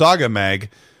 Senua's Saga, Mag.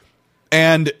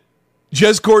 And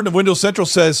Jez Gordon of Windows Central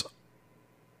says,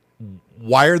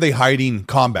 why are they hiding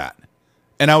combat?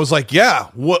 And I was like, yeah,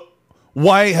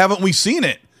 why haven't we seen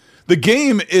it? The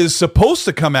game is supposed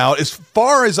to come out, as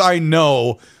far as I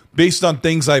know, based on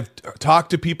things I've talked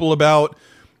to people about.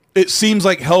 It seems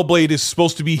like Hellblade is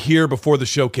supposed to be here before the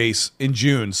showcase in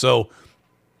June. So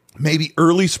maybe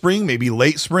early spring, maybe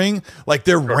late spring. Like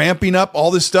they're ramping up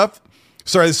all this stuff.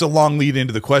 Sorry, this is a long lead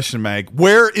into the question, Mag.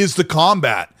 Where is the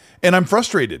combat? And I'm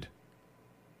frustrated.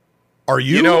 Are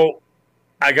you?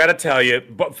 I got to tell you,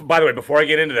 but by the way, before I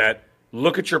get into that,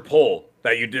 look at your poll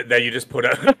that you just put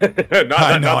out.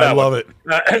 I love it.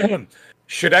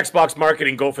 Should Xbox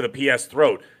marketing go for the PS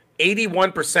throat?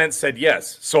 81% said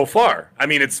yes so far. I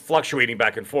mean, it's fluctuating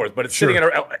back and forth, but it's sitting at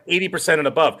 80% and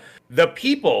above. The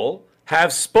people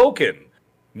have spoken.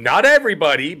 Not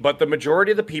everybody, but the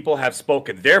majority of the people have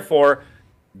spoken. Therefore,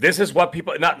 this is what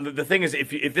people. Not the thing is,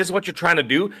 if this is what you're trying to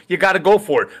do, you got to go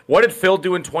for it. What did Phil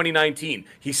do in 2019?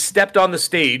 He stepped on the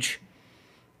stage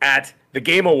at the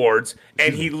Game Awards,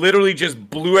 and he literally just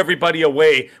blew everybody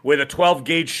away with a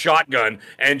 12-gauge shotgun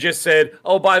and just said,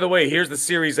 oh, by the way, here's the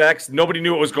Series X. Nobody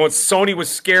knew what was going on. Sony was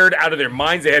scared out of their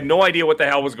minds. They had no idea what the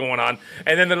hell was going on.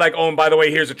 And then they're like, oh, and by the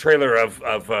way, here's a trailer of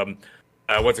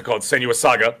what's it called? Senua's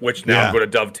Saga, which now I'm going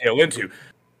to dovetail into.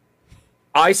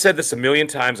 I said this a million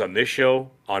times on this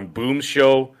show, on Boom's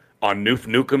show, on Noof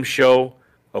Nukem's show,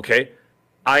 okay?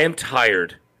 I am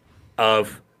tired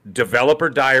of developer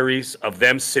diaries of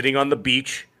them sitting on the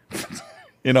beach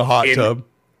in a hot tub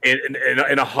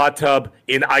in a hot tub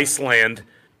in Iceland,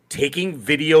 taking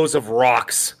videos of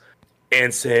rocks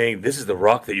and saying, this is the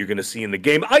rock that you're going to see in the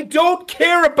game. I don't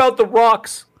care about the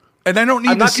rocks. And I don't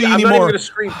need to see anymore. I'm not even going to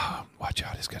scream. Watch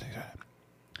out. He's going to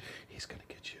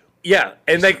get you. Yeah,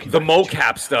 and like the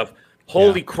mocap stuff.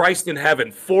 Holy Christ in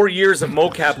heaven. 4 years of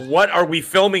mocap. What are we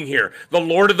filming here? The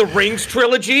Lord of the Rings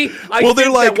trilogy? I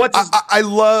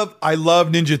love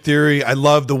Ninja Theory. I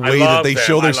love the way that they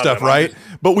show their stuff, right?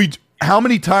 But how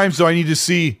many times do I need to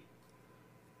see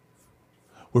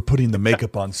we're putting the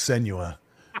makeup on Senua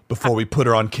before we put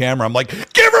her on camera? I'm like,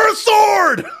 give her a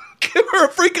sword! Give her a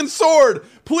freaking sword,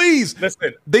 please.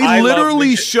 Listen, they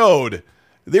literally showed.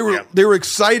 They were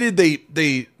excited.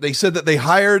 They said that they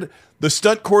hired the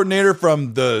stunt coordinator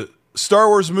from the Star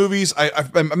Wars movies.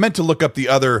 I meant to look up the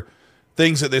other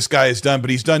things that this guy has done,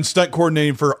 but he's done stunt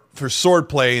coordinating for sword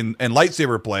play and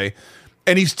lightsaber play.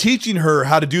 And he's teaching her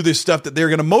how to do this stuff that they're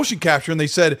going to motion capture. And they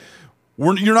said,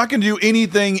 you're not going to do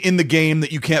anything in the game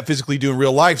that you can't physically do in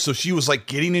real life. So she was like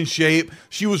getting in shape.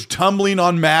 She was tumbling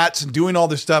on mats and doing all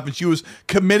this stuff. And she was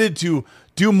committed to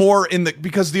do more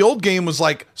because the old game was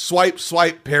like swipe,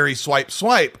 swipe, parry, swipe,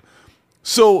 swipe.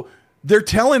 So they're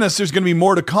telling us there's going to be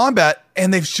more to combat,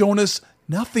 and they've shown us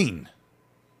nothing.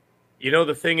 You know,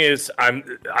 the thing is, I'm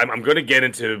going to get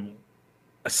into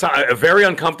a very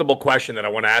uncomfortable question that I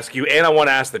want to ask you, and I want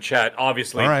to ask the chat,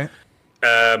 obviously. All right.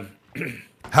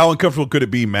 How uncomfortable could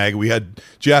it be, Mag? We had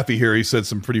Jaffe here. He said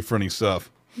some pretty funny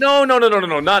stuff. No.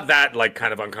 Not that, like,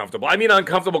 kind of uncomfortable. I mean,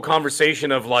 uncomfortable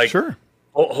conversation of, like, sure.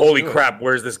 Holy crap,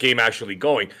 where's this game actually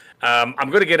going? I'm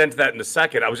going to get into that in a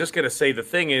second. I was just going to say the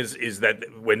thing is that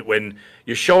when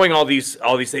you're showing all these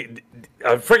things,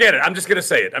 forget it. I'm just going to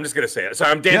say it. So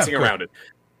I'm dancing around it.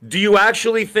 Do you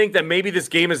actually think that maybe this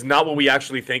game is not what we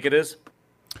actually think it is?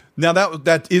 Now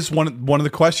that is one of the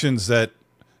questions that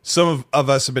some of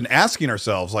us have been asking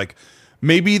ourselves. Like,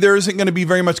 maybe there isn't going to be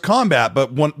very much combat,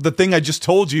 but the thing I just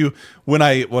told you when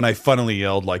I funnily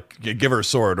yelled, like, give her a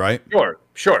sword, right?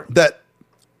 Sure. That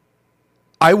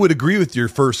I would agree with your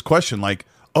first question. Like,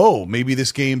 oh, maybe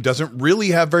this game doesn't really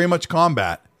have very much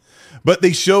combat, but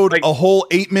they showed a whole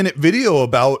 8-minute video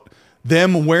about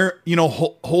them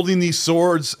holding these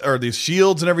swords or these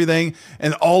shields and everything.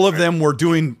 And all of them were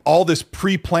doing all this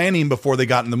pre-planning before they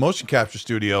got in the motion capture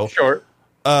studio. Sure.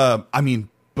 I mean,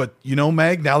 but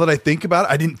Mag, now that I think about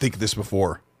it, I didn't think of this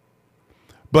before.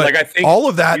 But I think all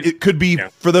of that, it could be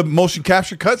for the motion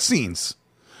capture cutscenes.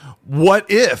 What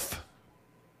if?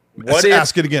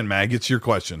 Ask it again, Mag. It's your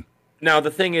question. Now, the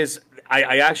thing is,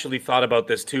 I actually thought about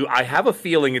this too. I have a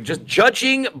feeling, and just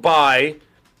judging by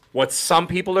what some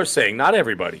people are saying, not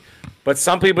everybody, but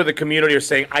some people in the community are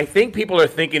saying, I think people are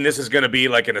thinking this is going to be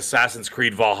like an Assassin's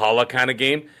Creed Valhalla kind of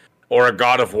game or a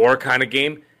God of War kind of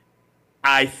game.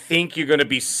 I think you're going to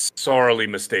be sorely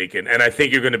mistaken, and I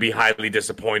think you're going to be highly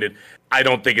disappointed. I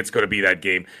don't think it's going to be that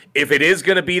game. If it is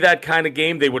going to be that kind of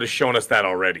game, they would have shown us that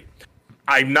already.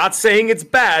 I'm not saying it's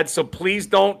bad, so please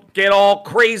don't get all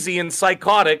crazy and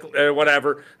psychotic or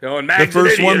whatever. And the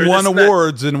first one won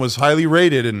awards and was highly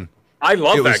rated, and I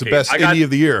love it was the best indie of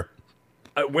the year.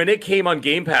 When it came on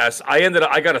Game Pass, I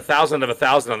got 1,000 of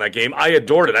 1,000 on that game. I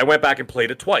adored it. I went back and played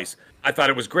it twice. I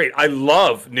thought it was great. I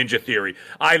love Ninja Theory.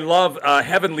 I love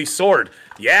Heavenly Sword.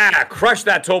 Yeah, crush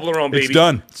that Toblerone, baby.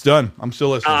 It's done. I'm still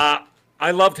listening.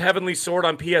 I loved Heavenly Sword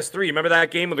on PS3. Remember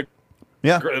that game with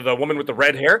the woman with the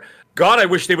red hair? God, I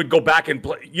wish they would go back and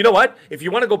play. You know what? If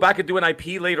you want to go back and do an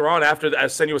IP later on after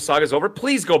Senua's Saga is over,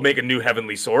 please go make a new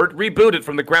Heavenly Sword. Reboot it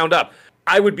from the ground up.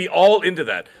 I would be all into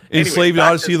that. Enslaved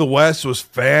Odyssey of the West was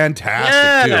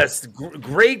fantastic. Yes,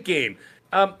 great game.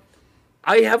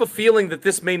 I have a feeling that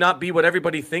this may not be what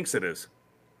everybody thinks it is.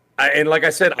 And like I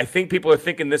said, I think people are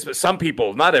thinking this, but some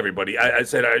people, not everybody. I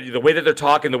said the way that they're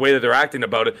talking, the way that they're acting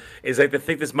about it, is like they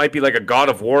think this might be like a God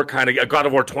of War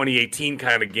 2018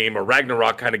 kind of game, or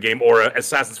Ragnarok kind of game, or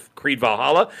Assassin's Creed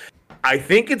Valhalla. I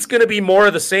think it's going to be more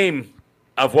of the same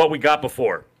of what we got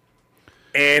before,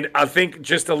 and I think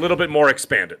just a little bit more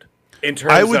expanded in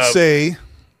terms. I would say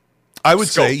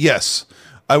yes.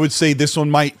 I would say this one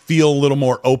might feel a little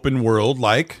more open world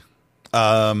like.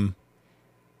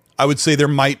 I would say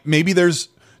maybe there's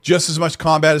just as much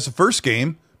combat as the first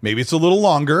game. Maybe it's a little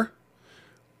longer.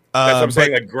 That's what I'm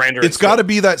saying, like grander. It's got to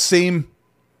be that same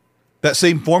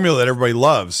formula that everybody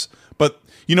loves. But,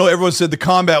 everyone said the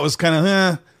combat was kind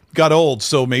of, got old.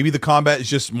 So maybe the combat is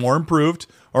just more improved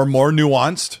or more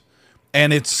nuanced.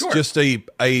 And it's just a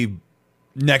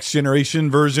next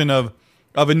generation version of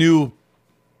a new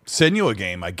Senua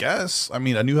game, I guess. I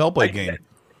mean, a new Hellblade game.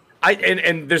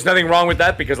 And there's nothing wrong with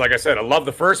that, because like I said, I love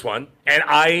the first one, and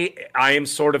I am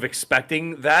sort of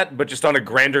expecting that, but just on a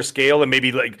grander scale, and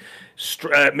maybe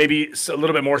maybe a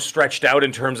little bit more stretched out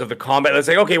in terms of the combat. Let's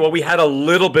say, okay, well, we had a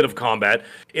little bit of combat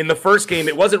in the first game.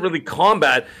 It wasn't really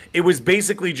combat; it was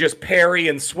basically just parry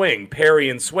and swing,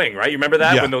 right? You remember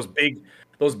that when those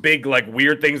big like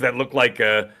weird things that look like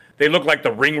they look like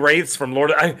the ring wraiths from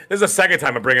this is the second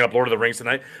time I'm bringing up Lord of the Rings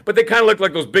tonight, but they kind of look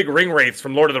like those big ring wraiths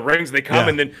from Lord of the Rings. And they come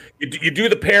and then you do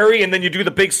the parry and then you do the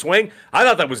big swing. I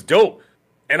thought that was dope.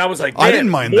 And I was like, I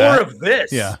didn't mind more that. of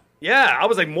this. Yeah. Yeah. I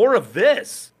was like, more of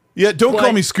this. Yeah. Don't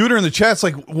call me Scooter in the chat. It's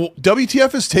like, well,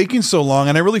 WTF is taking so long.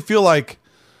 And I really feel like,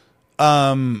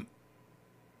 what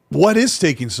is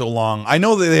taking so long? I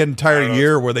know that they had an entire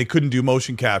year where they couldn't do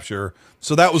motion capture.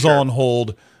 So that was all on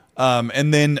hold.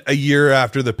 And then a year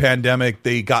after the pandemic,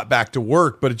 they got back to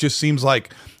work. But it just seems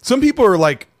like some people are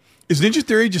like, is Ninja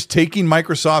Theory just taking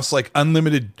Microsoft's like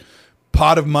unlimited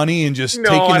pot of money and just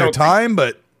taking their time?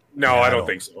 I don't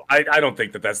think so. I don't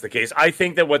think that that's the case. I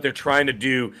think that what they're trying to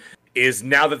do is,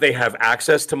 now that they have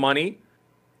access to money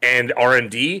and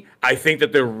R&D, I think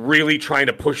that they're really trying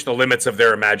to push the limits of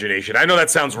their imagination. I know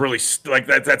that sounds really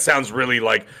that sounds really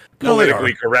like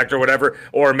politically correct or whatever,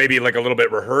 or maybe like a little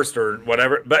bit rehearsed or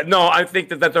whatever. But no, I think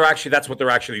that that's what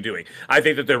they're actually doing. I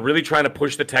think that they're really trying to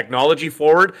push the technology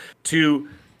forward to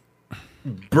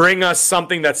bring us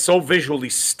something that's so visually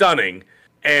stunning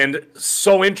and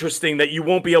so interesting that you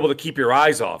won't be able to keep your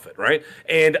eyes off it, right?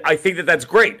 And I think that that's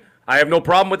great. I have no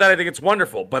problem with that. I think it's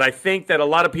wonderful. But I think that a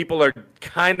lot of people are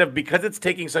kind of, because it's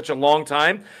taking such a long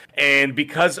time and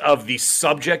because of the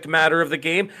subject matter of the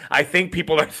game, I think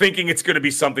people are thinking it's going to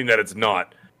be something that it's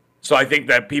not. So I think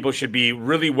that people should be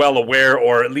really well aware,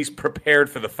 or at least prepared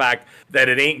for the fact that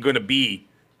it ain't going to be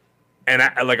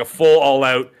like a full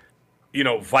all-out,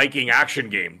 Viking action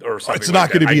game or something. It's not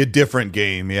going to be a different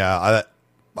game. Yeah.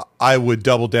 I would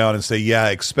double down and say,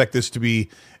 expect this to be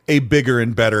a bigger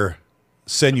and better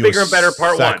Senua's bigger and better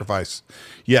part sacrifice.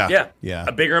 Yeah.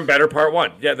 A bigger and better part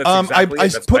one. Yeah, that's exactly I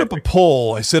put up a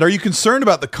poll. I said, are you concerned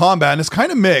about the combat? And it's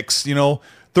kind of mixed.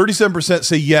 37%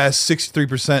 say yes,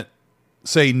 63%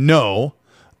 say no.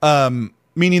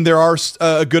 Meaning there are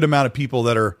a good amount of people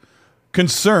that are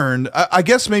concerned. I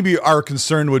guess maybe our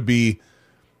concern would be,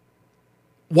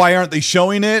 why aren't they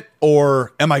showing it?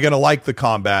 Or am I going to like the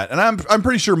combat? And I'm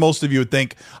pretty sure most of you would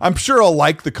think, I'm sure I'll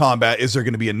like the combat. Is there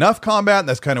going to be enough combat? And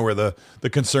that's kind of where the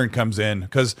concern comes in.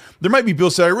 Because there might be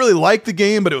people say, I really like the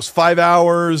game, but it was 5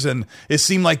 hours and it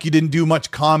seemed like you didn't do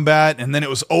much combat. And then it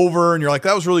was over and you're like,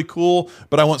 that was really cool,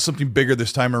 but I want something bigger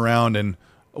this time around. And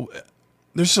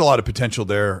there's just a lot of potential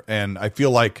there. And I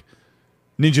feel like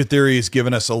Ninja Theory has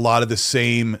given us a lot of the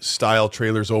same style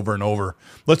trailers over and over.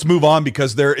 Let's move on,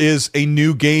 because there is a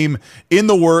new game in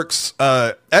the works.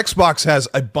 Xbox has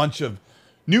a bunch of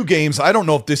new games. I don't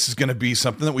know if this is going to be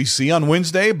something that we see on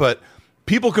Wednesday, but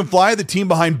People Can Fly, the team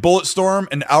behind Bulletstorm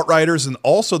and Outriders, and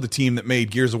also the team that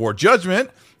made Gears of War Judgment.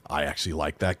 I actually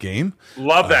like that game.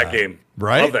 Love that game.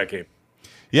 Right? Love that game.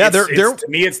 Yeah, they're to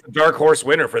me, it's the dark horse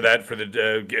winner for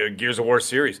the Gears of War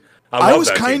series. I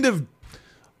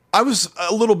was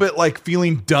a little bit like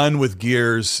feeling done with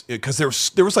Gears, because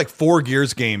there was like 4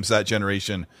 Gears games that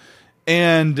generation,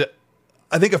 and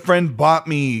I think a friend bought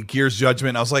me Gears Judgment.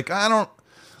 And I was like, I'm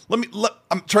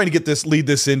trying to lead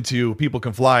this into People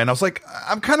Can Fly, and I was like,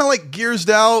 I'm kind of like Gearsed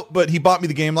out, but he bought me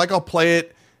the game, like I'll play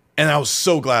it, and I was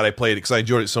so glad I played it because I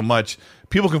enjoyed it so much.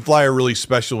 People Can Fly are really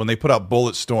special. When they put out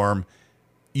Bulletstorm,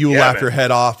 you laugh your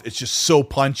head off. It's just so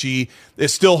punchy. It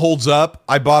still holds up.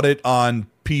 I bought it on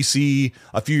PC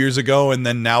a few years ago, and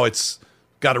then now it's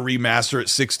got a remaster at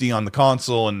 60 on the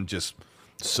console, and just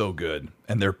so good.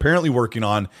 And they're apparently working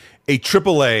on a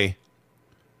AAA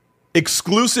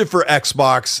exclusive for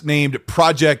Xbox named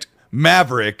Project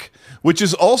Maverick, which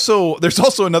is also, there's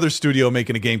also another studio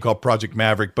making a game called Project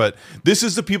Maverick, but this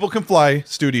is the People Can Fly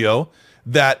studio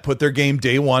that put their game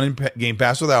day one in Game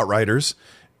Pass with Outriders.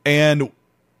 And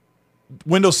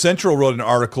Windows Central wrote an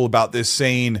article about this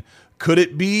saying, could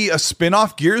it be a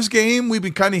spin-off Gears game? We've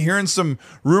been kind of hearing some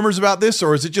rumors about this,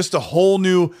 or is it just a whole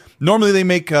new, normally they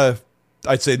make third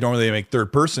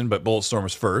person, but Bulletstorm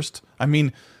was first. I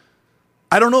mean,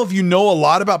 I don't know if you know a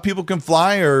lot about People Can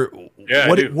Fly, or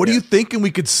what are you thinking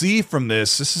we could see from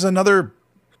this? This is another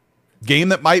game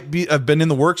that might have been in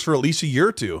the works for at least a year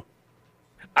or two.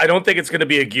 I don't think it's going to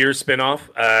be a Gears spinoff.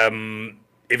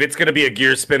 If it's going to be a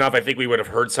Gears spinoff, I think we would have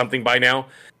heard something by now.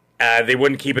 They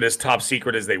wouldn't keep it as top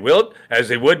secret as they would,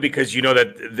 because you know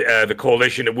that the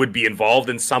Coalition would be involved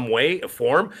in some way,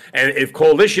 form. And if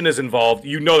Coalition is involved,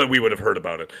 you know that we would have heard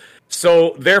about it.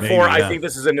 So therefore, I think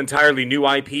this is an entirely new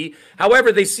IP.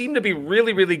 However, they seem to be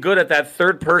really, really good at that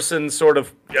third-person sort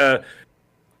of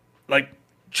like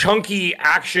chunky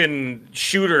action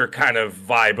shooter kind of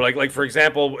vibe. Like for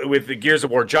example, with the Gears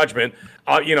of War Judgment,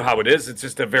 you know how it is. It's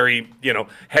just a very,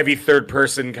 heavy third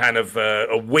person kind of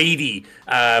a weighty,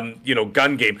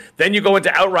 gun game. Then you go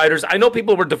into Outriders. I know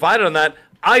people were divided on that.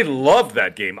 I loved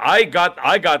that game. I got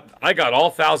all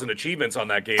 1,000 achievements on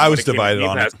that game. I was divided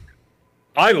on it.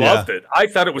 I loved it. I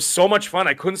thought it was so much fun.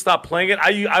 I couldn't stop playing it.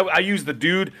 I used the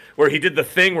dude where he did the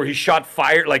thing where he shot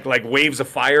fire, like waves of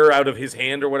fire out of his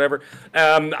hand or whatever.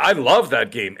 I love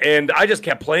that game, and I just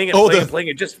kept playing it, playing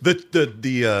it. Just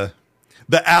the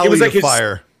alley of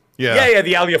fire. Yeah,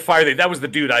 the alley of fire thing. That was the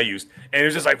dude I used, and it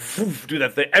was just like do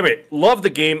that thing. Anyway, love the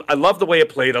game. I love the way it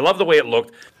played. I love the way it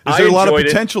looked. Is there a lot of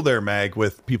potential there, Mag,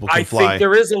 with People Can Fly? I think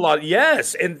there is a lot,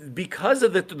 yes. And because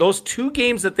of those two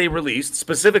games that they released,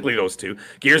 specifically those two,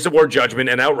 Gears of War Judgment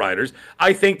and Outriders,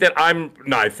 I'm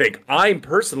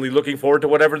personally looking forward to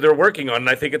whatever they're working on, and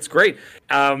I think it's great.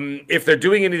 If they're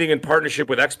doing anything in partnership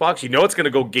with Xbox, it's going to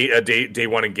go day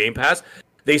one in Game Pass.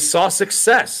 They saw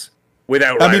success with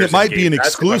Outriders. I mean, it might be an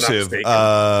exclusive.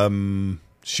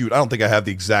 Shoot, I don't think I have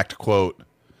the exact quote.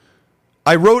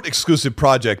 I wrote exclusive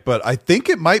project, but I think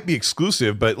it might be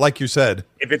exclusive. But like you said,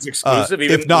 if it's exclusive,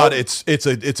 if not, it's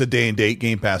a day and date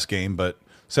Game Pass game. But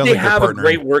sounds they like have a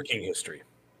great working history.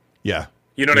 Yeah,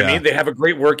 you know what I mean. They have a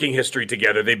great working history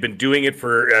together. They've been doing it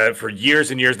for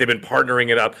years and years. They've been partnering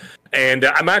it up, and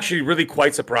I'm actually really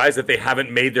quite surprised that they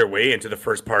haven't made their way into the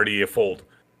first party fold.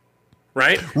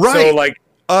 Right. So like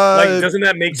doesn't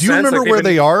that make sense? Do you remember where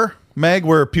they are, Meg?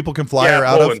 Where People Can Fly are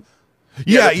out Poland. of?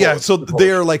 Yeah. So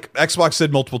they're like, Xbox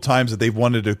said multiple times that they've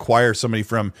wanted to acquire somebody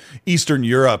from Eastern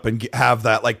Europe and have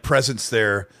that like presence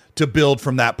there to build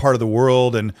from that part of the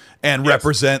world and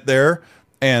represent there.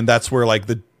 And that's where like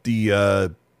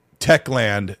the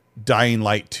Techland Dying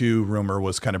Light 2 rumor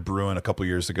was kind of brewing a couple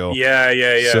years ago.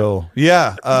 Yeah. So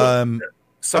some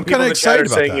I'm kind of excited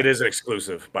about saying that. It is an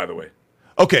exclusive, by the way.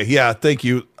 Okay, yeah, thank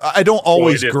you. I don't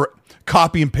always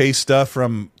copy and paste stuff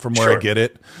from where I get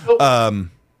it.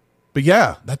 But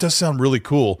yeah, that does sound really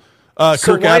cool.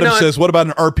 Kirk Adams says, what about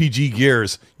an RPG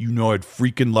Gears? You know I'd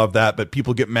freaking love that, but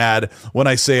people get mad when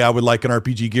I say I would like an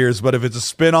RPG Gears. But if it's a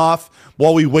spin-off,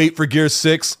 while we wait for Gears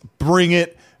 6, bring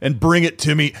it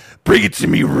to me. Bring it to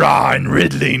me raw and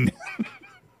riddling.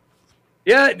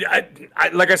 Yeah,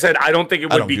 like I said, I don't think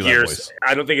it would be Gears.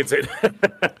 I don't think it's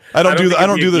I don't do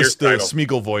the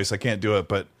Smeagol voice. I can't do it,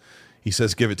 but he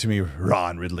says, give it to me raw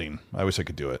and riddling. I wish I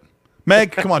could do it.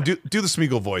 Meg, come on, do the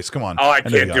Smeagol voice. Come on. Oh, I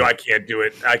can't do it. I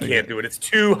can't do it. It's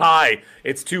too high.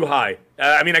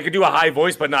 I mean, I could do a high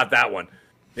voice, but not that one.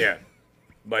 Yeah.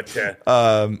 But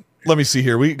let me see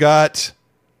here. We got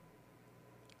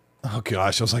oh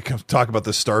gosh, I was like, talk about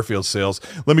the Starfield sales.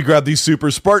 Let me grab these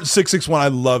supers. Spartan 661. I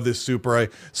love this super. I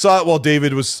saw it while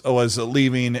David was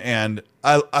leaving, and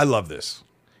I love this.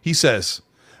 He says,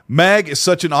 Mag is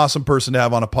such an awesome person to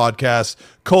have on a podcast.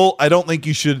 Cole, I don't think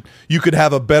you could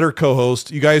have a better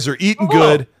co-host. You guys are eating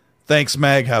good. Thanks,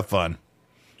 Mag. Have fun.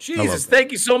 Jesus,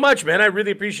 thank you so much, man. I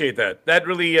really appreciate that. That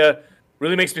really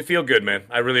makes me feel good, man.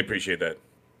 I really appreciate that.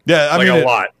 Yeah, I mean, a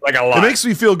lot. It makes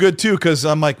me feel good too, because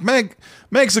I'm like,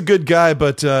 Meg's a good guy,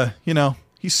 but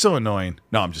he's so annoying.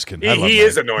 No, I'm just kidding. He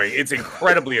is annoying. It's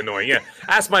incredibly annoying. Yeah,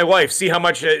 ask my wife. See how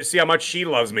much she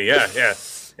loves me. Yeah.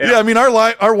 I mean,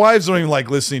 our wives don't even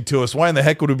like listening to us. Why in the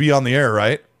heck would we be on the air,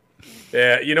 right?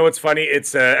 Yeah, you know what's funny?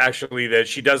 It's actually that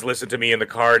she does listen to me in the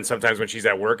car, and sometimes when she's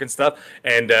at work and stuff.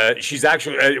 And she's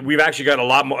actually, we've actually got a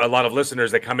lot of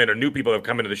listeners that come in, or new people that have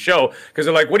come into the show because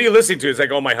they're like, "What are you listening to?" It's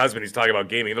like, "Oh, my husband, he's talking about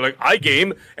gaming." They're like, "I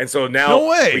game," and so now No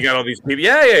way. we got all these people.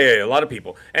 Yeah, a lot of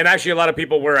people, and actually a lot of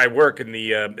people where I work in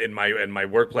the in my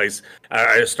workplace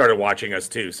started watching us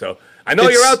too. So I know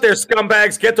you're out there,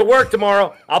 scumbags. Get to work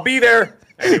tomorrow. I'll be there.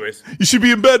 Anyways, you should be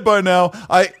in bed by now.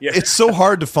 It's so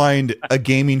hard to find a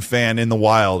gaming fan in the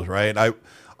wild, right?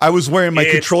 I was wearing my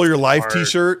Control Your Life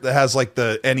t-shirt that has like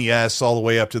the NES all the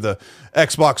way up to the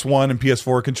Xbox One and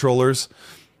PS4 controllers.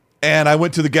 And I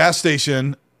went to the gas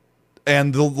station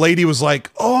and the lady was like,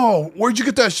 "Oh, where'd you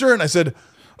get that shirt?" And I said,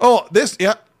 "Oh, this,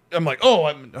 yeah." I'm like,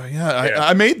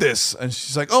 I made this. And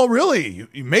she's like, "Oh, really?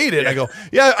 You made it?" Yeah. I go,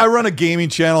 "Yeah, I run a gaming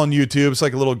channel on YouTube. It's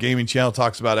like a little gaming channel,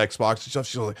 talks about Xbox and stuff."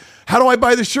 She's like, "How do I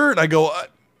buy the shirt?" And I go,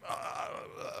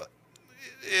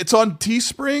 "It's on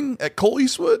Teespring at Cole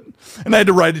Eastwood." And I had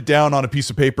to write it down on a piece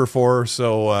of paper for her.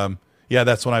 So,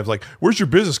 that's when I was like, "Where's your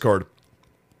business card?"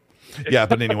 Yeah,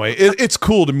 but anyway, it's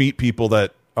cool to meet people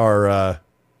that are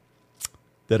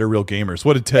real gamers.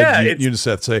 What did Ted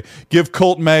Uniseth say? Give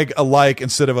Colt Meg a like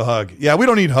instead of a hug. Yeah, we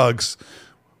don't need hugs.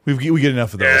 We get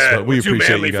enough of those. But we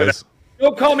appreciate you guys.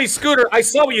 Don't call me Scooter. I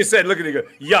saw what you said. Look at you.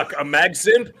 Yuck, a mag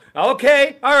simp?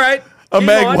 Okay, all right. A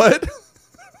mag what?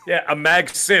 Yeah, a mag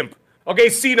simp. Okay,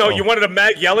 Cino, you wanted a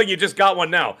mag yelling? You just got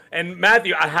one now. And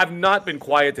Matthew, I have not been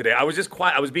quiet today. I was just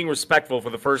quiet. I was being respectful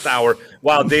for the first hour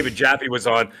while David Jaffe was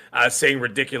on saying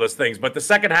ridiculous things. But the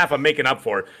second half, I'm making up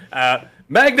for it.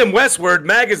 Magnum Westward,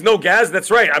 mag is no gas.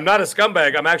 That's right. I'm not a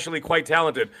scumbag. I'm actually quite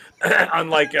talented.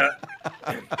 Unlike,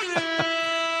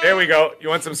 there we go. You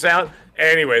want some sound?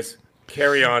 Anyways,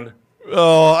 carry on.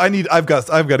 Oh, I've got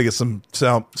to get some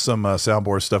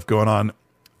soundboard stuff going on.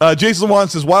 Jason Wan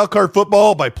says Wildcard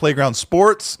Football by Playground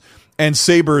Sports, and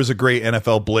Saber is a great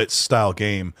NFL Blitz style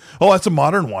game. Oh, that's a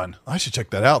modern one. I should check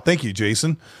that out. Thank you,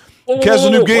 Jason. Kaz the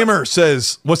New Gamer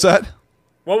says, what's that?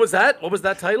 What was that? What was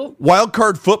that title?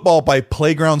 Wildcard Football by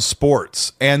Playground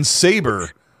Sports and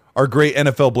Saber are great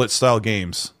NFL Blitz style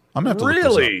games. I'm gonna have to look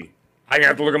this up. I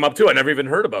have to look them up too. I never even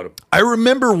heard about them. I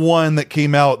remember one that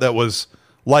came out that was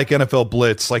like NFL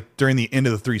Blitz, like during the end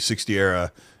of the 360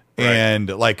 era. Right. And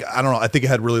like, I don't know, I think it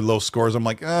had really low scores. I'm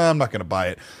like, I'm not going to buy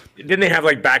it. Didn't they have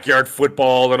like backyard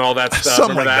football and all that stuff?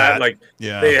 Something like that. Like,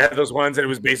 yeah, they had those ones, and it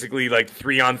was basically like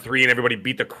 3-on-3, and everybody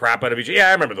beat the crap out of each other. Yeah,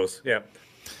 I remember those. Yeah.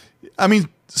 I mean,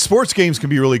 sports games can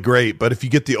be really great, but if you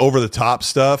get the over the top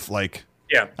stuff, like,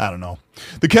 yeah, I don't know.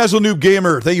 The Casual Noob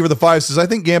Gamer, thank you for the 5, says, I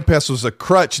think Game Pass was a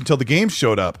crutch until the games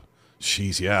showed up.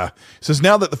 Jeez, yeah. Says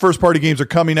now that the first party games are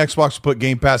coming, Xbox will put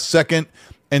Game Pass second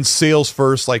and sales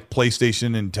first, like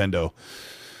PlayStation and Nintendo.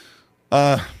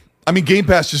 I mean, Game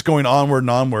Pass just going onward and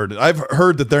onward. I've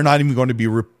heard that they're not even going to be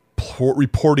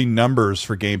reporting numbers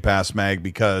for Game Pass Mag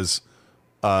because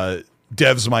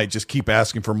devs might just keep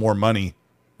asking for more money.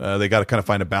 They got to kind of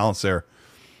find a balance there.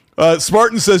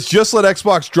 Spartan says, just let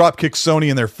Xbox drop kick Sony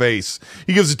in their face.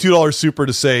 He gives a $2 super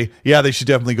to say, yeah, they should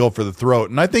definitely go for the throat.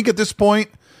 And I think at this point,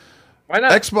 why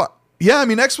not?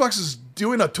 Xbox is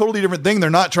doing a totally different thing. They're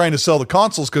not trying to sell the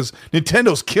consoles because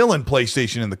Nintendo's killing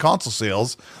PlayStation in the console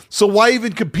sales. So why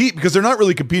even compete? Because they're not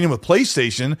really competing with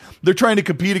PlayStation. They're trying to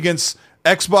compete against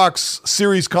Xbox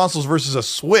Series consoles versus a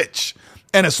Switch.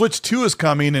 And a Switch 2 is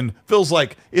coming, and feels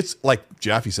like it's like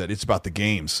Jaffe said, it's about the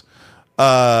games.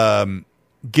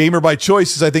 Gamer by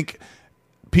choice is, I think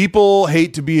people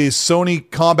hate to be a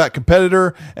Sony combat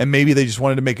competitor, and maybe they just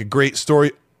wanted to make a great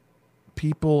story.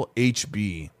 People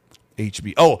HB.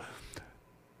 Oh,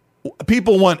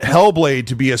 people want Hellblade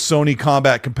to be a Sony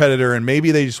combat competitor, and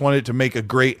maybe they just wanted to make a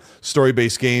great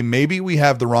story-based game. Maybe we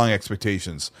have the wrong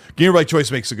expectations. Gamer by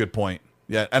choice makes a good point.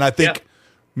 Yeah, and I think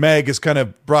Meg has kind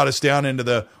of brought us down into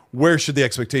the where should the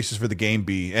expectations for the game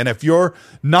be. And if you're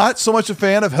not so much a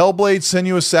fan of Hellblade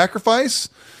Senua's Sacrifice,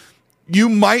 you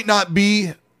might not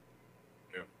be.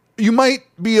 You might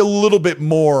be a little bit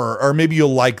more, or maybe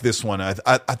you'll like this one. I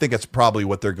think that's probably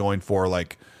what they're going for.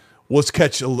 Like, let's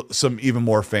catch some even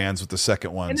more fans with the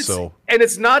second one. And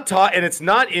it's not taught, and it's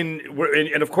not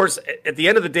and of course, at the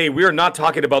end of the day, we are not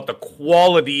talking about the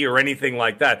quality or anything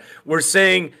like that. We're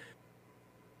saying,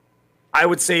 I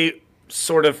would say,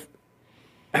 sort of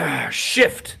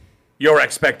shift your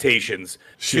expectations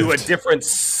to a different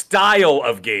style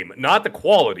of game, not the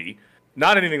quality.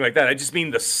 Not anything like that. I just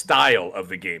mean the style of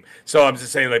the game. So I'm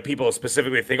just saying, like, people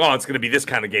specifically think, oh, it's going to be this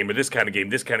kind of game or this kind of game,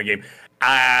 this kind of game.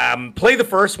 Play the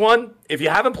first one. If you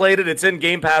haven't played it, it's in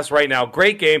Game Pass right now.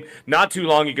 Great game. Not too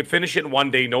long. You could finish it in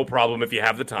one day, no problem, if you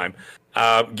have the time.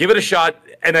 Give it a shot,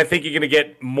 and I think you're going to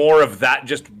get more of that,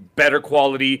 just better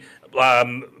quality,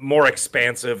 more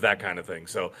expansive, that kind of thing.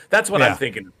 So that's what I'm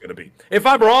thinking it's going to be. If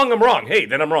I'm wrong, I'm wrong. Hey,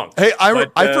 then I'm wrong. Hey,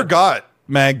 I forgot,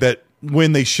 Mag, that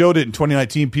when they showed it in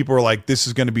 2019, people were like, this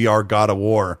is going to be our God of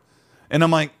War. And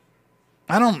I'm like,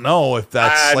 I don't know if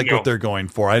that's what they're going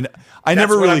for. I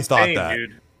never really thought that.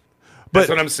 Dude. That's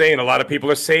what I'm saying. A lot of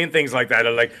people are saying things like that,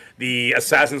 like the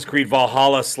Assassin's Creed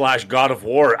Valhalla / God of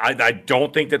War. I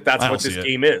don't think that's what this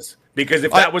game is. Because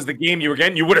if that was the game you were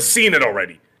getting, you would have seen it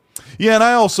already. Yeah, and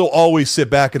I also always sit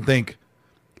back and think,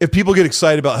 if people get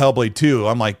excited about Hellblade 2,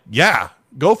 I'm like, yeah,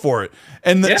 go for it.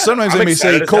 And sometimes they may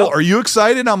say, Cole, are you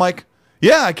excited? I'm like,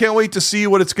 yeah, I can't wait to see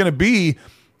what it's going to be.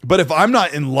 But if I'm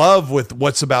not in love with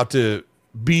what's about to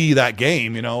be that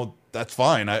game, that's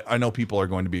fine. I know people are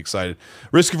going to be excited.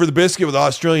 Risky for the Biscuit with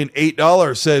Australian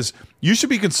 $8 says, you should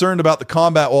be concerned about the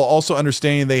combat while also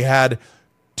understanding they had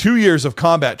 2 years of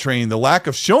combat training. The lack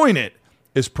of showing it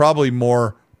is probably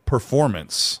more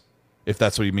performance, if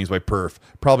that's what he means by perf.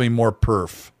 Probably more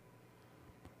perf.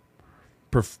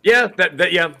 Yeah,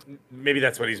 maybe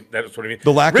that's what he means.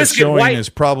 The lack of showing is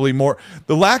probably more.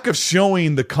 The lack of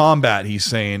showing the combat, he's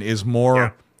saying, is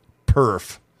more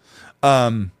perf.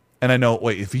 And I know.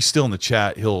 Wait, if he's still in the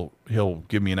chat, he'll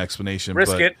give me an explanation.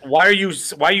 Brisket, why are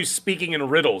you speaking in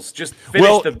riddles? Just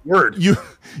finish the word. You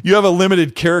have a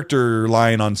limited character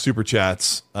line on super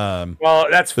chats. Well,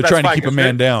 they're trying to keep a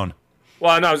man down.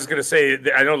 Well, no, I was just gonna say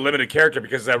I know limited character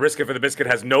because Risket for the Biscuit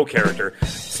has no character.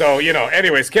 So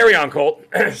anyways, carry on, Colt.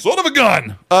 Son of a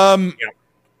gun.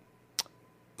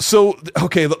 So,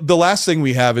 okay, the last thing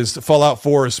we have is Fallout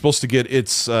 4 is supposed to get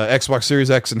its Xbox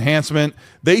Series X enhancement.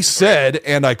 They said,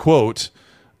 and I quote,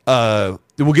 it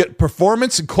will get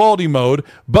performance and quality mode,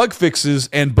 bug fixes,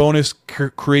 and bonus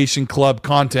Creation Club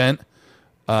content,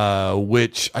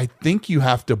 which I think you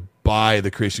have to buy the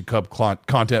Creation Club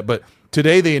content. But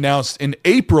today they announced in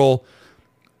April,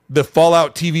 the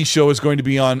Fallout TV show is going to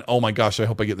be on, oh my gosh, I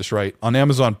hope I get this right, on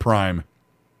Amazon Prime.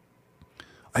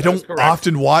 I don't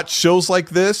often watch shows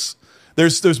like this.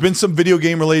 There's been some video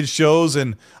game related shows,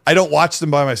 and I don't watch them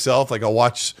by myself. Like, I'll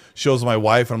watch shows with my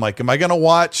wife, and I'm like, am I going to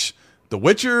watch The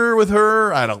Witcher with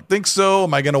her? I don't think so.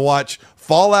 Am I going to watch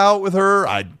Fallout with her?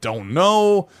 I don't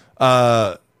know.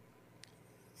 Yeah,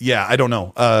 I don't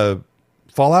know.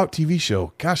 Fallout TV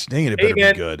show. Gosh dang it, it better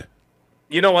be good.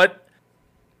 You know what?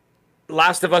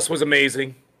 Last of Us was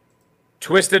amazing.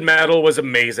 Twisted Metal was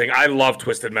amazing. I love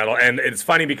Twisted Metal. And it's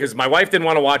funny because my wife didn't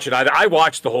want to watch it either. I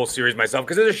watched the whole series myself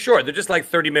because they're short. They're just like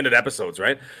 30-minute episodes,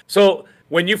 right? So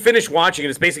when you finish watching it,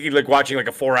 it's basically like watching like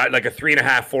a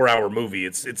 3.5-4 hour movie.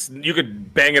 It's you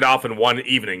could bang it off in one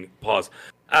evening. Pause.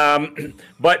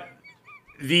 But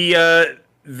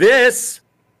this,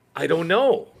 I don't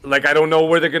know. Like, I don't know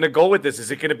where they're going to go with this.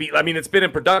 Is it going to be, I mean, it's been in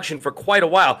production for quite a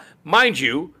while. Mind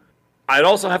you, I'd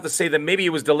also have to say that maybe it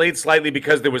was delayed slightly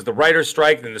because there was the writer's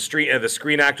strike and the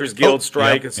Screen Actors Guild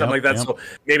strike and stuff like that. Yep. So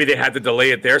maybe they had to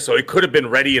delay it there. So it could have been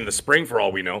ready in the spring for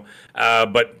all we know.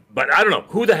 But I don't know.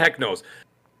 Who the heck knows?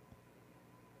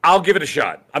 I'll give it a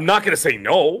shot. I'm not going to say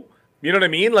no. You know what I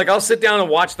mean? Like, I'll sit down and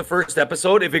watch the first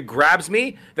episode. If it grabs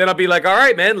me, then I'll be like, all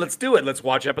right, man, let's do it. Let's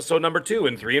watch episode number 2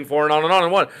 and 3 and 4 and on and on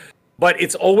and on. But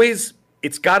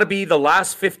it's got to be the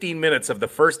last 15 minutes of the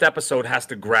first episode has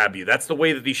to grab you. That's the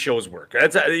way that these shows work.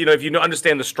 That's, if you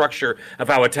understand the structure of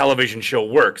how a television show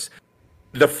works,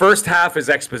 the first half is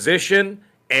exposition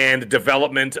and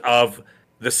development of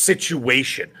the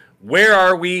situation. Where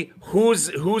are we?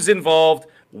 Who's involved?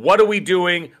 What are we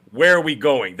doing? Where are we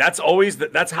going? That's always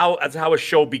that's how a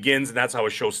show begins and that's how a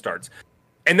show starts.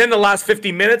 And then the last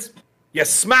 15 minutes, you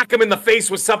smack them in the face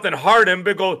with something hard and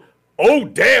they go, oh,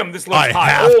 damn, this looks hot. I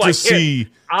have to see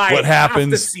what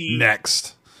happens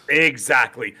next.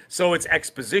 Exactly. So it's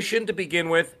exposition to begin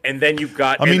with, and then you've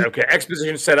got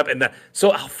exposition set up, and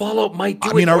so Fallout might do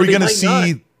it. I mean, are we going to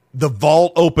see the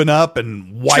vault open up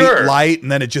and white light, and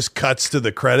then it just cuts to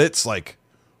the credits? Like,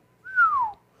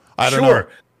 I don't know.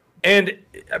 And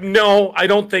no, I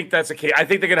don't think that's the case. I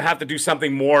think they're going to have to do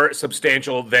something more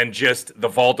substantial than just the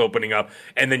vault opening up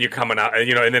and then you're coming out,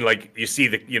 and then like you see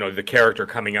the character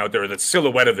coming out there, or the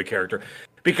silhouette of the character.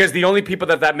 Because the only people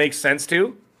that makes sense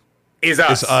to is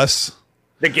us. It's us.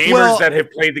 The gamers that have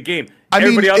played the game.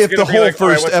 Everybody else if the whole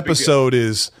first episode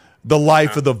is the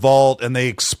life of the vault and they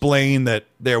explain that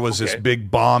there was this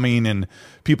big bombing and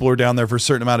people were down there for a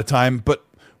certain amount of time, but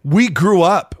we grew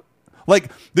up.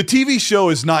 Like, the TV show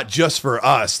is not just for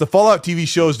us. The Fallout TV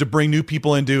show is to bring new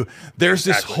people into. There's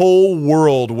this whole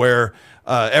world where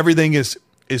everything is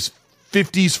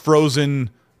 50s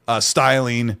frozen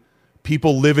styling.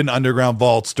 People live in underground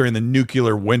vaults during the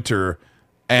nuclear winter,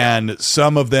 And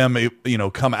some of them,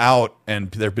 come out,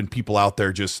 and there have been people out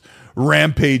there just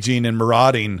rampaging and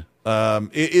marauding.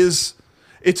 It's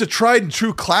a tried and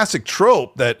true classic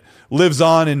trope that lives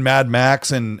on in Mad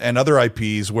Max and other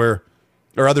IPs or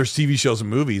other TV shows and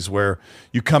movies where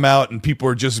you come out and people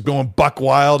are just going buck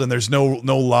wild and there's no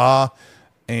law,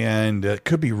 and it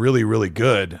could be really, really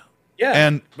good.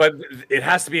 Yeah, but it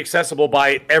has to be accessible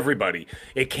by everybody.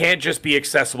 It can't just be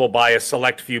accessible by a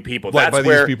select few people. That's by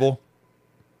these people?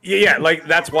 Yeah, like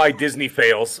that's why Disney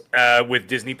fails with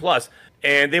Disney Plus,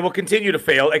 and they will continue to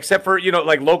fail, except for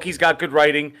like Loki's got good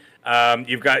writing.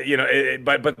 You've got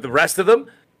but the rest of them,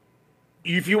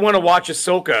 if you want to watch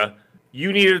Ahsoka,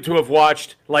 you needed to have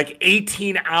watched like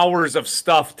 18 hours of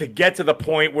stuff to get to the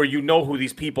point where you know who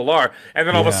these people are, and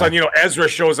then all of a sudden Ezra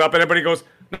shows up and everybody goes,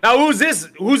 now who's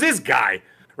this guy,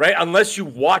 right? Unless you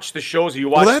watch the shows, or you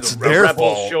watch the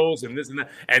Rebel shows and this and that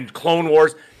and Clone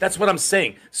Wars. That's what I'm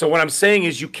saying. So what I'm saying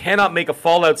is you cannot make a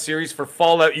Fallout series for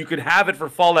Fallout. You could have it for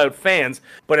Fallout fans,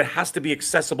 but it has to be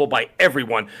accessible by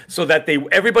everyone so that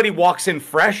everybody walks in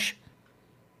fresh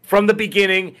from the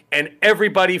beginning, and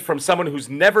everybody from someone who's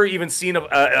never even seen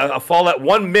a Fallout,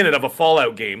 1 minute of a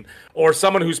Fallout game, or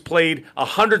someone who's played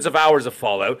hundreds of hours of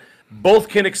Fallout, both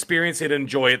can experience it and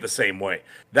enjoy it the same way.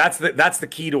 That's the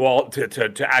key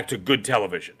to good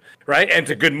television, right? And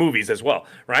to good movies as well,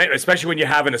 right? Especially when you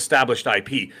have an established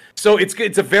IP. So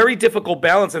it's a very difficult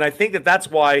balance, and I think that's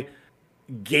why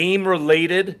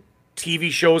game-related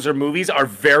TV shows or movies are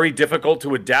very difficult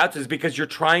to adapt, is because you're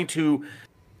trying to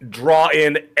draw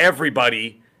in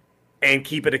everybody and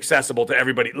keep it accessible to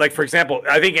everybody. Like, for example,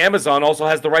 I think Amazon also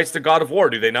has the rights to God of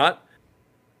War, do they not?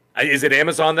 Is it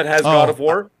Amazon that has God of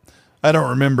War? I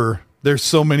don't remember. There's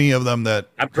so many of them that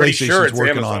I'm pretty sure it's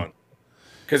working Amazon.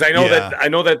 Because I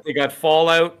know that they got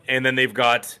Fallout, and then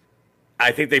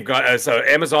so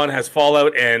Amazon has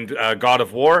Fallout and God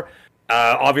of War.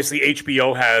 Obviously,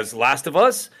 HBO has Last of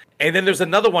Us. And then there's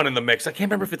another one in the mix. I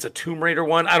can't remember if it's a Tomb Raider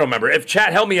one. I don't remember. If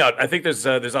chat, help me out. I think there's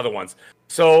other ones.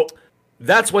 So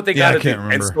that's what they got to do.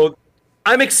 Remember. And so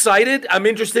I'm excited. I'm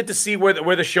interested to see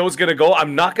where the show's going to go.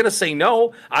 I'm not going to say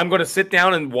no. I'm going to sit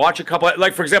down and watch a couple.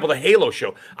 Like, for example, the Halo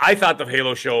show. I thought the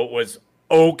Halo show was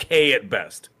okay at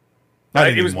best.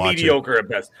 Right? It was mediocre at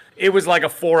best. It was like a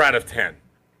 4 out of 10,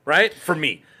 right? For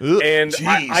me. And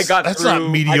I got that's not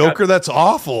mediocre. That's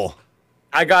awful.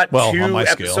 I got 2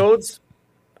 episodes.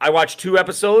 I watched 2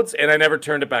 episodes, and I never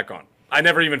turned it back on. I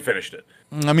never even finished it.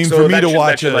 I mean, for me to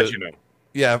watch let you know.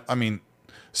 Yeah, I mean,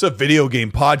 it's a video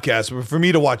game podcast, but for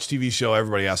me to watch TV show,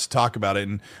 everybody has to talk about it.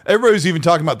 And everybody was even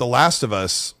talking about The Last of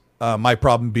Us. My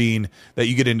problem being that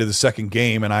you get into the second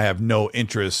game, and I have no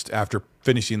interest after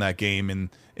finishing that game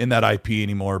in that IP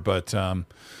anymore. But I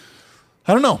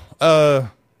don't know.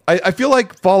 I feel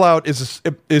like Fallout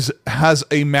has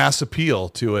a mass appeal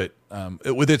to it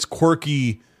with its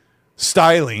quirky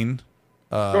styling.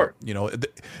 Sure.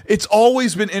 It's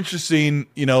always been interesting,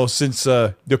 since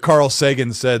Carl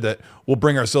Sagan said that we'll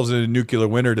bring ourselves into nuclear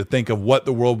winter, to think of what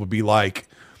the world would be like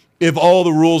if all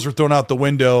the rules were thrown out the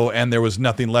window and there was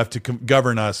nothing left to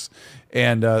govern us,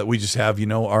 and we just have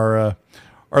our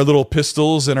little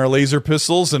pistols and our laser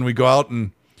pistols, and we go out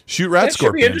and shoot rat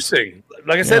scorpions. It should be interesting.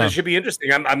 Like I said, It should be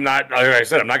interesting. I'm not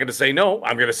going to say no.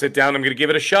 I'm going to sit down. I'm going to give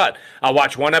it a shot. I'll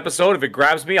watch one episode. If it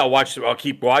grabs me, I'll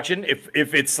keep watching.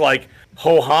 If it's like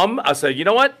ho hum, I'll say, you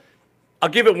know what? I'll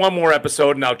give it one more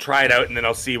episode and I'll try it out, and then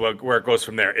I'll see where it goes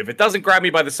from there. If it doesn't grab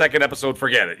me by the second episode,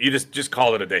 forget it. You just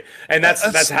call it a day. And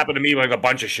that's happened to me with like a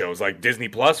bunch of shows, like Disney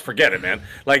Plus. Forget it, man.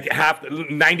 Like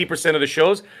 90% of the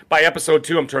shows, by episode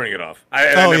 2, I'm turning it off.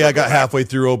 I got halfway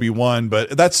through Obi-Wan,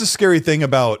 but that's the scary thing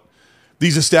about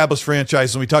these established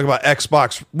franchises. When we talk about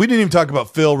Xbox, we didn't even talk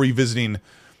about Phil revisiting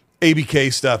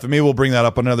ABK stuff, and maybe we'll bring that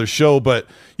up on another show. But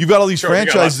you've got all these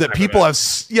franchises that people have.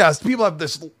 People have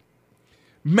this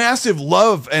massive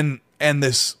love and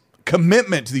this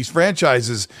commitment to these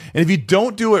franchises, and if you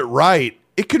don't do it right,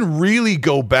 it can really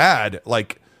go bad.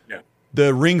 Like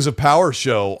the Rings of Power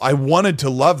show, I wanted to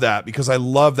love that because I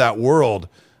love that world,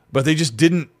 but they just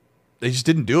didn't. They just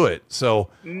didn't do it. So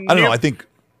I don't know.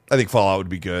 I think Fallout would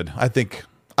be good. I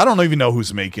don't even know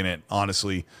who's making it,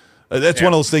 honestly. That's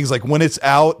one of those things, like when it's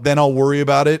out, then I'll worry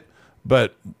about it.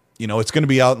 But, it's going to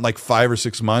be out in like 5 or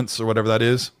 6 months or whatever that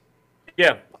is.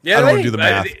 Yeah. I don't want to do the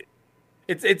math.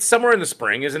 It's somewhere in the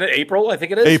spring, isn't it? April, I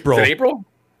think it is. April. Is it April?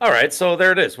 All right, so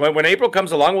there it is. When April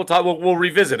comes along, we'll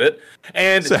revisit it.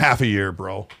 And it's a half a year,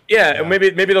 bro. Yeah, and maybe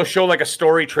they'll show like a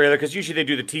story trailer, because usually they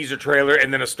do the teaser trailer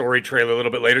and then a story trailer a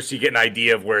little bit later, so you get an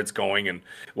idea of where it's going and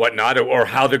whatnot, or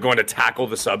how they're going to tackle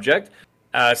the subject.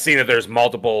 Seeing that there's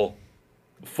multiple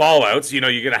Fallouts, you're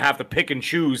going to have to pick and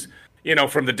choose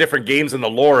from the different games and the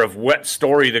lore of what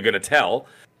story they're going to tell,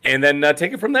 and then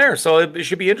take it from there. So it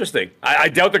should be interesting. I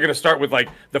doubt they're going to start with like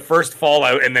the first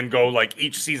Fallout and then go like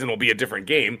each season will be a different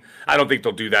game. I don't think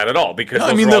they'll do that at all because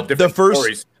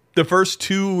the first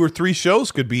 2 or 3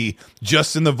 shows could be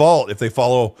just in the vault if they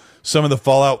follow some of the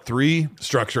Fallout 3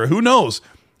 structure. Who knows?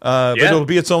 But it'll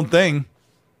be its own thing.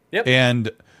 Yep.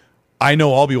 And I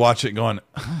know I'll be watching it going,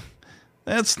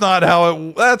 that's not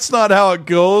how it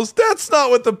goes. That's not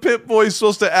what the Pit Boy's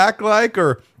supposed to act like.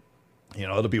 Or,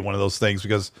 it'll be one of those things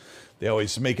because they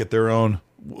always make it their own.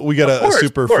 We got a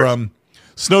super from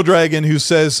Snow Dragon who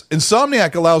says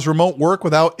Insomniac allows remote work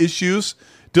without issues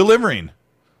delivering.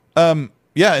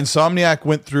 Insomniac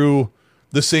went through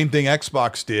the same thing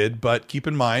Xbox did, but keep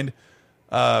in mind,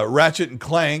 Ratchet and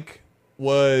Clank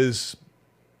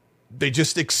they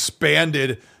just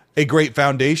expanded a great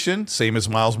foundation, same as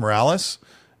Miles Morales.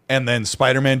 And then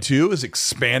Spider-Man 2 is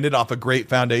expanded off a great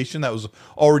foundation that was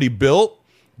already built.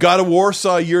 God of War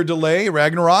saw a year delay,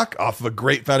 Ragnarok, off of a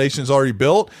great foundation is already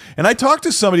built. And I talked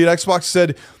to somebody at Xbox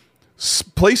said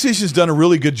PlayStation's done a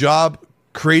really good job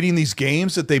creating these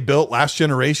games that they built last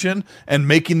generation and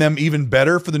making them even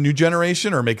better for the new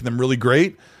generation or making them really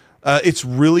great. It's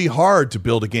really hard to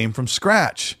build a game from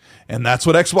scratch. And that's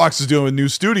what Xbox is doing with new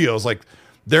studios. Like,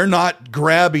 they're not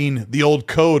grabbing the old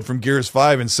code from Gears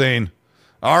 5 and saying,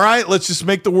 all right, let's just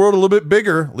make the world a little bit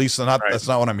bigger. At least that's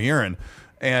not what I'm hearing.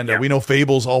 And we know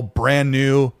Fable's all brand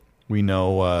new. We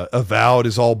know Avowed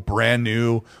is all brand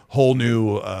new, whole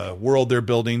new world they're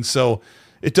building. So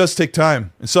it does take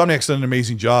time. Insomniac's done an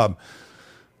amazing job.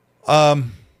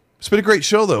 It's been a great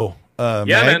show, though.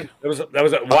 Man, that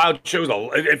was a wild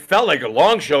show. It felt like a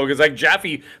long show because like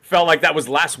Jaffe felt like that was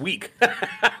last week.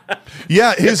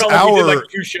 Yeah, his hour. Like we did like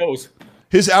 2 shows.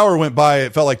 His hour went by.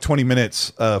 It felt like 20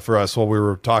 minutes for us while we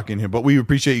were talking here. But we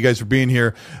appreciate you guys for being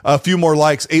here. A few more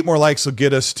likes, 8 more likes will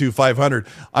get us to 500.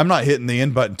 I'm not hitting the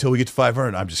end button until we get to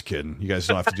 500. I'm just kidding. You guys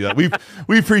don't have to do that.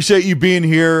 We appreciate you being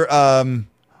here.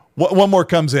 One more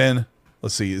comes in.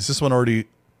 Let's see. Is this one already?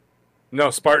 No,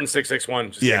 Spartan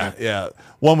 661. Yeah.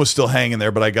 One was still hanging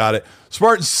there, but I got it.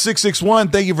 Spartan 661,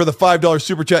 thank you for the $5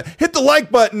 super chat. Hit the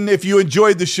like button if you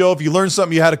enjoyed the show, if you learned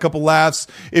something, you had a couple laughs,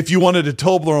 if you wanted a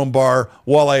Toblerone bar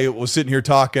while I was sitting here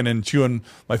talking and chewing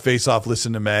my face off,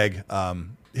 listening to Mag.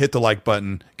 Hit the like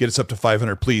button, get us up to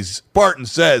 500, please. Spartan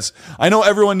says, I know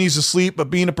everyone needs to sleep, but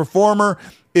being a performer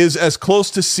is as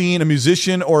close to seeing a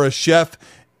musician or a chef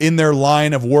in their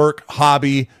line of work,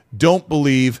 hobby. Don't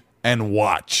believe and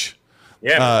watch.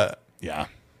 Yeah,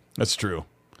 that's true.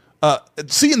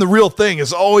 Seeing the real thing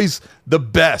is always the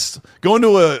best. Going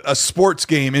to a sports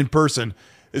game in person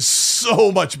is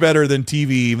so much better than TV,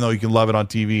 even though you can love it on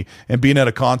TV. And being at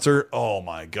a concert, oh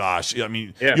my gosh. I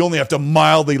mean, You only have to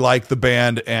mildly like the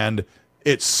band, and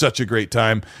it's such a great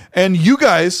time. And you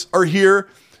guys are here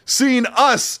seeing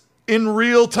us in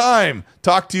real time.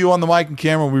 Talk to you on the mic and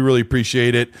camera. We really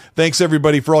appreciate it. Thanks,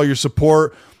 everybody, for all your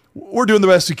support. We're doing the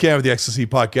best we can with the XSC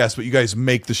podcast, but you guys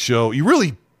make the show. You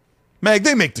really, Mag,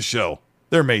 they make the show.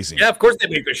 They're amazing. Yeah, of course they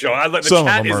make the show. The Some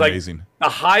chat of them is are like amazing. a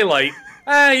highlight.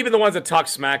 Even the ones that talk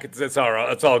smack, it's all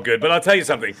right. It's all good. But I'll tell you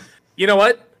something. You know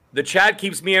what? The chat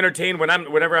keeps me entertained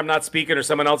whenever I'm not speaking or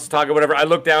someone else is talking, whatever. I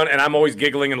look down and I'm always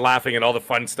giggling and laughing at all the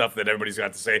fun stuff that everybody's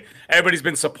got to say. Everybody's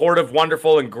been supportive,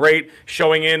 wonderful, and great,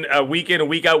 showing in week and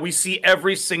week out. We see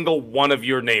every single one of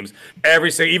your names.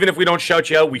 Even if we don't shout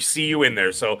you out, we see you in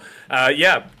there. So,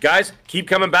 guys, keep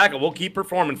coming back, and we'll keep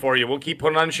performing for you. We'll keep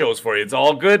putting on shows for you. It's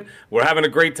all good. We're having a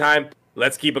great time.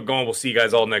 Let's keep it going. We'll see you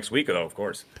guys all next week, though, of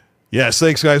course. Yes,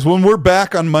 thanks, guys. When we're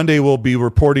back on Monday, we'll be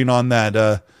reporting on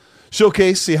that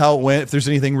showcase, see how it went, if there's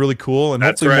anything really cool, and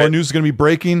hopefully more news is going to be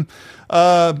breaking.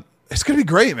 It's going to be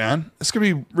great, man. It's going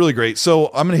to be really great. So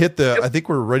I'm going to hit I think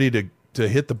we're ready to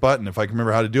hit the button if I can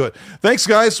remember how to do it. Thanks,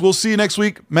 guys. We'll see you next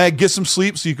week. Mag, get some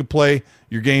sleep so you can play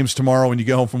your games tomorrow when you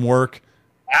get home from work.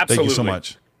 Absolutely. Thank you so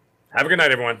much. Have a good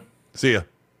night, everyone. See ya.